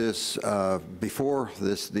looked at this before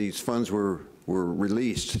these funds were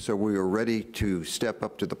released, so we were ready to step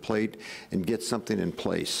up to the plate and get something in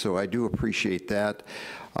place. So I do appreciate that,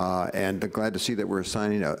 and glad to see that we're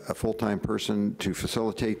assigning a full-time person to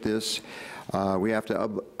facilitate this. We have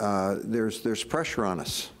to, there's pressure on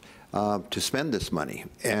us to spend this money,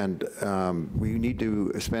 and we need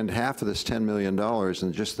to spend half of this $10 million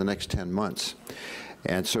in just the next 10 months.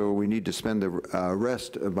 And so we need to spend the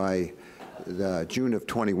rest by June of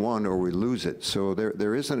 21, or we lose it. So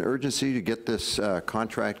there is an urgency to get this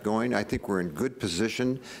contract going. I think we're in good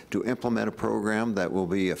position to implement a program that will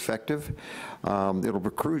be effective. It'll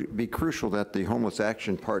be crucial that the Homeless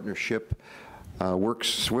Action Partnership works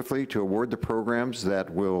swiftly to award the programs that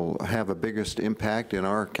will have the biggest impact in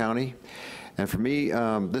our county. And for me,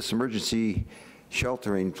 this emergency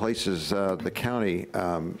sheltering places the county,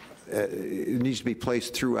 it needs to be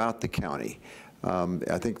placed throughout the county.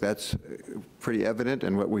 I think that's pretty evident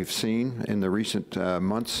in what we've seen in the recent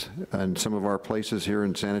months in some of our places here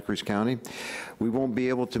in Santa Cruz County. We won't be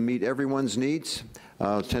able to meet everyone's needs.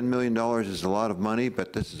 $10 million is a lot of money,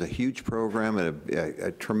 but this is a huge program and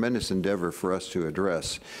a tremendous endeavor for us to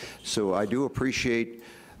address. So I do appreciate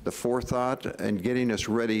the forethought and getting us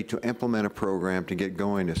ready to implement a program to get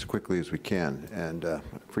going as quickly as we can. And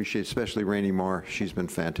appreciate especially Rainey Marr. She's been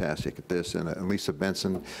fantastic at this, and Lisa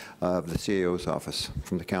Benson of the CAO's office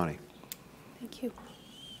from the county. Thank you.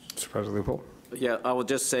 Supervisor Leopold. Yeah, I will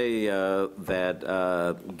just say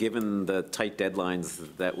that given the tight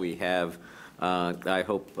deadlines that we have, I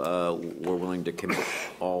hope we're willing to commit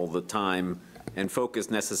all the time and focus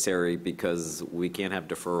necessary, because we can't have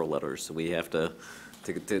deferral letters. So we have to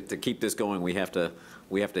keep this going, we have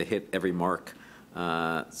to hit every mark.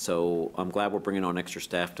 So I'm glad we're bringing on extra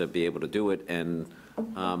staff to be able to do it, and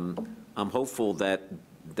I'm hopeful that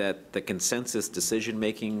the consensus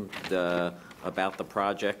decision-making about the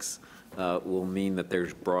projects will mean that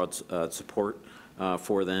there's broad support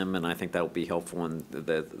for them, and I think that will be helpful in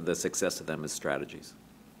the success of them as strategies.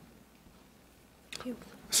 Thank you.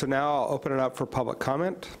 So now I'll open it up for public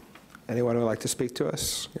comment. Anyone who would like to speak to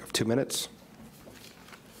us? You have 2 minutes.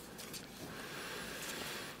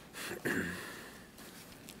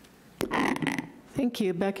 Thank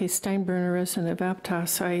you. Becky Steinbruner, resident of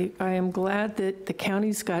Aptos. I am glad that the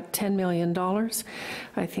county's got $10 million.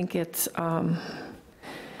 I think it's,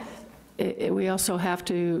 we also have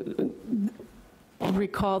to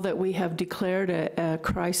recall that we have declared a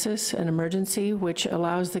crisis, an emergency, which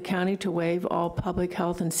allows the county to waive all public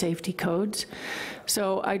health and safety codes.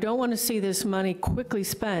 So I don't want to see this money quickly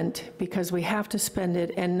spent, because we have to spend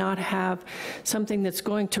it and not have something that's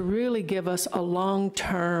going to really give us a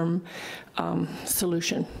long-term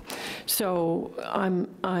solution. So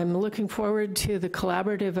I'm looking forward to the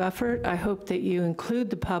collaborative effort. I hope that you include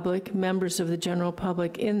the public, members of the general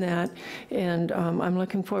public in that, and I'm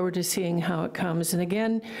looking forward to seeing how it comes. And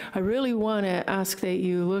again, I really want to ask that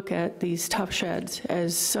you look at these tough sheds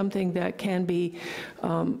as something that can be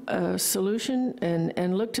a solution,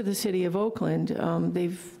 and look to the city of Oakland.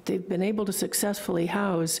 They've been able to successfully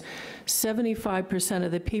house 75%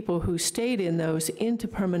 of the people who stayed in those into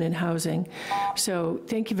permanent housing. So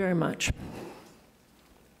thank you very much.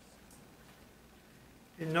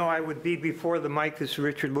 No, I would be before the mic. This is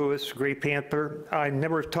Richard Lewis, Gray Panther. I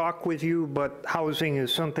never talk with you, but housing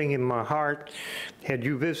is something in my heart. Had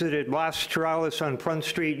you visited Las Churrales on Front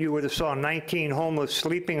Street, you would have saw 19 homeless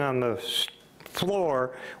sleeping on the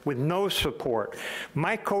floor with no support.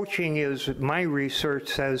 My coaching is, my research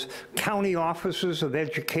says, county offices of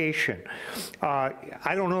education. I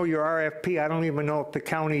don't know your RFP. I don't even know if the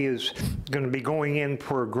county is going to be going in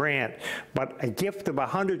for a grant, but a gift of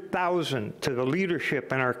 $100,000 to the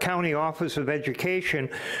leadership in our county office of education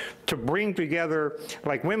to bring together,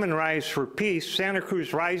 like Women Rise for Peace, Santa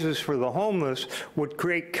Cruz Rises for the Homeless, would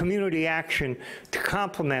create community action to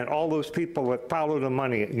complement all those people that follow the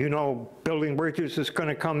money. You know, Building Bridges is going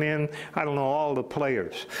to come in. I don't know all the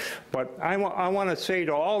players. But I want to say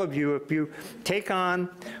to all of you, if you take on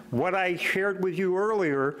what I shared with you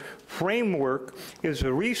earlier, framework is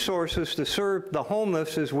the resources to serve the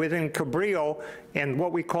homeless is within Cabrillo and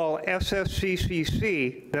what we call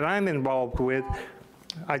SSCCC that I'm involved with.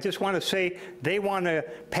 I just want to say they want to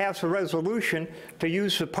pass a resolution to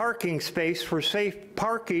use the parking space for safe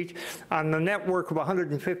parking on the network of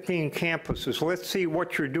 115 campuses. Let's see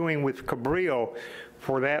what you're doing with Cabrillo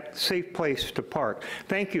for that safe place to park.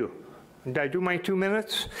 Thank you. Did I do my 2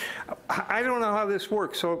 minutes? I don't know how this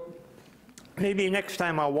works, so maybe next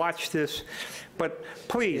time I'll watch this. But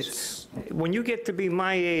please, when you get to be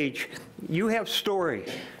my age, you have story.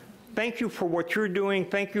 Thank you for what you're doing.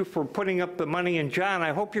 Thank you for putting up the money. And John,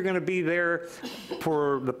 I hope you're going to be there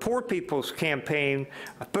for the Poor People's Campaign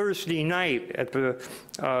Thursday night at the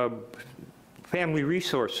Family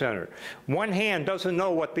Resource Center. One hand doesn't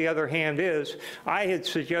know what the other hand is. I had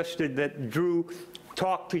suggested that Drew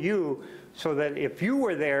talk to you so that if you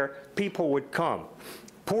were there, people would come.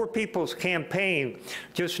 Poor People's Campaign,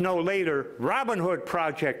 just know later, Robin Hood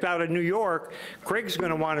Project out of New York. Craig's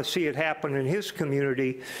going to want to see it happen in his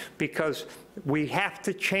community because we have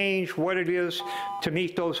to change what it is to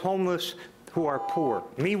meet those homeless who are poor.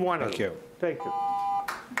 Me one of them. Thank you.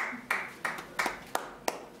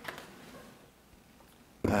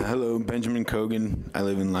 Hello, Benjamin Cogan. I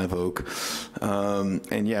live in Live Oak.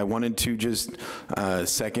 And yeah, I wanted to just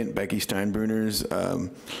second Becky Steinbruner's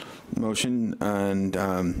motion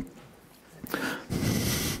and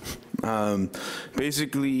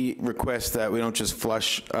basically request that we don't just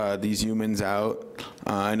flush these humans out.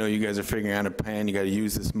 I know you guys are figuring out a plan, you got to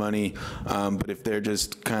use this money, but if they're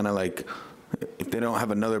just kind of like, if they don't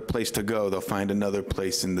have another place to go, they'll find another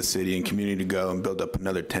place in the city and community to go and build up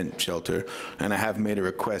another tent shelter. And I have made a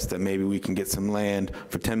request that maybe we can get some land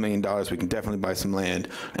for $10 million. We can definitely buy some land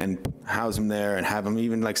and house them there and have them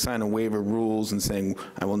even like sign a waiver rules and saying,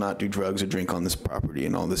 I will not do drugs or drink on this property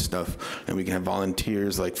and all this stuff. And we can have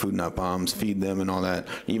volunteers like Food Not Bombs, feed them and all that.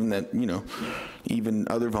 Even that, you know, even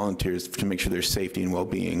other volunteers to make sure there's safety and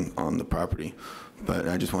well-being on the property. But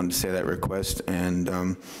I just wanted to say that request, and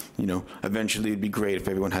you know, eventually it'd be great if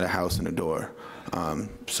everyone had a house and a door.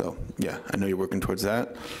 So yeah, I know you're working towards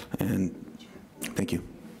that, and thank you.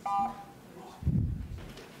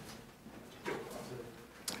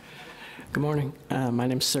 Good morning. My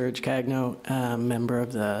name's Serge Cagno, member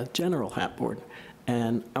of the General HAP Board,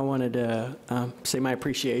 and I wanted to say my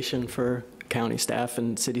appreciation for county staff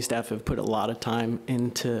and city staff have put a lot of time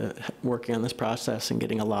into working on this process and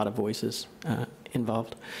getting a lot of voices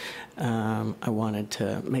involved. I wanted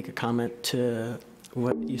to make a comment to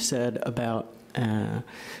what you said about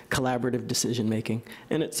collaborative decision making,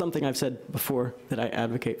 and it's something I've said before that I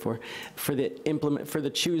advocate for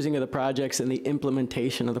the choosing of the projects and the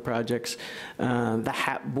implementation of the projects. The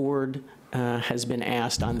HAP board has been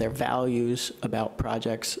asked on their values about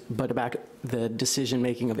projects, but about the decision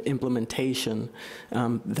making of implementation,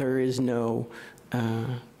 there is no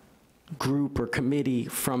group or committee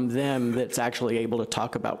from them that's actually able to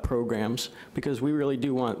talk about programs, because we really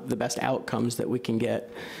do want the best outcomes that we can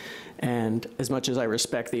get. And as much as I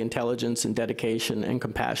respect the intelligence and dedication and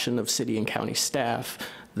compassion of city and county staff,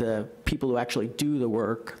 the people who actually do the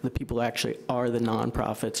work, the people who actually are the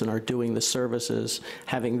nonprofits and are doing the services,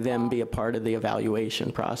 having them be a part of the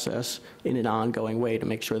evaluation process in an ongoing way to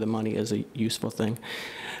make sure the money is a useful thing.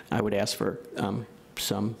 I would ask for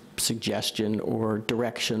some suggestion or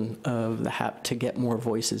direction of the HAP to get more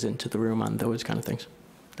voices into the room on those kind of things.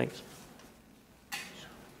 Thanks.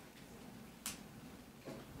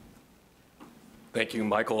 Thank you,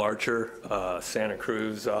 Michael Archer, Santa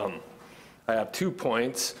Cruz. I have 2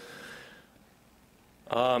 points.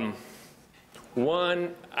 One,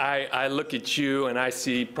 I look at you and I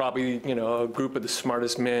see probably, you know, a group of the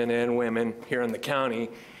smartest men and women here in the county,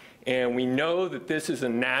 and we know that this is a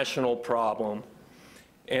national problem.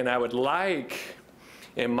 And I would like,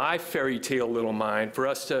 in my fairy tale little mind, for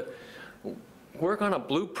us to work on a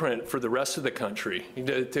blueprint for the rest of the country,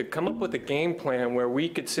 to come up with a game plan where we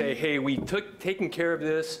could say, hey, we taken care of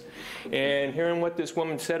this, and hearing what this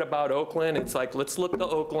woman said about Oakland, it's like, let's look to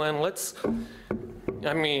Oakland,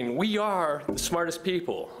 I mean, we are the smartest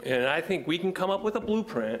people, and I think we can come up with a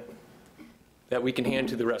blueprint that we can hand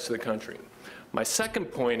to the rest of the country. My second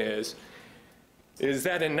point is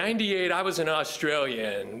that in '98, I was in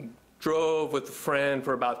Australia and drove with a friend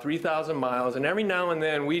for about 3,000 miles, and every now and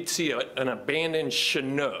then we'd see an abandoned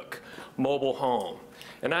Chinook mobile home.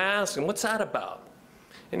 And I asked him, what's that about?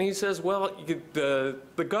 And he says, well,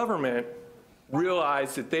 the government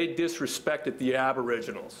realized that they disrespected the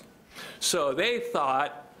Aboriginals. So they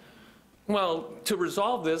thought, well, to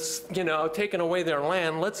resolve this, you know, taking away their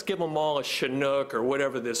land, let's give them all a Chinook or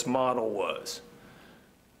whatever this model was.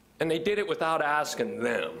 And they did it without asking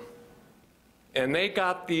them. And they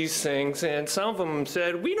got these things, and some of them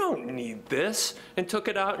said, we don't need this, and took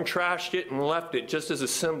it out and trashed it and left it just as a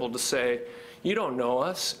symbol to say, You don't know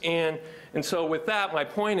us. And so with that, my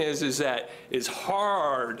point is that as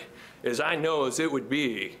hard as I know as it would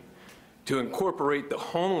be to incorporate the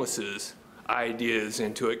homeless's ideas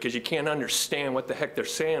into it, because you can't understand what the heck they're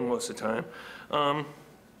saying most of the time,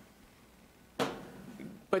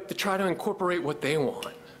 but to try to incorporate what they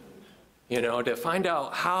want, you know, to find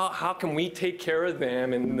out how can we take care of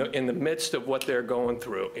them in the midst of what they're going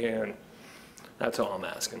through. And that's all I'm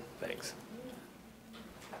asking. Thanks.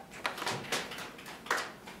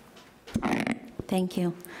 Thank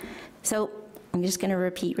you. So I'm just going to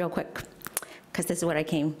repeat real quick, because this is what I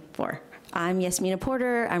came for. I'm Yasmina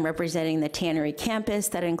Porter. I'm representing the Tannery campus.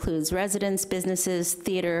 That includes residents, businesses,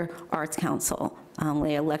 theater, Arts Council.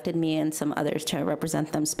 They elected me and some others to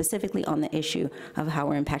represent them specifically on the issue of how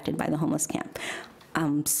we're impacted by the homeless camp.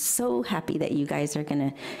 I'm so happy that you guys are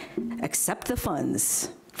going to accept the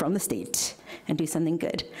funds from the state and do something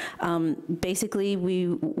good. Basically, we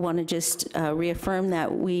want to just reaffirm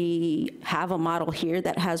that we have a model here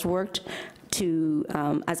that has worked to,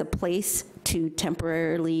 as a place to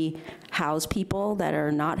temporarily house people that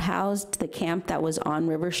are not housed. The camp that was on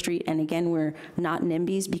River Street, and again, we're not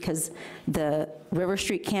NIMBYs because the River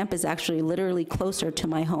Street camp is actually literally closer to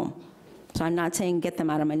my home. So I'm not saying get them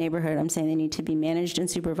out of my neighborhood. I'm saying they need to be managed and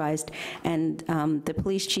supervised. And the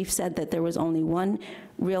police chief said that there was only one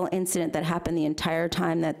real incident that happened the entire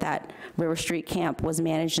time that that River Street camp was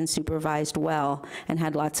managed and supervised well and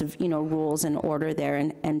had lots of, you know, rules and order there,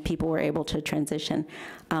 and people were able to transition.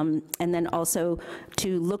 And then also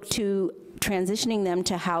to look to transitioning them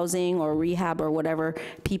to housing or rehab or whatever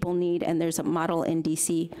people need. And there's a model in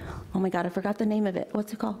DC. Oh my God, I forgot the name of it.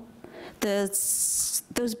 What's it called?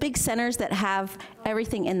 Those big centers that have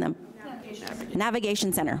everything in them.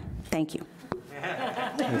 Navigation Center. Thank you.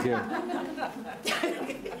 Thank you.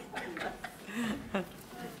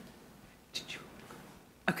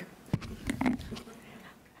 Okay.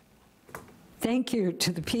 Thank you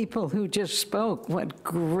to the people who just spoke. What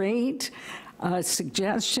great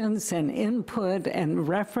suggestions and input and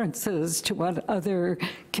references to what other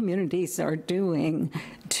communities are doing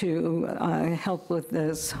to help with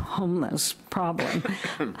this homeless problem.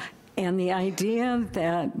 And the idea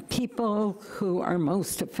that people who are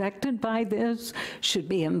most affected by this should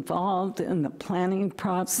be involved in the planning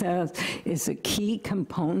process is a key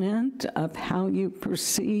component of how you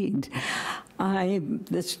proceed.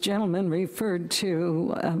 This gentleman referred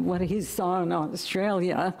to what he saw in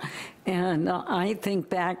Australia, and I think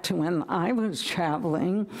back to when I was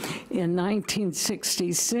traveling in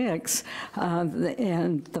 1966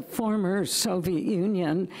 in the former Soviet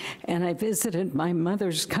Union, and I visited my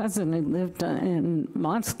mother's cousin who lived in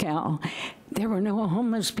Moscow. There were no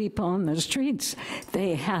homeless people on the streets.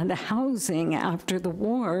 They had housing after the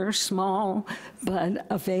war, small, but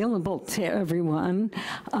available to everyone.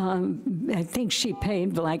 I think she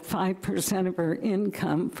paid like 5% of her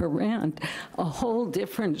income for rent, a whole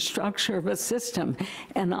different structure of a system.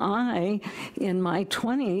 And I, in my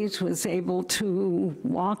 20s, was able to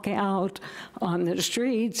walk out on the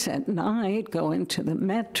streets at night, go into the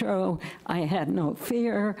metro. I had no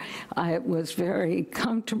fear. I was very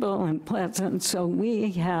comfortable and pleasant. So we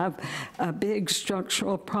have a big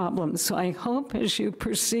structural problem. So I hope as you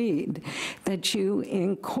proceed that you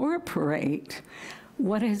incorporate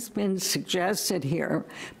what has been suggested here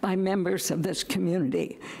by members of this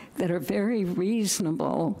community that are very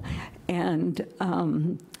reasonable and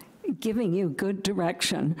giving you good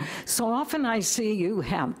direction. So often I see you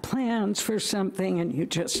have plans for something and you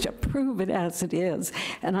just approve it as it is.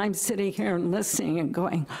 And I'm sitting here and listening and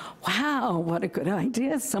going, wow, what a good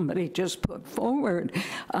idea somebody just put forward.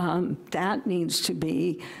 That needs to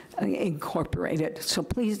be incorporated. So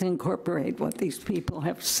please incorporate what these people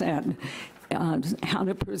have said, how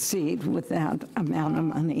to proceed with that amount of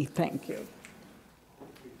money. Thank you.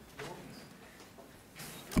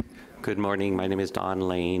 Good morning. My name is Don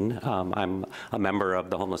Lane. I'm a member of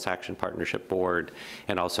the Homeless Action Partnership Board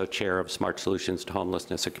and also chair of Smart Solutions to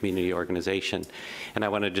Homelessness, a community organization. And I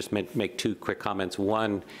want to just make two quick comments.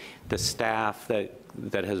 One, the staff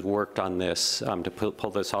that has worked on this to pull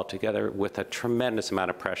this all together with a tremendous amount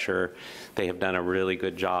of pressure. They have done a really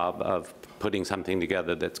good job of putting something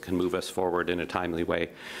together that can move us forward in a timely way.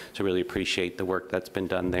 So really appreciate the work that's been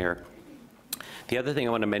done there. The other thing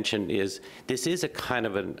I want to mention is this is a kind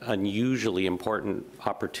of an unusually important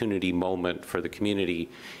opportunity moment for the community,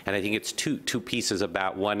 and I think it's two pieces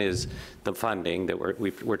about. One is the funding that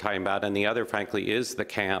we're talking about, and the other, frankly, is the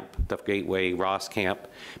camp, the Gateway Ross camp,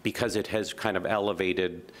 because it has kind of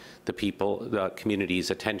elevated the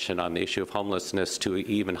community's attention on the issue of homelessness to an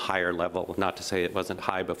even higher level. Not to say it wasn't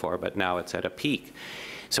high before, but now it's at a peak.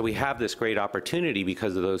 So we have this great opportunity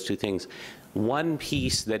because of those two things. One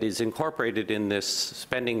piece that is incorporated in this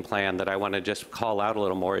spending plan that I want to just call out a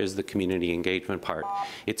little more is the community engagement part.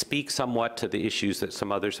 It speaks somewhat to the issues that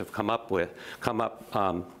some others have come up,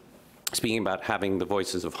 speaking about having the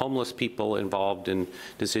voices of homeless people involved in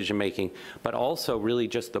decision-making, but also really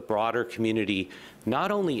just the broader community, not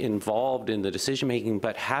only involved in the decision-making,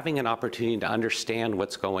 but having an opportunity to understand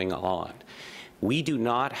what's going on. We do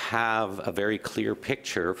not have a very clear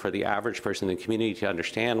picture for the average person in the community to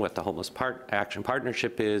understand what the Homeless Action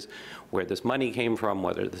Partnership is, where this money came from,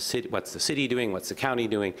 whether the city, what's the city doing, what's the county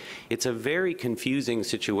doing. It's a very confusing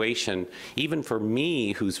situation, even for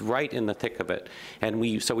me, who's right in the thick of it.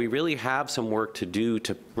 And so we really have some work to do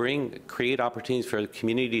to create opportunities for the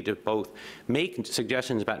community to both make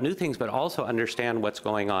suggestions about new things, but also understand what's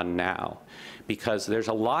going on now. Because there's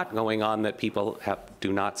a lot going on that people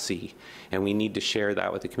do not see. And we need to share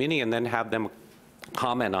that with the community and then have them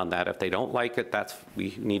comment on that. If they don't like it,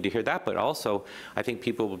 we need to hear that. But also, I think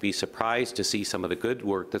people will be surprised to see some of the good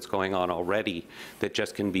work that's going on already that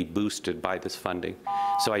just can be boosted by this funding.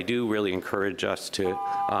 So I do really encourage us to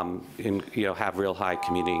have real high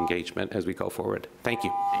community engagement as we go forward. Thank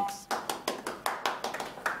you. Thanks.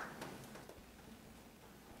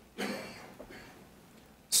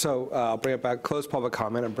 So I'll bring it back, close public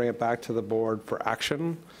comment, and bring it back to the board for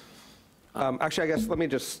action. Actually, I guess let me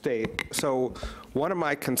just state, so one of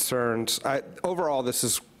my concerns, overall this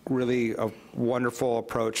is really a wonderful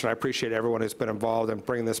approach, and I appreciate everyone who's been involved in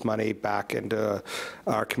bringing this money back into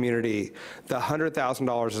our community. The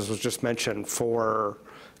 $100,000, as was just mentioned, for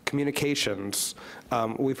communications,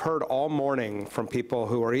 we've heard all morning from people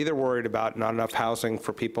who are either worried about not enough housing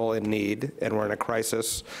for people in need, and we're in a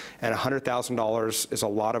crisis, and $100,000 is a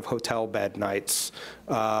lot of hotel bed nights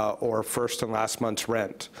or first and last month's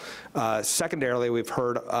rent. Secondarily, we've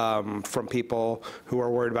heard from people who are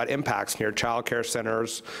worried about impacts near child care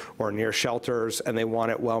centers or near shelters, and they want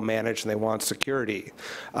it well managed and they want security.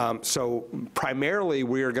 So primarily,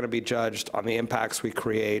 we are going to be judged on the impacts we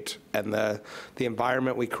create and the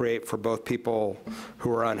environment we create for both people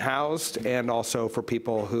who are unhoused and also for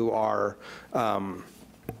people who are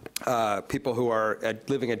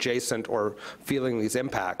living adjacent or feeling these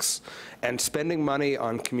impacts. And spending money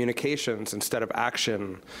on communications instead of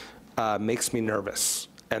action makes me nervous.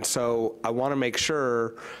 And so I want to make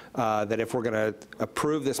sure that if we're going to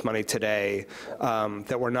approve this money today,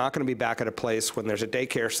 that we're not going to be back at a place when there's a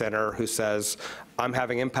daycare center who says, I'm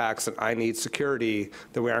having impacts and I need security,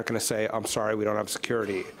 that we aren't going to say, I'm sorry, we don't have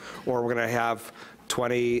security. Or we're going to have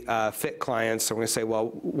 20 fit clients, and we're going to say, well,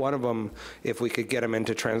 one of them, if we could get him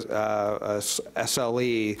into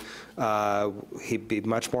SLE, he'd be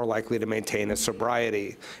much more likely to maintain his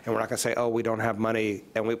sobriety. And we're not going to say, oh, we don't have money,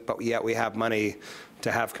 but yet we have money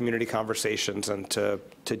to have community conversations and to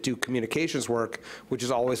do communications work, which is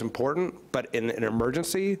always important, but in an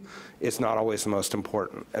emergency, it's not always the most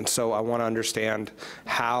important. And so I want to understand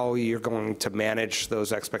how you're going to manage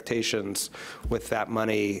those expectations with that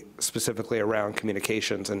money, specifically around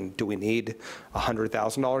communications. And do we need a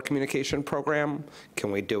 $100,000 communication program? Can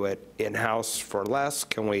we do it in-house for less?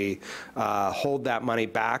 Can we hold that money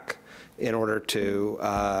back in order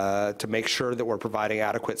to make sure that we're providing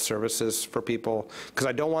adequate services for people? Because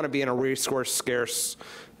I don't want to be in a resource-scarce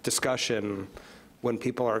discussion when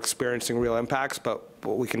people are experiencing real impacts, but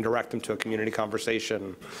we can direct them to a community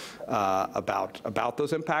conversation about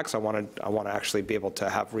those impacts. I want to actually be able to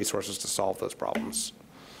have resources to solve those problems.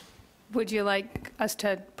 Would you like us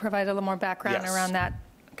to provide a little more background around that?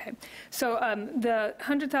 Okay. So the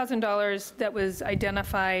 $100,000 that was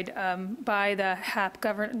identified by the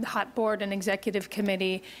HAP Board and Executive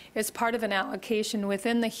Committee is part of an allocation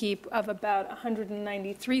within the HEAP of about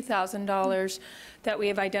 $193,000 that we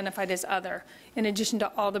have identified as other, in addition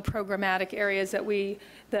to all the programmatic areas that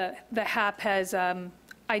the HAP has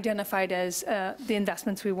identified as the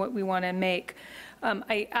investments we want to make.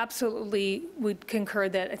 I absolutely would concur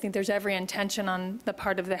that I think there's every intention on the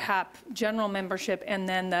part of the HAP general membership and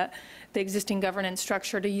then the existing governance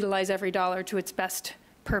structure to utilize every dollar to its best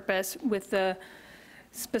purpose with the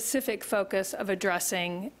specific focus of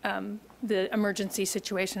addressing the emergency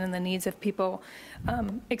situation and the needs of people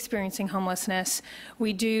experiencing homelessness.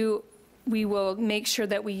 We will make sure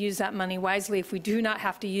that we use that money wisely. If we do not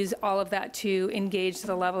have to use all of that to engage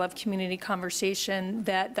the level of community conversation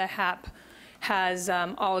that the HAP has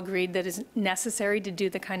all agreed that is necessary to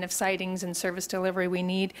do the kind of sightings and service delivery we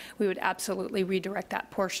need, we would absolutely redirect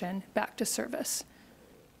that portion back to service.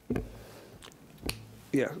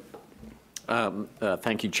 Yeah.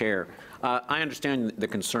 Thank you, Chair. I understand the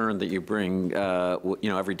concern that you bring,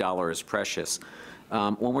 every dollar is precious.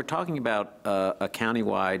 When we're talking about a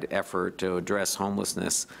countywide effort to address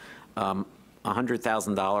homelessness, a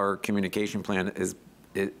 $100,000 communication plan is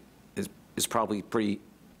probably pretty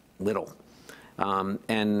little.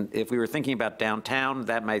 And if we were thinking about downtown,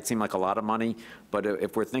 that might seem like a lot of money, but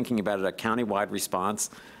if we're thinking about a countywide response,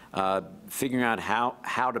 figuring out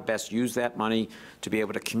how to best use that money to be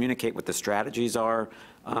able to communicate what the strategies are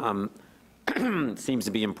seems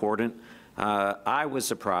to be important. I was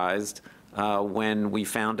surprised when we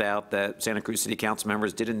found out that Santa Cruz City Council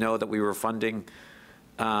members didn't know that we were funding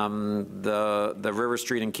the River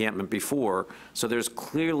Street encampment before. So there's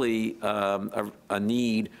clearly a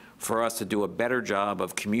need for us to do a better job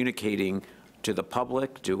of communicating to the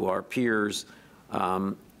public, to our peers,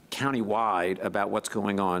 countywide about what's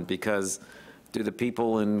going on, because do the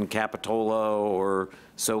people in Capitola or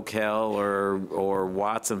Soquel or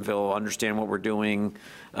Watsonville understand what we're doing?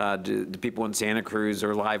 Do the people in Santa Cruz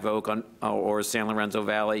or Live Oak or San Lorenzo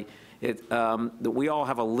Valley? We all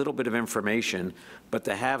have a little bit of information, but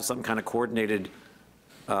to have some kind of coordinated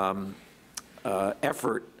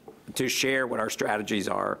effort to share what our strategies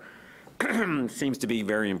are seems to be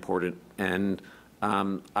very important. And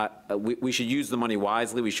we should use the money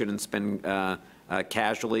wisely. We shouldn't spend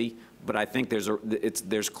casually. But I think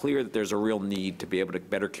there's clear that there's a real need to be able to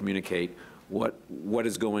better communicate what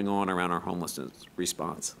is going on around our homelessness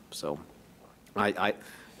response. So,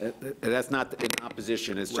 that's not in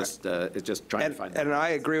opposition. It's just trying to find. And I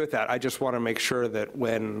agree with that. I just want to make sure that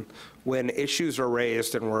when issues are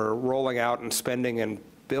raised and we're rolling out and spending and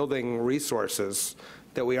building resources,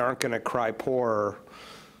 that we aren't going to cry poor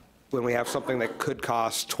when we have something that could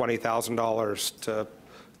cost $20,000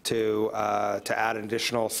 to add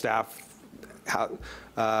additional staff,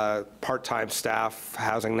 part-time staff,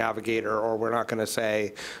 housing navigator, or we're not going to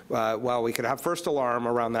say, well, we could have first alarm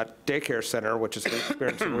around that daycare center, which is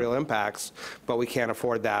experiencing real impacts, but we can't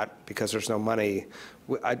afford that because there's no money.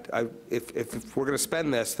 If we're going to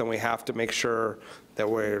spend this, then we have to make sure that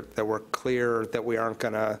we're clear that we aren't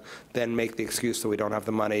going to then make the excuse that we don't have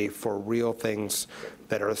the money for real things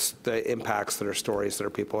that are the impacts, that are stories that are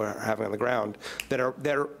people are having on the ground that are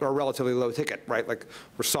relatively low ticket, right? Like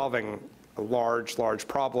we're solving a large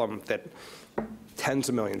problem that tens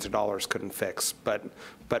of millions of dollars couldn't fix, but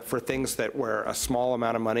for things that where a small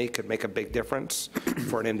amount of money could make a big difference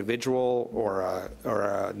for an individual or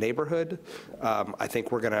a neighborhood, I think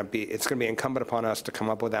it's going to be incumbent upon us to come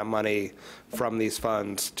up with that money from these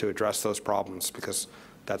funds to address those problems, because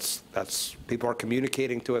that's people are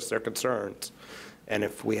communicating to us their concerns, and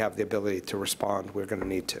if we have the ability to respond, we're going to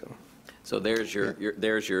need to. So there's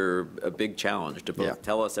your big challenge to both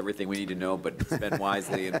tell us everything we need to know, but spend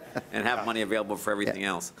wisely and have money available for everything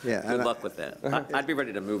else. Good luck with that. I'd be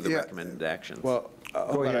ready to move the recommended actions. Well,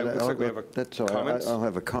 I'll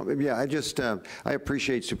have a comment. Yeah, I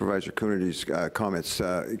appreciate Supervisor Coonerty's comments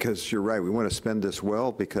because you're right. We want to spend this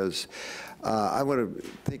well, because I want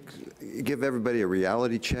to give everybody a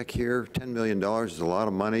reality check here. $10 million is a lot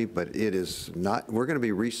of money, but it is not. We're going to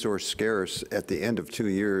be resource scarce at the end of 2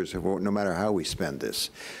 years, no matter how we spend this.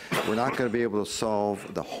 We're not going to be able to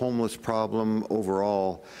solve the homeless problem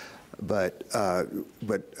overall, but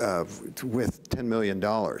with $10 million.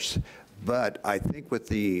 But I think with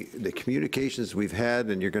the communications we've had,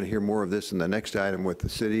 and you're going to hear more of this in the next item with the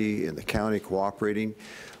city and the county cooperating,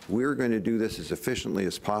 we're going to do this as efficiently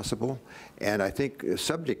as possible, and I think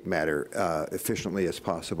subject matter efficiently as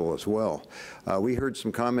possible as well. We heard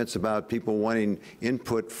some comments about people wanting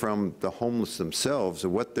input from the homeless themselves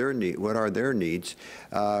of what are their needs.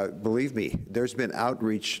 Believe me, there's been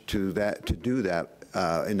outreach to do that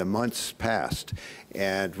in the months past,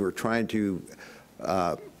 and we're trying to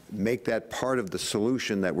make that part of the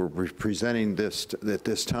solution that we're presenting at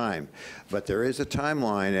this time. But there is a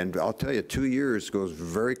timeline, and I'll tell you, 2 years goes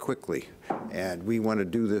very quickly, and we want to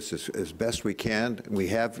do this as best we can. We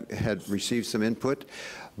have received some input,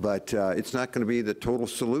 but it's not going to be the total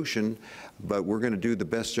solution, but we're going to do the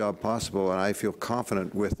best job possible, and I feel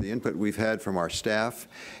confident with the input we've had from our staff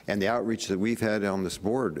and the outreach that we've had on this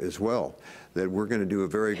board as well, that we're going to do a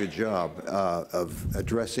very good job of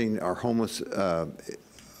addressing our homeless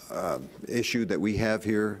issue that we have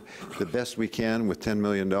here the best we can with $10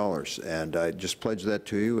 million. And I just pledge that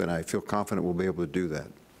to you, and I feel confident we'll be able to do that.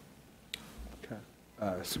 Okay.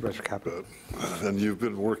 Supervisor Caput. And you've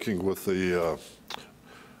been working with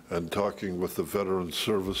and talking with the Veteran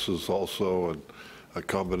Services also, and a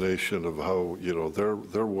combination of how,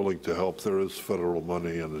 they're willing to help. There is federal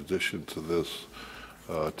money in addition to this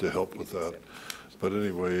to help with that. But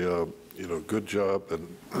anyway, good job,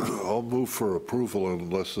 and I'll move for approval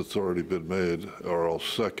unless it's already been made, or I'll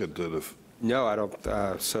second it No, I don't,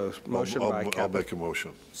 so motion by I'll Caput. make a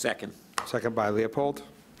motion. Second. Second by Leopold.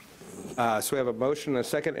 So we have a motion and a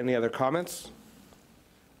second. Any other comments?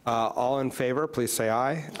 All in favor, please say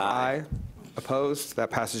aye. Aye. Opposed? That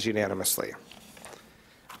passes unanimously.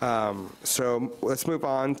 So let's move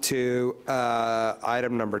on to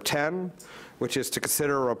item number 10, which is to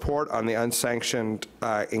consider a report on the unsanctioned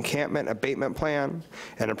encampment abatement plan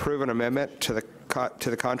and approve an amendment to the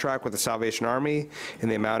contract with the Salvation Army in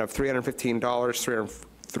the amount of $315,000,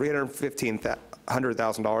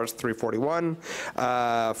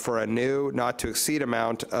 $341, for a new not-to-exceed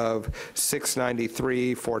amount of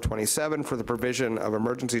 $693,427 for the provision of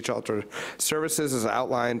emergency shelter services as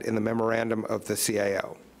outlined in the memorandum of the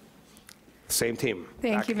CAO. Same team.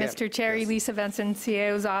 Thank you, Back Mr. Chair. Lisa Benson,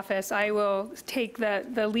 CAO's office. I will take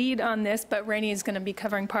the lead on this, but Rainey is going to be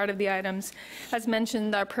covering part of the items. As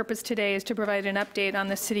mentioned, our purpose today is to provide an update on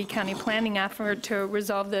the city-county planning effort to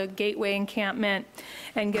resolve the Gateway encampment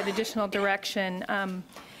and get additional direction.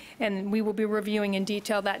 And we will be reviewing in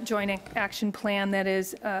detail that joint action plan that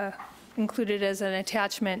is included as an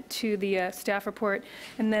attachment to the staff report.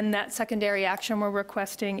 And then that secondary action we're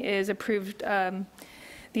requesting is approved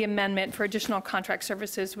the amendment for additional contract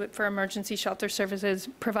services for emergency shelter services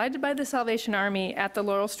provided by the Salvation Army at the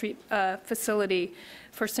Laurel Street facility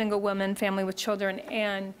for single women, family with children,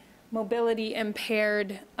 and mobility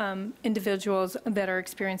impaired individuals that are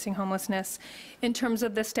experiencing homelessness. In terms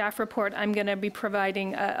of the staff report, I'm going to be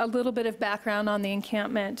providing a little bit of background on the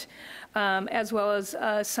encampment, as well as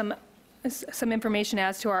some information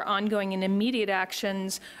as to our ongoing and immediate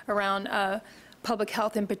actions around public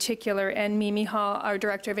health in particular, and Mimi Hall, our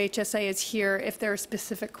director of HSA, is here if there are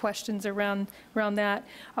specific questions around that.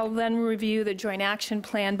 I'll then review the joint action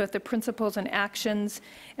plan, both the principles and actions,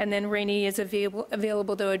 and then Rainey is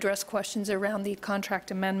available to address questions around the contract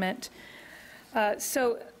amendment.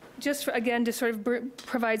 So just again, to sort of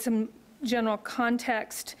provide some general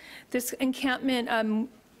context, this encampment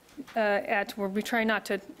we're trying not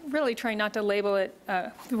to label it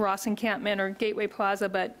Ross Encampment or Gateway Plaza,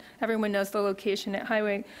 but everyone knows the location at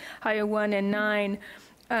Highway 1 and 9.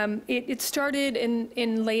 It started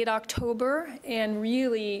in late October and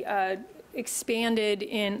really expanded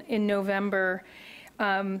in November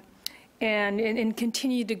and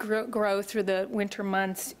continued to grow through the winter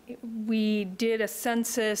months. We did a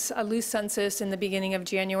loose census in the beginning of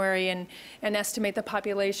January and estimate the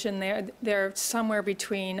population there. They're somewhere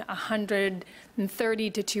between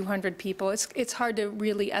 130 to 200 people. It's hard to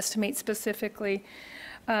really estimate specifically.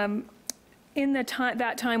 In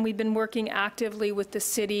that time, we've been working actively with the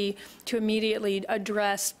city to immediately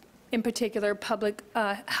address, in particular, public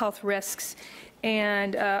health risks.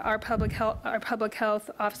 And our public health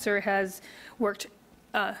officer has worked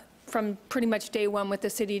from pretty much day one with the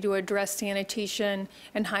city to address sanitation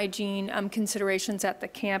and hygiene considerations at the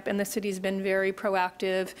camp. And the city's been very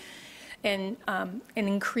proactive in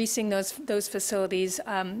increasing those facilities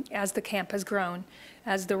as the camp has grown,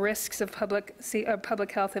 as the risks of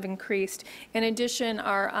public health have increased. In addition,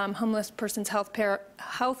 our homeless persons health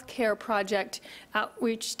care project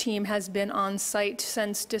outreach team has been on site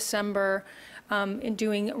since December, in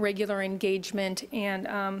doing regular engagement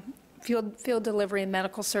and field delivery and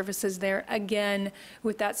medical services there, again,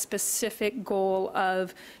 with that specific goal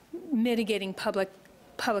of mitigating public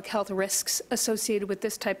health risks associated with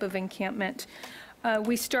this type of encampment.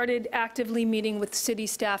 We started actively meeting with city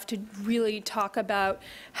staff to really talk about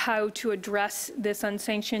how to address this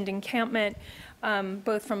unsanctioned encampment,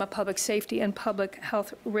 both from a public safety and public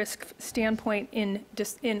health risk standpoint in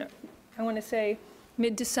I want to say,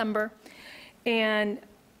 mid-December. And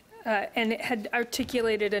it had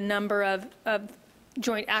articulated a number of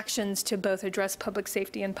joint actions to both address public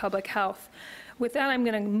safety and public health. With that, I'm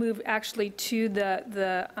going to move actually to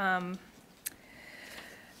the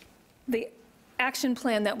action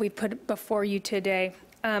plan that we put before you today.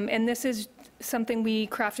 And this is something we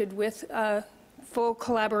crafted with full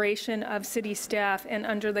collaboration of city staff and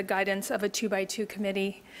under the guidance of a 2x2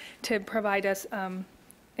 committee to provide us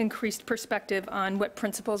increased perspective on what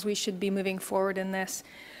principles we should be moving forward in this.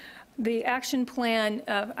 The action plan,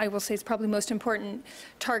 I will say is probably most important,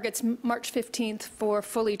 targets March 15th for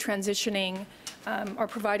fully transitioning or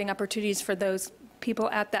providing opportunities for those people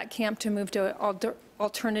at that camp to move to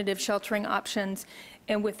alternative sheltering options,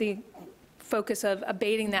 and with the focus of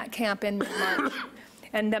abating that camp in mid-March.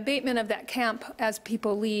 And the abatement of that camp as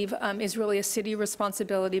people leave is really a city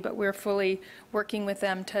responsibility, but we're fully working with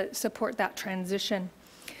them to support that transition.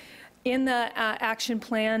 In the action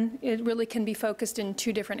plan, it really can be focused in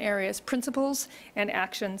two different areas, principles and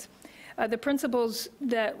actions. The principles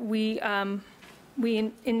that we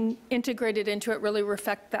we integrated into it really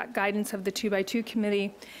reflect that guidance of the 2x2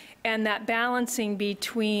 committee, and that balancing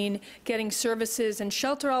between getting services and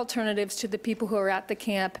shelter alternatives to the people who are at the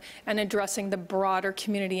camp and addressing the broader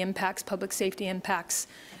community impacts, public safety impacts,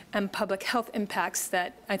 and public health impacts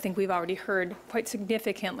that I think we've already heard quite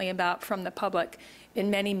significantly about from the public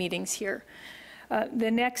in many meetings here.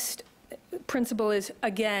 The next principle is,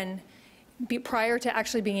 again, prior to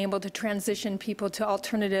actually being able to transition people to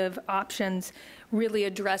alternative options, really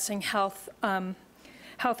addressing health and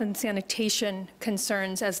sanitation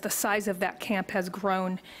concerns as the size of that camp has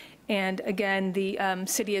grown. And again, the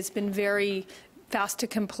city has been very fast to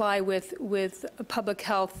comply with public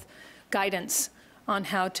health guidance on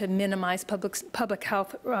how to minimize public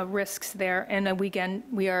health risks there. And again,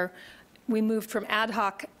 we moved from ad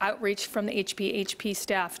hoc outreach from the HPHP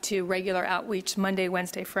staff to regular outreach Monday,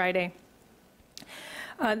 Wednesday, Friday.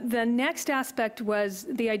 The next aspect was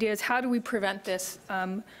the idea is how do we prevent this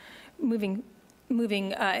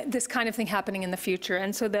this kind of thing happening in the future.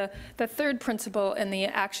 And so the third principle in the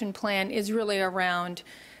action plan is really around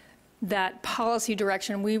that policy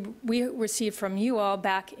direction we received from you all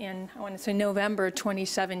back in, I want to say November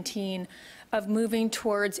 2017, of moving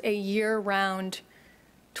towards a year-round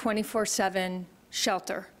 24/7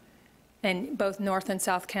 shelter in both North and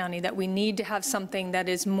South County, that we need to have something that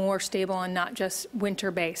is more stable and not just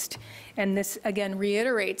winter-based. And this, again,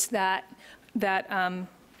 reiterates that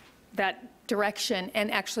direction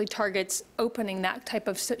and actually targets opening that type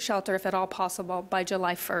of shelter, if at all possible, by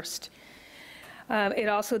July 1st. It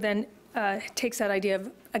also then takes that idea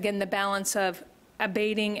of, again, the balance of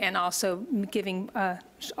abating and also giving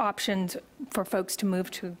options for folks to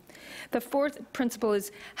move to. The fourth principle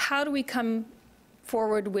is how do we come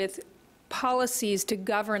forward with policies to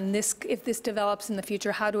govern this, if this develops in the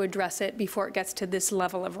future, how to address it before it gets to this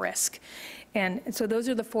level of risk. And so those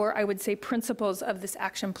are the four, I would say, principles of this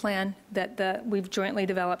action plan that we've jointly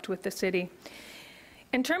developed with the city.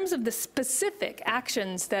 In terms of the specific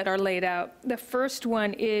actions that are laid out, the first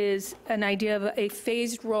one is an idea of a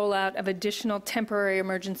phased rollout of additional temporary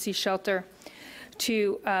emergency shelter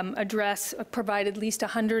to provide at least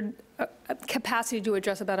 100, capacity to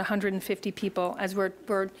address about 150 people, as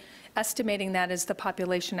we're estimating that as the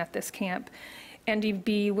population at this camp. And to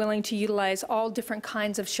be willing to utilize all different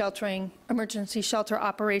kinds of sheltering, emergency shelter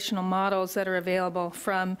operational models that are available,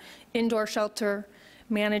 from indoor shelter,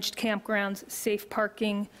 managed campgrounds, safe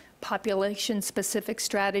parking, population-specific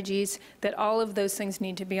strategies, that all of those things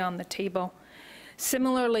need to be on the table.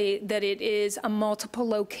 Similarly, that it is a multiple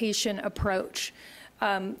location approach.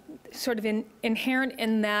 Sort of inherent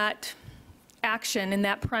in that action, in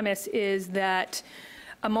that premise, is that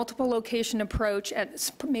a multiple location approach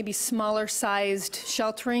at maybe smaller sized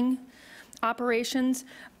sheltering operations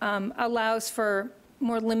allows for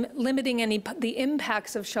more limiting the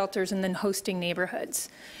impacts of shelters and then hosting neighborhoods.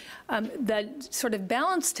 The sort of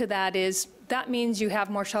balance to that is that means you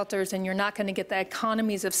have more shelters and you're not going to get the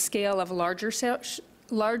economies of scale of larger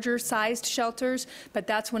sized shelters, but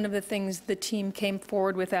that's one of the things the team came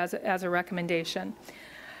forward with as a recommendation.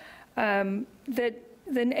 And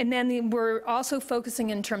then we're also focusing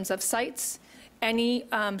in terms of sites. Any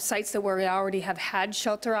sites that we already have had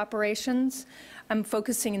shelter operations, I'm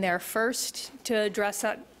focusing there first to address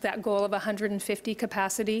that goal of 150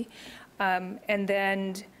 capacity. And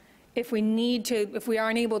then if we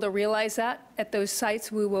aren't able to realize that at those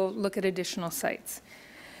sites, we will look at additional sites.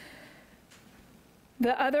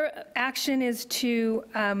 The other action is to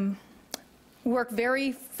work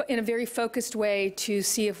in a very focused way to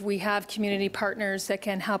see if we have community partners that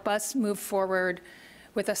can help us move forward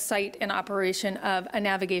with a site and operation of a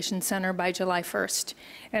navigation center by July 1st.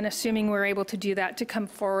 And assuming we're able to do that, to come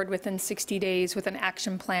forward within 60 days with an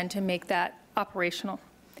action plan to make that operational.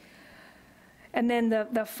 And then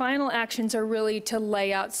the final actions are really to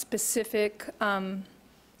lay out specific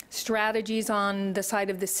strategies on the side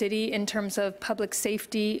of the city in terms of public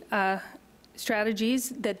safety strategies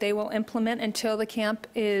that they will implement until the camp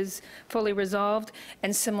is fully resolved,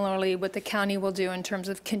 and similarly what the county will do in terms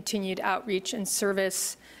of continued outreach and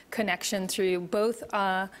service connection through both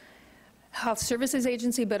Health Services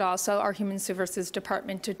Agency but also our Human Services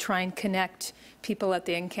Department to try and connect people at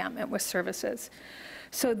the encampment with services.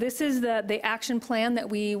 So this is the action plan that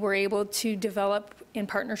we were able to develop in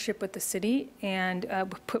partnership with the city and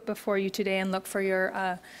put before you today and look for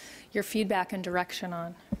your feedback and direction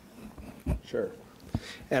on. Sure.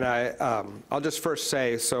 And I'll just first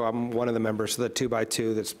say, so I'm one of the members of the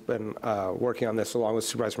 2x2 that's been working on this along with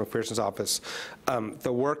Supervisor McPherson's office.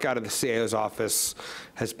 The work out of the CAO's office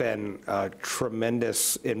has been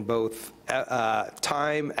tremendous in both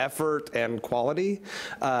time, effort, and quality,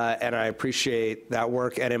 and I appreciate that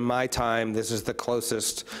work. And in my time, this is the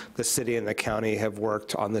closest the city and the county have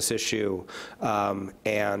worked on this issue,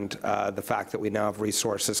 and the fact that we now have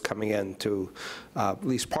resources coming in to at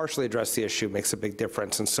least partially address the issue makes a big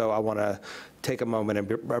difference. And so I want to take a moment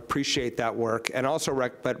and appreciate that work, and also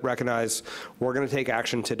recognize we're going to take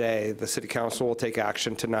action today. The City Council will take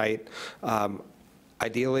action tonight.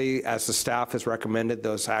 Ideally, as the staff has recommended,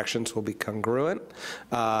 those actions will be congruent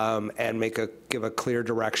and give a clear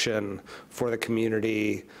direction for the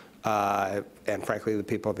community and frankly the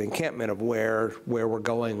people of the encampment of where we're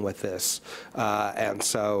going with this. And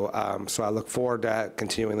so I look forward to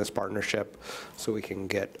continuing this partnership so we can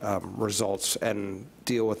get results and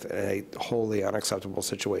deal with a wholly unacceptable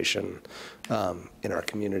situation in our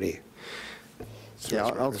community. Yeah,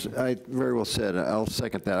 I very well said. I'll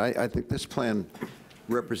second that. I think this plan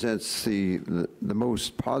represents the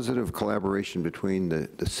most positive collaboration between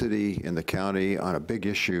the city and the county on a big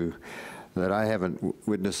issue that I haven't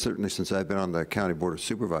witnessed, certainly since I've been on the County Board of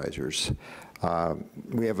Supervisors.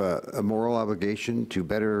 We have a moral obligation to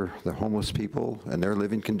better the homeless people and their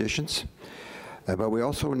living conditions, but we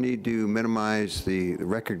also need to minimize the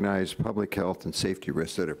recognized public health and safety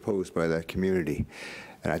risks that are posed by that community.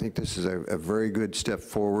 And I think this is a very good step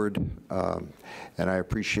forward, and I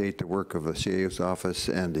appreciate the work of the CAO's office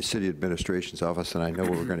and the city administration's office, and I know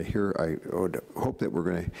we're going to hear, I would hope that we're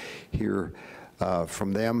going to hear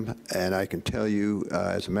from them. And I can tell you,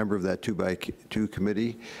 as a member of that 2x2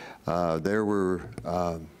 committee, there were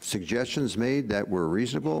suggestions made that were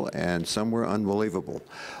reasonable and some were unbelievable.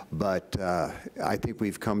 But I think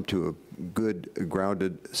we've come to a good,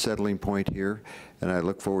 grounded, settling point here, and I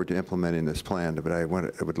look forward to implementing this plan. But I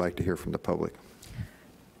would like to hear from the public.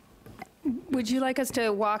 Would you like us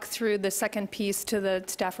to walk through the second piece to the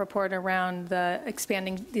staff report around the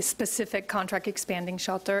specific contract expanding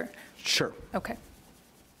shelter? Sure. Okay.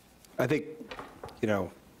 I think,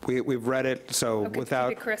 we've read it, so Okay, without.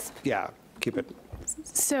 keep it crisp. Yeah, keep it.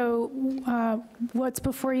 So what's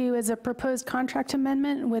before you is a proposed contract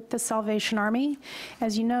amendment with the Salvation Army.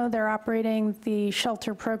 As you know, they're operating the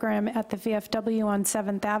shelter program at the VFW on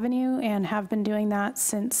 7th Avenue and have been doing that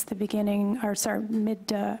since the beginning, or sorry,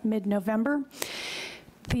 mid-November.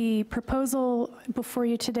 The proposal before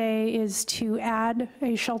you today is to add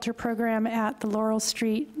a shelter program at the Laurel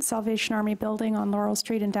Street Salvation Army building on Laurel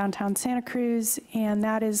Street in downtown Santa Cruz, and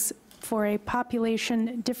that is for a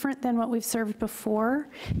population different than what we've served before.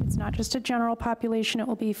 It's not just a general population, it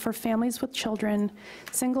will be for families with children,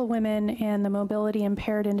 single women, and the mobility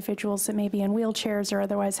impaired individuals that may be in wheelchairs or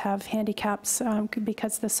otherwise have handicaps,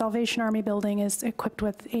 because the Salvation Army building is equipped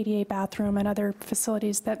with ADA bathroom and other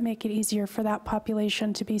facilities that make it easier for that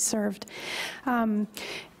population to be served.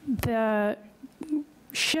 The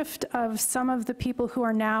shift of some of the people who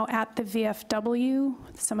are now at the VFW,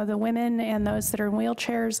 some of the women and those that are in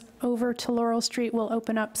wheelchairs, over to Laurel Street will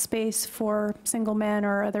open up space for single men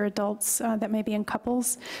or other adults that may be in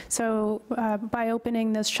couples. So by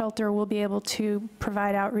opening this shelter, we'll be able to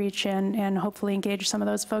provide outreach and hopefully engage some of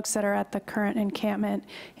those folks that are at the current encampment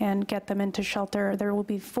and get them into shelter. There will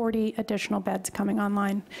be 40 additional beds coming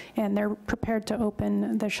online, and they're prepared to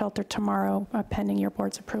open the shelter tomorrow, pending your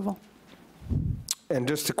board's approval. And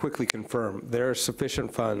just to quickly confirm, there are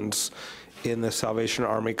sufficient funds in the Salvation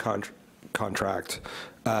Army contract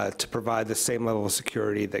to provide the same level of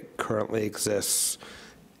security that currently exists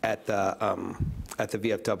at the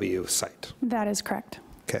VFW site. That is correct.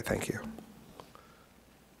 Okay, thank you.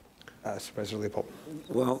 Supervisor Leopold.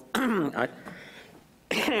 Well,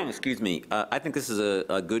 excuse me. I think this is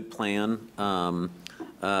a good plan.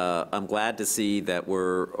 I'm glad to see that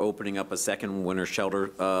we're opening up a second winter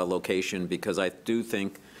shelter location, because I do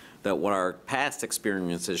think that what our past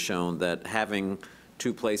experience has shown, that having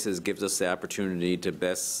two places gives us the opportunity to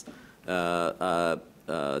best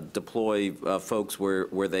deploy folks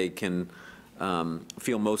where they can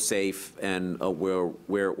feel most safe and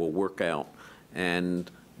where it will work out.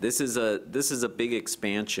 And this is a big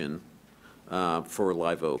expansion for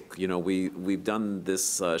Live Oak. We've done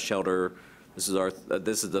this shelter. This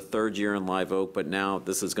is the third year in Live Oak, but now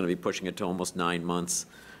this is going to be pushing it to almost 9 months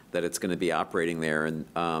that it's going to be operating there, and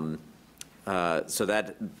so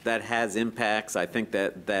that has impacts. I think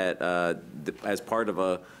that as part of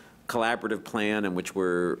a collaborative plan in which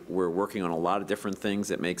we're working on a lot of different things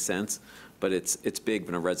that make sense, but it's big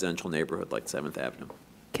in a residential neighborhood like 7th Avenue.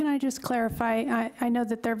 Can I just clarify? I know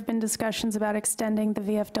that there have been discussions about extending the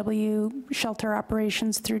VFW shelter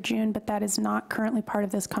operations through June, but that is not currently part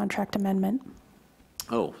of this contract amendment.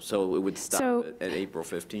 Oh, so it would stop at April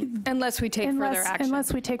 15th? Unless we take further action.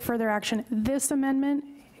 Unless we take further action. This amendment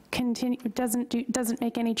doesn't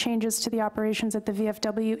make any changes to the operations at the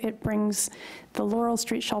VFW. It brings the Laurel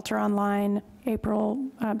Street shelter online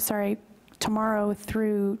tomorrow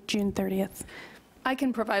through June 30th. I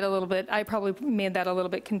can provide a little bit. I probably made that a little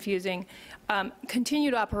bit confusing.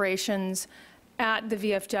 Continued operations at the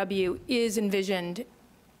VFW is envisioned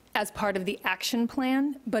as part of the action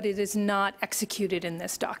plan, but it is not executed in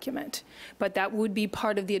this document. But that would be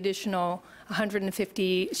part of the additional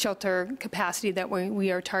 150 shelter capacity that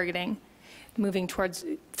we are targeting, moving towards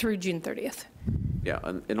through June 30th. Yeah,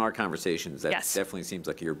 in our conversations, that Yes. definitely seems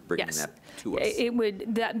like you're bringing Yes. that to us. It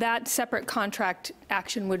would, that separate contract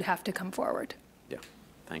action would have to come forward. Yeah,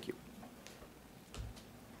 thank you.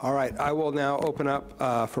 All right, I will now open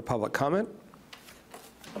up for public comment.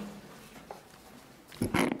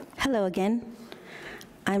 Hello again.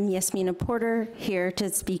 I'm Yasmina Porter, here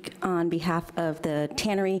to speak on behalf of the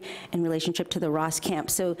tannery in relationship to the Ross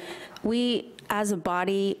Camp. So we, as a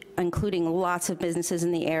body, including lots of businesses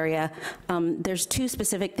in the area, there's two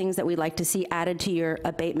specific things that we'd like to see added to your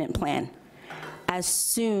abatement plan as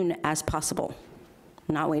soon as possible.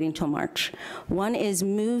 Not waiting till March. One is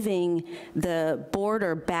moving the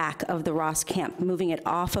border back of the Ross Camp, moving it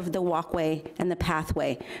off of the walkway and the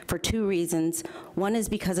pathway for two reasons. One is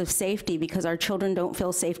because of safety, because our children don't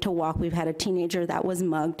feel safe to walk. We've had a teenager that was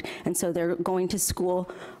mugged, and so they're going to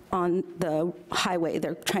school on the highway.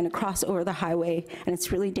 They're trying to cross over the highway, and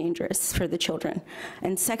it's really dangerous for the children.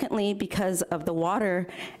 And secondly, because of the water,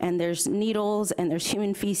 and there's needles and there's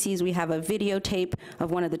human feces, we have a videotape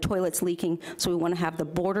of one of the toilets leaking, so we want to have the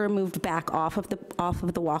border moved back off of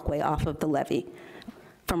the walkway, off of the levee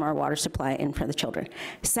from our water supply and for the children.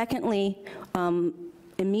 Secondly,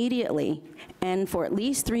 immediately and for at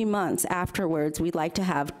least 3 months afterwards, we'd like to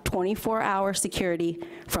have 24-hour security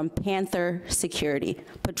from Panther Security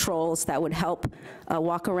patrols that would help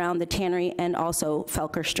walk around the tannery and also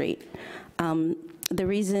Felker Street. The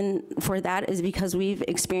reason for that is because we've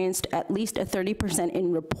experienced at least a 30%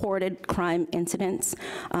 in reported crime incidents,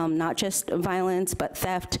 not just violence, but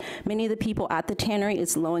theft. Many of the people at the tannery,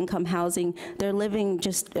 it's low-income housing. They're living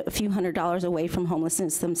just a few $100s away from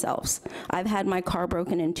homelessness themselves. I've had my car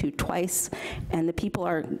broken into twice, and the people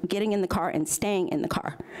are getting in the car and staying in the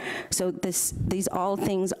car. So these all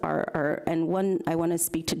things are, and one, I want to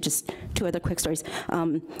speak to just two other quick stories.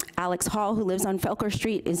 Alex Hall, who lives on Felker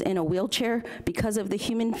Street, is in a wheelchair because of the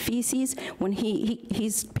human feces. When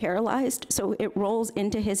he's paralyzed, so it rolls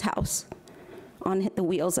into his house on the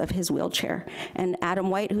wheels of his wheelchair. And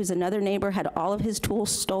Adam White, who's another neighbor, had all of his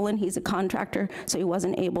tools stolen. He's a contractor, so he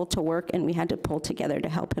wasn't able to work, and we had to pull together to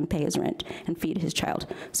help him pay his rent and feed his child.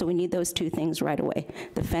 So we need those two things right away.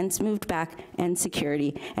 The fence moved back and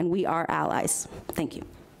security, and we are allies. Thank you.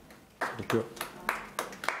 Thank you.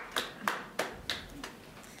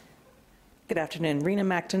 Good afternoon. Rena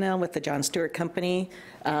McDonnell with the John Stewart Company.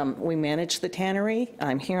 We manage the tannery.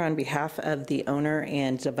 I'm here on behalf of the owner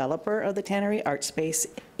and developer of the tannery, ArtSpace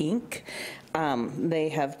Inc. They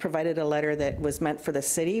have provided a letter that was meant for the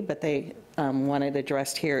city, but they wanted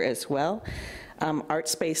addressed here as well.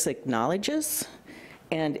 ArtSpace acknowledges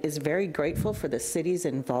and is very grateful for the city's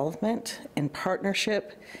involvement and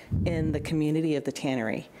partnership in the community of the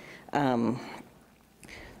tannery.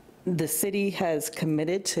 The city has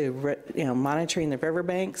committed to monitoring the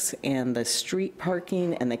riverbanks and the street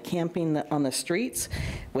parking and the camping on the streets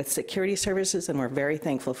with security services, and we're very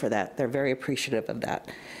thankful for that. They're very appreciative of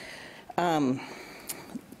that.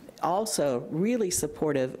 Also, really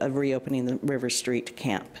supportive of reopening the River Street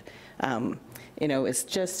camp. It's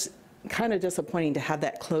just kind of disappointing to have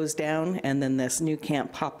that closed down and then this new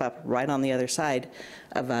camp pop up right on the other side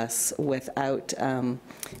of us without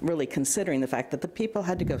really considering the fact that the people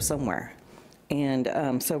had to go somewhere.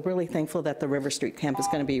 And so really thankful that the River Street camp is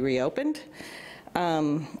going to be reopened.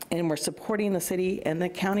 And we're supporting the city and the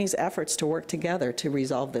county's efforts to work together to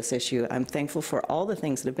resolve this issue. I'm thankful for all the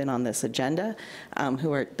things that have been on this agenda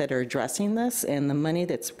that are addressing this, and the money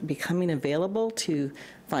that's becoming available to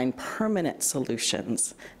find permanent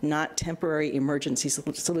solutions, not temporary emergency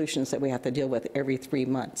solutions that we have to deal with every 3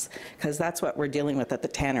 months, because that's what we're dealing with at the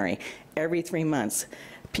tannery. Every 3 months,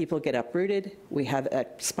 people get uprooted, we have a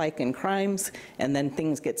spike in crimes, and then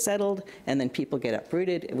things get settled, and then people get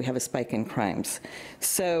uprooted, and we have a spike in crimes.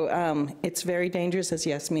 So it's very dangerous, as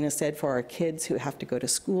Yasmina said, for our kids who have to go to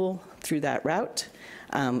school through that route.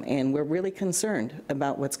 And we're really concerned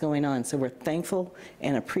about what's going on. So we're thankful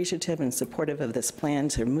and appreciative and supportive of this plan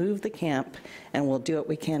to move the camp, and we'll do what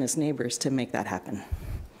we can as neighbors to make that happen.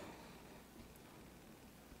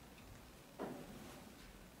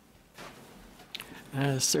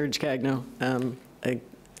 Serge Cagno.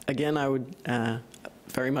 Again, I would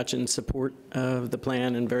very much in support of the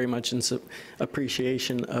plan and very much in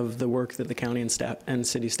appreciation of the work that the county and staff and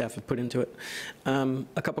city staff have put into it.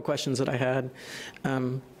 A couple questions that I had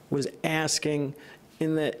was asking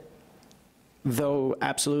in that, though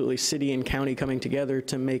absolutely city and county coming together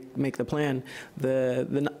to make the plan,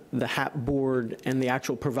 the HAP board and the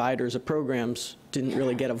actual providers of programs didn't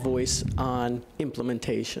really get a voice on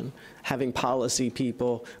implementation. Having policy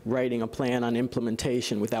people writing a plan on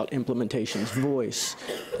implementation without implementation's voice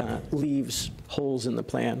leaves holes in the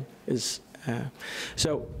plan.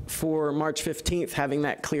 So for March 15th, having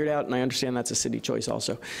that cleared out, and I understand that's a city choice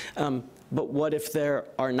also, but what if there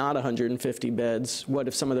are not 150 beds? What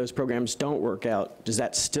if some of those programs don't work out? Does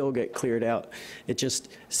that still get cleared out? It just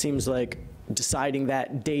seems like deciding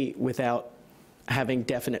that date without having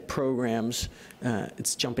definite programs,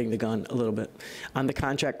 it's jumping the gun a little bit. On the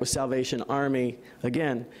contract with Salvation Army,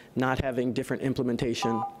 again, not having different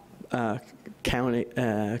implementation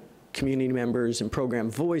community members and program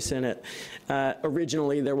voice in it.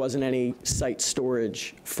 Originally, there wasn't any site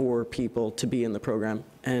storage for people to be in the program.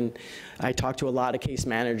 And I talked to a lot of case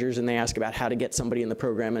managers, and they ask about how to get somebody in the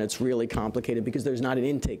program, and it's really complicated because there's not an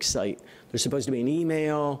intake site. There's supposed to be an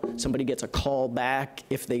email. Somebody gets a call back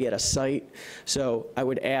if they get a site. So I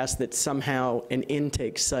would ask that somehow an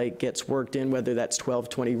intake site gets worked in, whether that's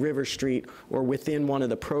 1220 River Street or within one of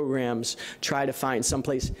the programs. Try to find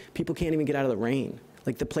someplace. People can't even get out of the rain.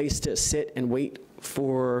 Like the place to sit and wait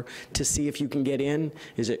to see if you can get in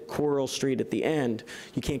is at Coral Street at the end.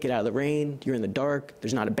 You can't get out of the rain, you're in the dark,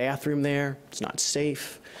 there's not a bathroom there, it's not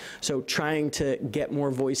safe. So trying to get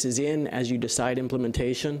more voices in as you decide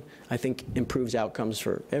implementation, I think improves outcomes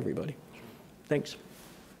for everybody. Thanks.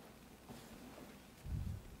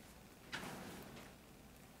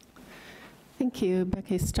 Thank you,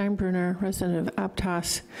 Becky Steinbrunner, resident of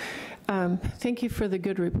Aptos. Thank you for the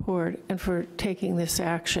good report and for taking this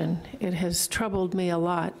action. It has troubled me a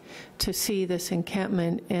lot to see this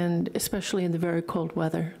encampment, and especially in the very cold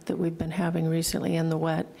weather that we've been having recently and the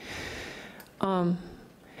wet.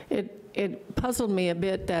 It puzzled me a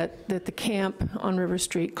bit that the camp on River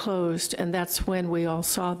Street closed, and that's when we all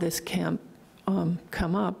saw this camp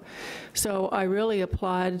come up. So I really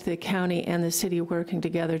applaud the county and the city working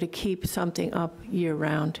together to keep something up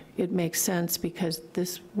year-round. It makes sense because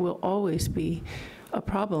this will always be a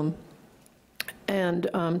problem. And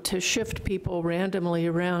to shift people randomly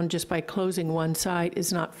around just by closing one site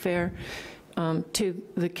is not fair to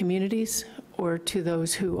the communities or to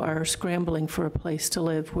those who are scrambling for a place to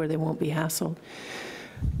live where they won't be hassled.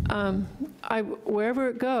 Wherever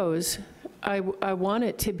it goes, I want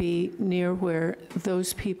it to be near where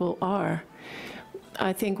those people are.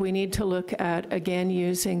 I think we need to look at, again,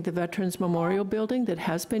 using the Veterans Memorial Building that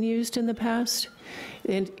has been used in the past.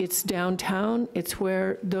 And it's downtown. It's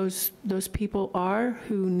where those people are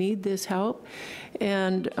who need this help.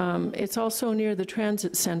 And it's also near the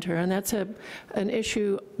transit center. And that's an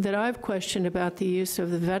issue that I've questioned about the use of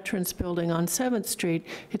the Veterans Building on 7th Street.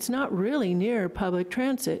 It's not really near public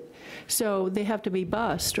transit. So they have to be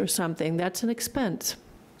bused or something. That's an expense.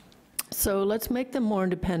 So let's make them more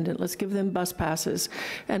independent. Let's give them bus passes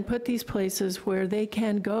and put these places where they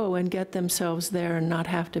can go and get themselves there and not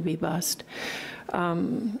have to be bused.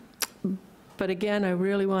 But again, I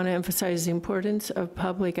really want to emphasize the importance of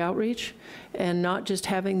public outreach and not just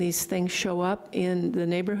having these things show up in the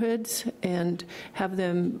neighborhoods and have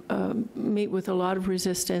them meet with a lot of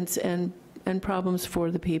resistance and problems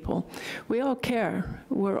for the people. We all care.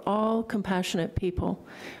 We're all compassionate people.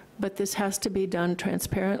 But this has to be done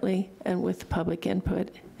transparently and with public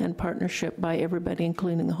input and partnership by everybody,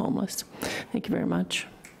 including the homeless. Thank you very much.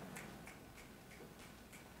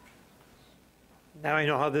 Now I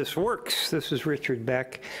know how this works. This is Richard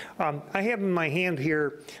Beck. I have in my hand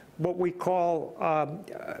here what we call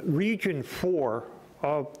Region 4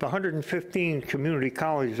 of the 115 community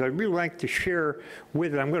colleges. I'd really like to share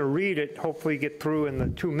with it. I'm going to read it, hopefully get through in the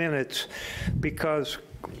 2 minutes, because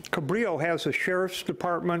Cabrillo has a sheriff's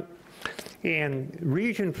department, and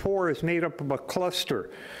Region 4 is made up of a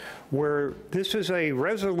cluster where this is a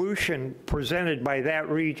resolution presented by that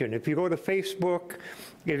region. If you go to Facebook,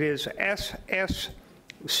 it is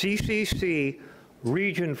SSCCC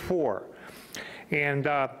Region 4. And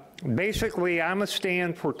basically, I'm a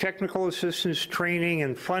stand for technical assistance, training,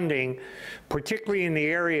 and funding, particularly in the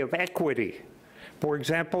area of equity. For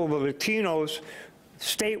example, the Latinos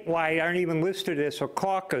statewide aren't even listed as a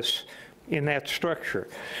caucus in that structure.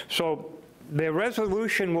 So the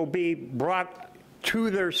resolution will be brought to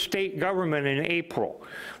their state government in April.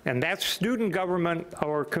 And that's student government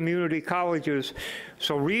or community colleges.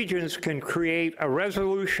 So regions can create a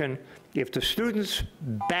resolution if the students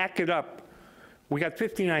back it up We got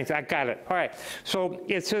 59, I got it. All right. So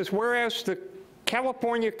it says, whereas the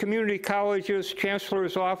California Community Colleges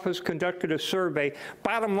Chancellor's Office conducted a survey.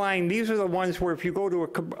 Bottom line, these are the ones where if you go to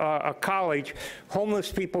a college,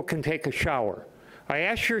 homeless people can take a shower. I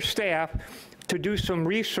asked your staff to do some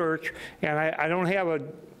research, and I don't have a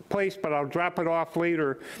place, but I'll drop it off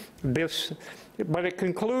later. But it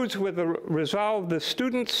concludes with a resolve: the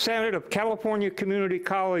Student Senate of California Community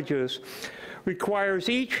Colleges requires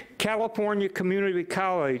each California community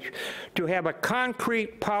college to have a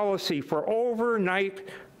concrete policy for overnight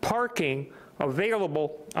parking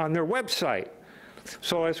available on their website.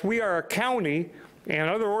 So as we are a county and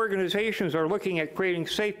other organizations are looking at creating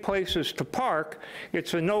safe places to park,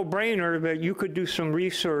 it's a no-brainer that you could do some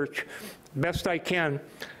research. Best I can.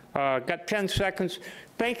 Got 10 seconds.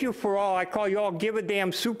 Thank you for all. I call you all give a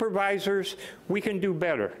damn supervisors. We can do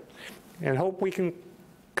better. And hope we can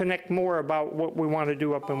connect more about what we want to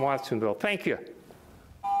do up in Watsonville. Thank you.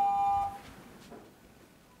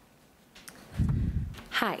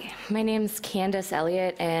 Hi, my name's Candace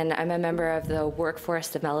Elliott, and I'm a member of the Workforce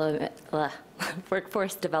Development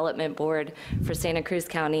Board for Santa Cruz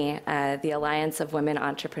County, the Alliance of Women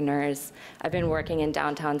Entrepreneurs. I've been working in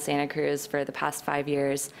downtown Santa Cruz for the past 5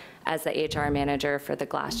 years as the HR manager for the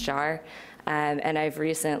Glass Jar. And I've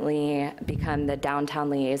recently become the downtown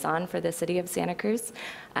liaison for the city of Santa Cruz.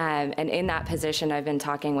 And in that position, I've been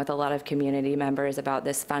talking with a lot of community members about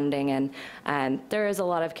this funding, and there is a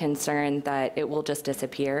lot of concern that it will just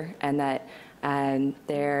disappear and that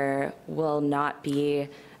there will not be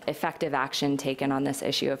effective action taken on this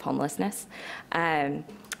issue of homelessness. And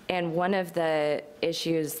one of the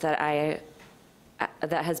issues that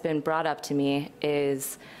has been brought up to me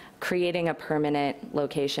is creating a permanent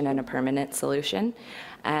location and a permanent solution.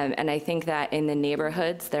 And I think that in the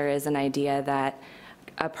neighborhoods, there is an idea that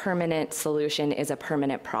a permanent solution is a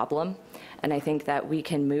permanent problem. And I think that we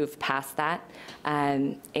can move past that,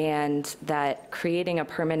 and that creating a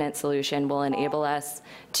permanent solution will enable us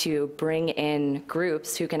to bring in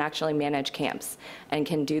groups who can actually manage camps and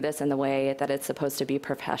can do this in the way that it's supposed to be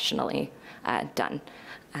professionally done.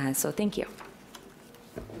 So thank you.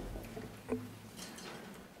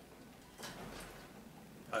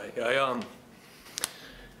 I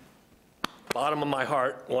bottom of my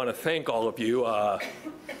heart, want to thank all of you.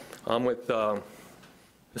 I'm with Mr.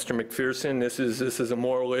 McPherson. This is a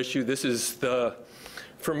moral issue. This is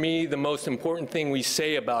for me, the most important thing we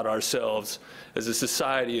say about ourselves as a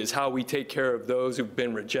society is how we take care of those who've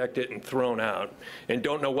been rejected and thrown out and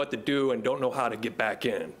don't know what to do and don't know how to get back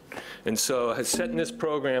in. And so setting this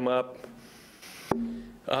program up,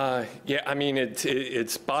 yeah, I mean,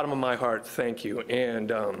 it's bottom of my heart, thank you.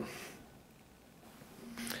 And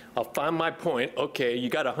I'll find my point. Okay, you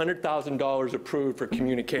got $100,000 approved for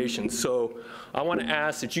communication. So I want to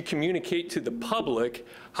ask that you communicate to the public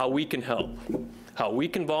how we can help, how we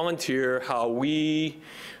can volunteer, how we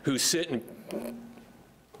who sit and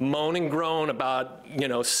moan and groan about,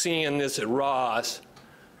 seeing this at Ross,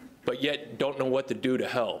 but yet don't know what to do to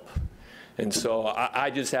help. And so I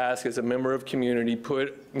just ask as a member of community,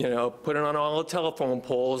 put it on all the telephone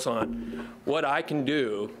poles on what I can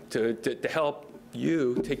do to help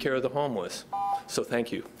you take care of the homeless. So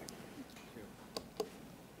thank you.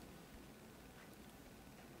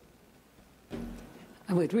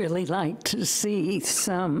 I would really like to see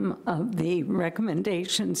some of the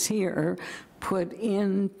recommendations here put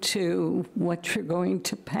into what you're going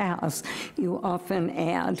to pass. You often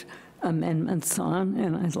add amendments on,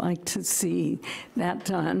 and I'd like to see that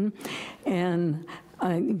done. And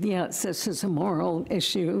yes, this is a moral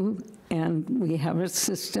issue, and we have a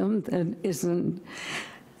system that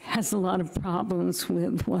has a lot of problems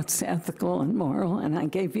with what's ethical and moral. And I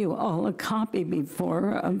gave you all a copy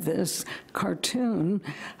before of this cartoon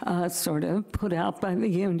sort of put out by the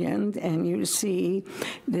union, and you see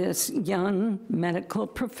this young medical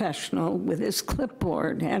professional with his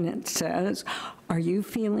clipboard, and it says, "Are you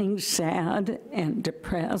feeling sad and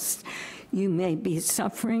depressed? You may be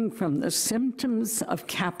suffering from the symptoms of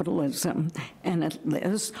capitalism," and it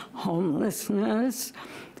lists homelessness,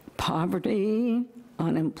 poverty,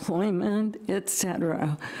 unemployment,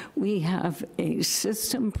 etc. We have a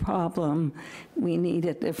system problem. We need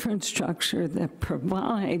a different structure that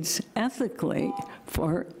provides ethically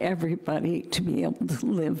for everybody to be able to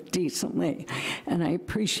live decently. And I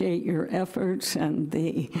appreciate your efforts and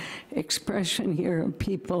the expression here of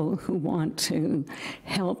people who want to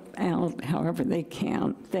help out however they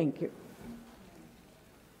can. Thank you.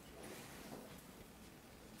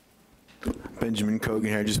 Benjamin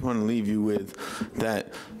Cogan here. I just want to leave you with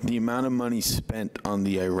that the amount of money spent on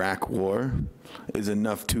the Iraq war is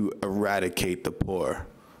enough to eradicate the poor.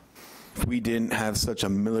 If we didn't have such a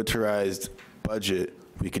militarized budget,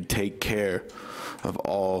 we could take care of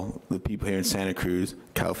all the people here in Santa Cruz,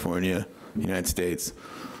 California, United States.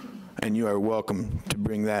 And you are welcome to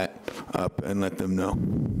bring that up and let them know.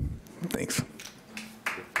 Thanks.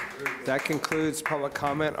 That concludes public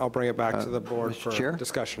comment. I'll bring it back to the board Mr. for Chair?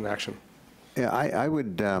 discussion and action. Yeah, I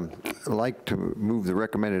would like to move the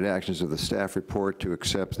recommended actions of the staff report to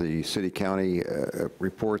accept the city-county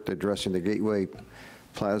report addressing the Gateway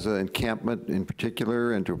Plaza encampment in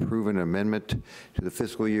particular, and to approve an amendment to the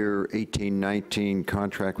fiscal year 18-19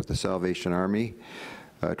 contract with the Salvation Army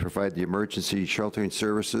to provide the emergency sheltering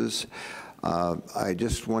services. I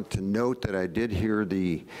just want to note that I did hear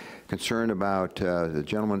the concern about, the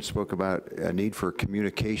gentleman spoke about a need for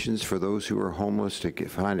communications for those who are homeless, to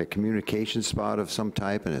find a communication spot of some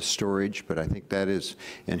type and a storage, but I think that is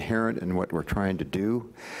inherent in what we're trying to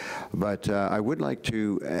do. But I would like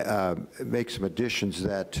to make some additions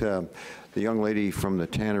that the young lady from the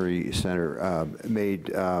Tannery Center made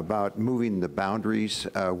about moving the boundaries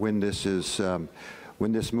when this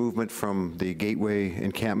movement from the Gateway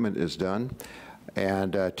encampment is done,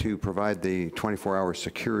 and to provide the 24-hour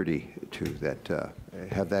security to that,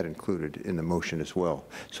 have that included in the motion as well.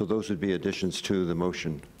 So those would be additions to the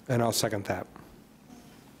motion. And I'll second that.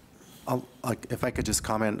 If I could just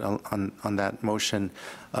comment on that motion,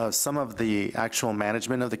 some of the actual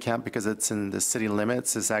management of the camp, because it's in the city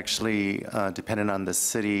limits, is actually dependent on the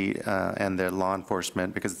city and their law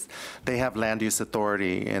enforcement, because they have land use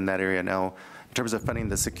authority in that area now. In terms of funding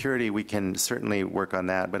the security, we can certainly work on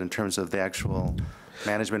that, but in terms of the actual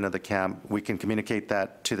management of the camp, we can communicate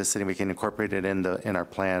that to the city. We can incorporate it in our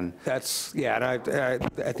plan. That's, yeah, and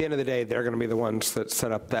at the end of the day, they're going to be the ones that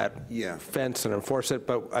set up that fence and enforce it,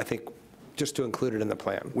 but I think just to include it in the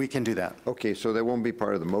plan. We can do that. Okay, so that won't be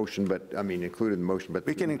part of the motion, but, I mean, included in the motion, but.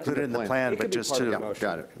 We can include it in the plan, but just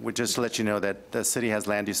to let you know that the city has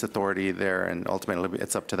land use authority there, and ultimately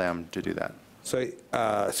it's up to them to do that. So you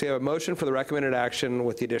have a motion for the recommended action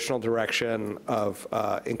with the additional direction of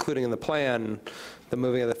including in the plan the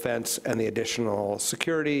moving of the fence and the additional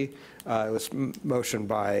security. It was motion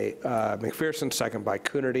by McPherson, second by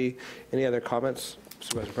Coonerty. Any other comments,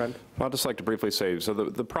 Supervisor Friend? Well, I'd just like to briefly say, so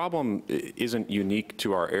the problem isn't unique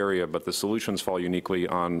to our area, but the solutions fall uniquely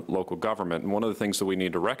on local government. And one of the things that we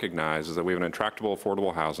need to recognize is that we have an intractable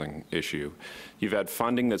affordable housing issue. You've had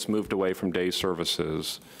funding that's moved away from day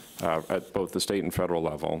services at both the state and federal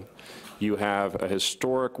level. You have a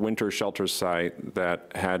historic winter shelter site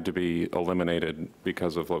that had to be eliminated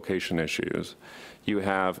because of location issues. You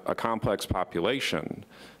have a complex population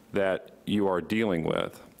that you are dealing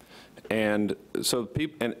with. And so,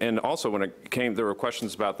 and also when it came, there were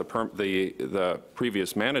questions about the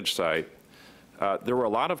previous managed site. There were a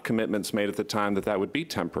lot of commitments made at the time that would be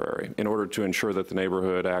temporary in order to ensure that the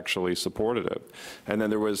neighborhood actually supported it. And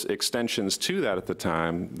then there was extensions to that at the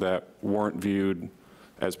time that weren't viewed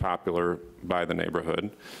as popular by the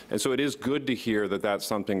neighborhood. And so it is good to hear that that's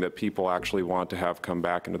something that people actually want to have come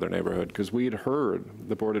back into their neighborhood, because we had heard,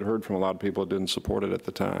 the board had heard from a lot of people that didn't support it at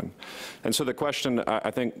the time. And so the question,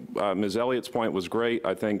 I think Ms. Elliott's point was great.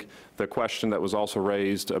 I think the question that was also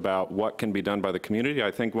raised about what can be done by the community,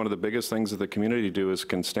 I think one of the biggest things that the community do is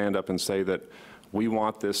can stand up and say that we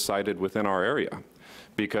want this sited within our area,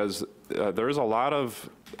 because there is a lot of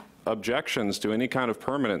objections to any kind of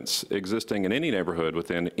permanence existing in any neighborhood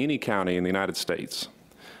within any county in the United States.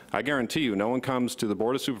 I guarantee you, no one comes to the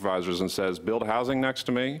Board of Supervisors and says, build housing next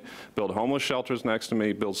to me, build homeless shelters next to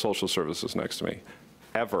me, build social services next to me,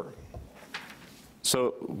 ever.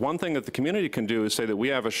 So one thing that the community can do is say that we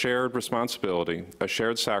have a shared responsibility, a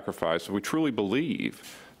shared sacrifice. If we truly believe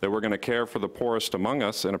that we're going to care for the poorest among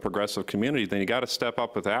us in a progressive community, then you got to step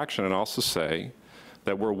up with action and also say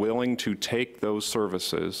that we're willing to take those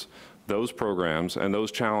services, those programs, and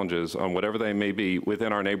those challenges on whatever they may be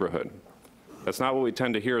within our neighborhood. That's not what we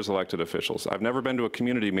tend to hear as elected officials. I've never been to a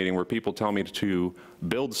community meeting where people tell me to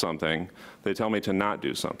build something. They tell me to not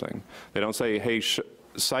do something. They don't say, hey,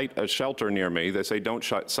 cite a shelter near me. They say, don't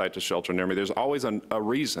cite a shelter near me. There's always a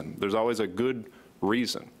reason. There's always a good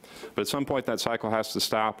reason. But at some point, that cycle has to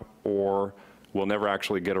stop, or we'll never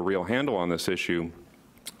actually get a real handle on this issue.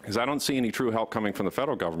 Because I don't see any true help coming from the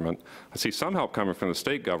federal government. I see some help coming from the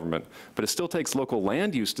state government, but it still takes local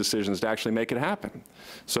land use decisions to actually make it happen.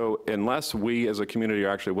 So unless we as a community are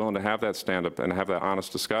actually willing to have that stand up and have that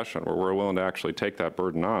honest discussion where we're willing to actually take that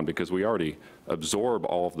burden on, because we already absorb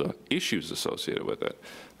all of the issues associated with it,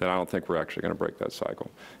 then I don't think we're actually going to break that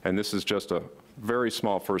cycle. And this is just a very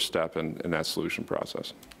small first step in that solution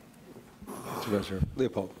process. Supervisor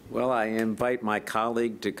Leopold. Well, I invite my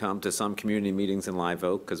colleague to come to some community meetings in Live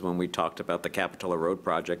Oak, because when we talked about the Capitola Road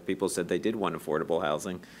project, people said they did want affordable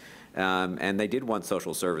housing, and they did want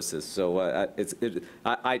social services. So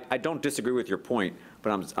I don't disagree with your point,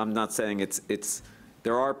 but I'm not saying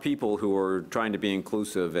there are people who are trying to be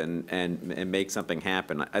inclusive and make something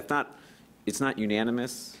happen. It's not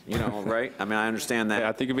unanimous, right? I mean, I understand that. Yeah,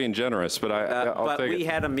 I think you're being generous, but I'll but take it. we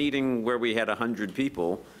had a meeting where we had 100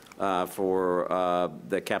 people for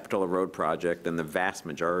the Capitola Road project, and the vast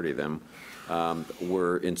majority of them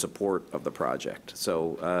were in support of the project.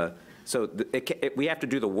 So, we have to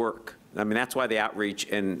do the work. I mean, that's why the outreach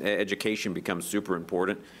and education becomes super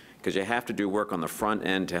important, because you have to do work on the front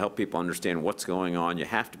end to help people understand what's going on. You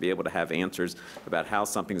have to be able to have answers about how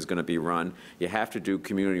something is going to be run. You have to do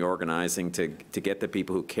community organizing to get the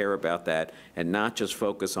people who care about that, and not just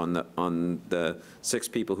focus on the 6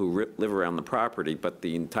 people who live around the property, but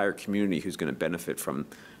the entire community who's going to benefit from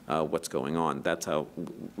what's going on. That's how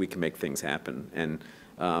we can make things happen. And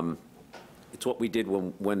it's what we did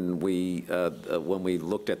when we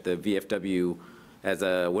looked at the VFW as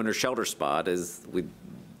a winter shelter spot, is we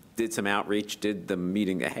did some outreach, did the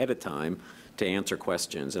meeting ahead of time to answer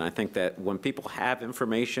questions. And I think that when people have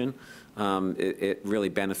information, it really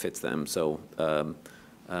benefits them. So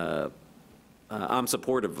I'm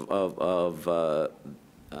supportive of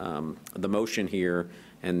the motion here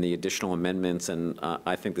and the additional amendments, and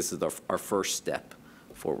I think this is our first step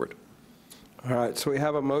forward. All right, so we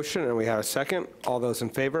have a motion and we have a second. All those in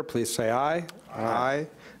favor, please say aye. Aye.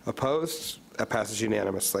 Opposed? That passes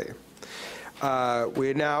unanimously.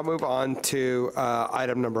 We now move on to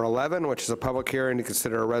item number 11, which is a public hearing to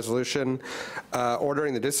consider a resolution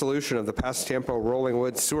ordering the dissolution of the Pasatiempo Rolling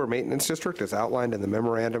Woods Sewer Maintenance District as outlined in the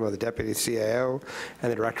memorandum of the Deputy CAO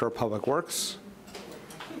and the Director of Public Works.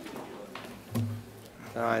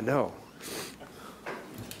 I know.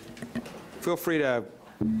 Feel free to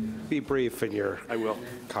be brief in your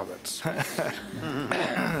comments.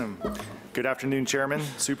 Good afternoon, Chairman,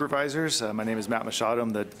 Supervisors. My name is Matt Machado.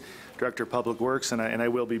 I'm the Director of Public Works, and I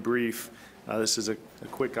will be brief. This is a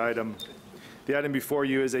quick item. The item before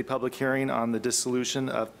you is a public hearing on the dissolution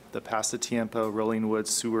of the Pasatiempo Rolling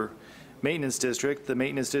Woods Sewer Maintenance District. The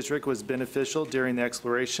Maintenance District was beneficial during the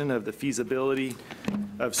exploration of the feasibility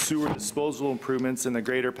of sewer disposal improvements in the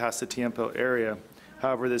greater Pasatiempo area.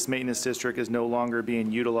 However, this Maintenance District is no longer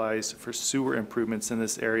being utilized for sewer improvements in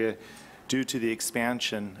this area due to the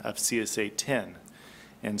expansion of CSA 10.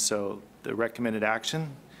 And so the recommended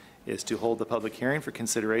action is to hold the public hearing for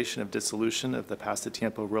consideration of dissolution of the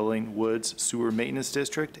Pasatiempo Rolling Woods Sewer Maintenance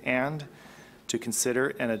District, and to consider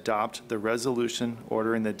and adopt the resolution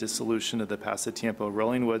ordering the dissolution of the Pasatiempo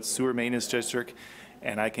Rolling Woods Sewer Maintenance District.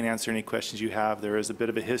 And I can answer any questions you have. There is a bit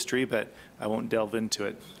of a history, but I won't delve into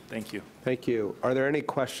it. Thank you. Thank you. Are there any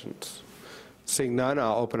questions? Seeing none,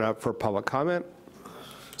 I'll open up for public comment.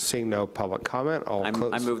 Seeing no public comment, I'll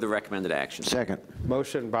close. I move the recommended action. Second.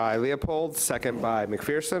 Motion by Leopold, second by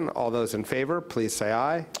McPherson. All those in favor, please say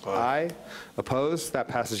aye. Aye. Opposed? That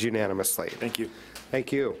passes unanimously. Thank you.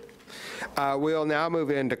 Thank you. We'll now move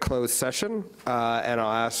into closed session, and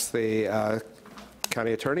I'll ask the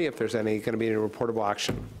county attorney if there's going to be any reportable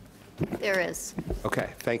action. There is. Okay,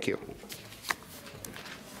 thank you.